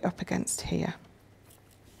pop it up against here.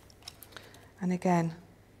 And again,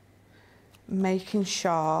 making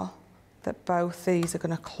sure that both these are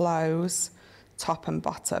going to close top and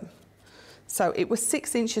bottom. So it was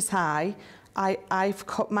 6 inches high. I've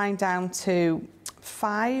cut mine down to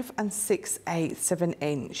 5 6/8 of an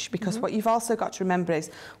inch because what you've also got to remember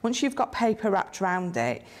is once you've got paper wrapped around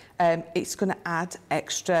it, it's going to add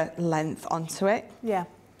extra length onto it. Yeah.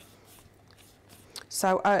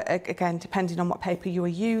 So again, depending on what paper you are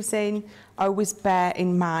using, always bear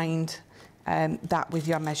in mind that with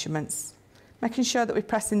your measurements. Making sure that we're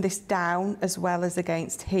pressing this down as well as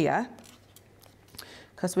against here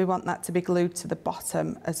because we want that to be glued to the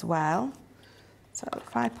bottom as well. So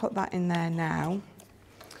if I put that in there now,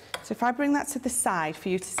 so if I bring that to the side for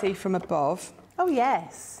you to see from above. Oh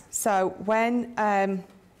yes. So when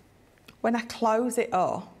I close it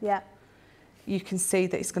up, yeah, you can see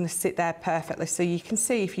that it's going to sit there perfectly. So you can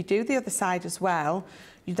see if you do the other side as well,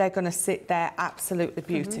 they're going to sit there absolutely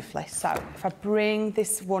beautifully. So if I bring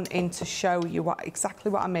this one in to show you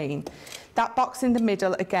exactly what I mean, that box in the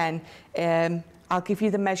middle again, I'll give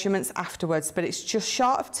you the measurements afterwards, but it's just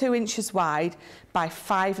short of 2 inches wide by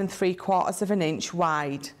 5 3/4 of an inch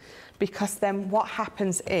wide. Because then what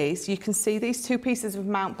happens is, you can see these 2 pieces of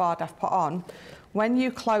mount board I've put on. When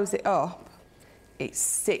you close it up, it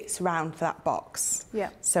sits round that box. Yeah.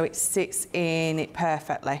 So it sits in it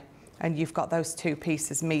perfectly, and you've got those 2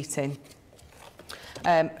 pieces meeting.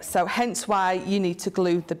 So hence why you need to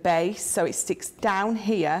glue the base so it sticks down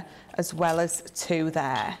here as well as to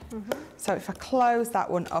there. So if I close that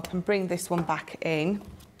one up and bring this one back in,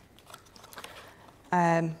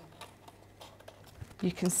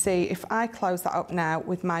 you can see if I close that up now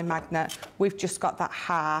with my magnet, we've just got that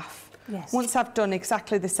half. Yes. Once I've done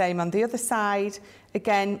exactly the same on the other side,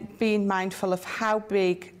 again, being mindful of how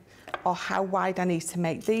big or how wide I need to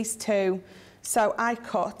make these two. So I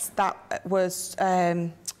cut, that was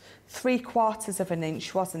 3/4 of an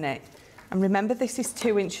inch, wasn't it? And remember, this is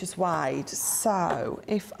 2 inches wide. So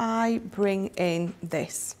if I bring in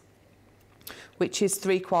this, which is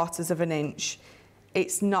 3/4 of an inch,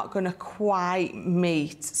 it's not going to quite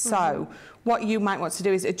meet. So what you might want to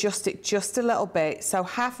do is adjust it just a little bit. So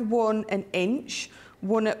have 1 inch,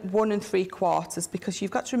 1 at 1 3/4, because you've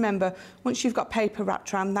got to remember, once you've got paper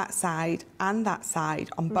wrapped around that side and that side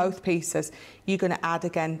on both pieces, you're going to add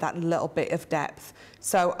again that little bit of depth.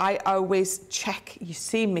 So I always check, you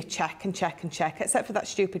see me check and check and check, except for that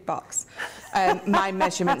stupid box, my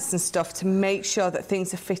measurements and stuff to make sure that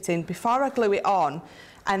things are fitting before I glue it on.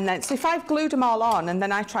 And then, so if I've glued them all on and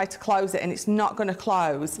then I try to close it and it's not going to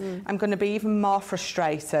close, I'm going to be even more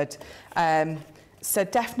frustrated. So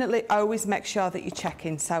definitely always make sure that you're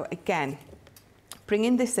checking. So again,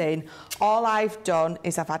 bringing this in, all I've done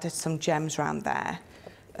is I've added some gems around there.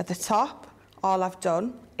 At the top, all I've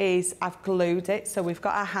done is I've glued it. So we've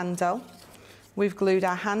got our handle. We've glued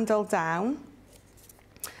our handle down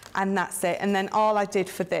and that's it. And then all I did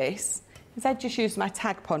for this is I just used my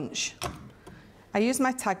tag punch. I used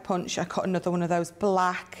my tag punch, I cut another one of those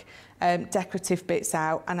black decorative bits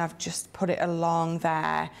out and I've just put it along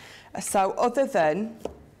there. So other than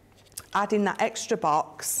adding that extra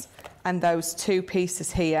box and those 2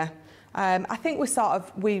 pieces here, I think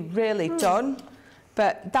we're really done.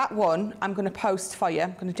 But that one I'm going to post for you.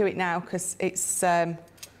 I'm going to do it now because it's one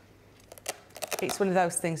of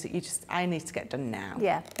those things that I need to get done now.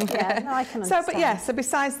 Yeah, yeah, no, I can understand. So, but yeah, so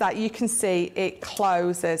besides that, you can see it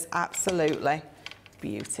closes absolutely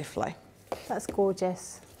beautifully. That's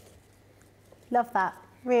gorgeous. Love that.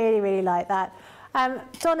 Really, really like that.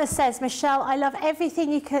 Donna says, Michelle, I love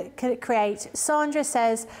everything you could create. Sandra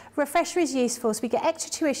says, refresher is useful, so we get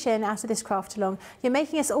extra tuition out of this craft along. You're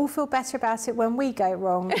making us all feel better about it when we go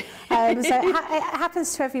wrong. So it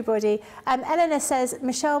happens to everybody. Eleanor says,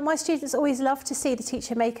 Michelle, my students always love to see the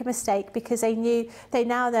teacher make a mistake because they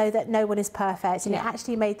now know that no one is perfect, and it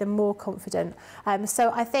actually made them more confident.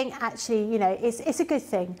 So I think actually, you know, it's a good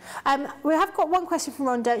thing. We have got one question from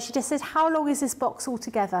Rhonda. She just says, how long is this box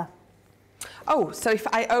altogether? Oh, so if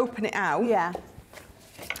I open it out,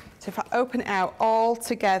 so if I open it out all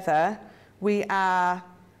together, we are,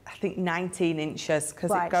 I think, 19 inches because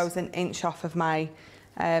it goes an inch off of my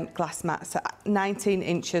glass mat. So 19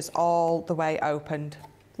 inches all the way opened.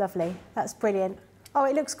 Lovely, that's brilliant. Oh,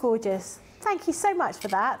 it looks gorgeous. Thank you so much for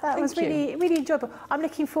that. That was really, really enjoyable. I'm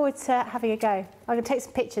looking forward to having a go. I'm going to take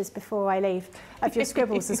some pictures before I leave of your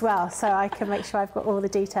scribbles as well, so I can make sure I've got all the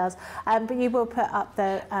details. But you will put up all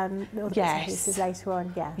the bits and pieces later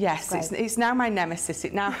on. Yeah. Yes, it's now my nemesis.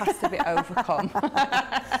 It now has to be overcome.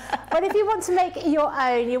 Well, if you want to make your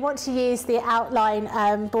own, you want to use the outline,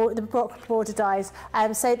 the Baroque Border Dies.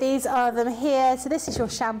 So these are them here. So this is your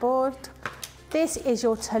chambord. This is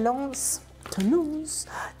your talons.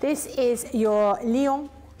 This is your lion,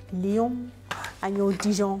 and your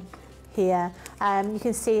Dijon here. You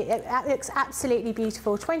can see it looks absolutely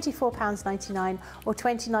beautiful. £24.99 or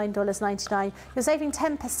 $29.99. You're saving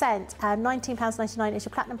 10%. £19.99 is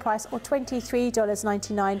your platinum price, or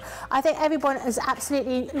 $23.99. I think everyone has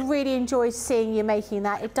absolutely really enjoyed seeing you making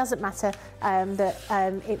that. It doesn't matter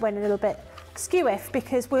that it went a little bit skew-if,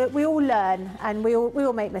 because we all learn and we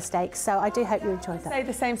all make mistakes, so I do hope you enjoyed that. I say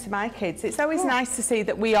the same to my kids. It's always nice to see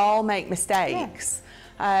that we all make mistakes.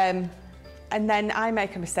 And then I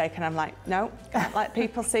make a mistake and I'm like, no, can't let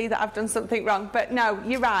people see that I've done something wrong. But no,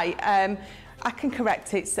 you're right. I can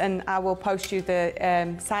correct it and I will post you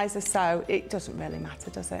the sizes, so it doesn't really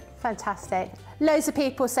matter, does it? Fantastic. Loads of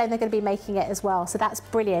people saying they're going to be making it as well, so that's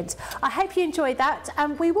brilliant. I hope you enjoyed that.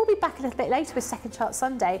 We will be back a little bit later with Second Chart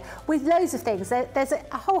Sunday with loads of things. There's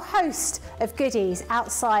a whole host of goodies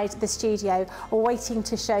outside the studio waiting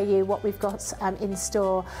to show you what we've got in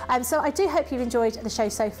store. So I do hope you've enjoyed the show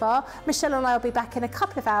so far. Michelle and I will be back in a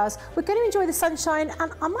couple of hours. We're going to enjoy the sunshine,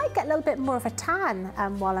 and I might get a little bit more of a tan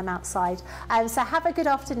while I'm outside. So have a good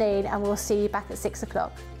afternoon, and we'll see you back at 6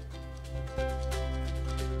 o'clock.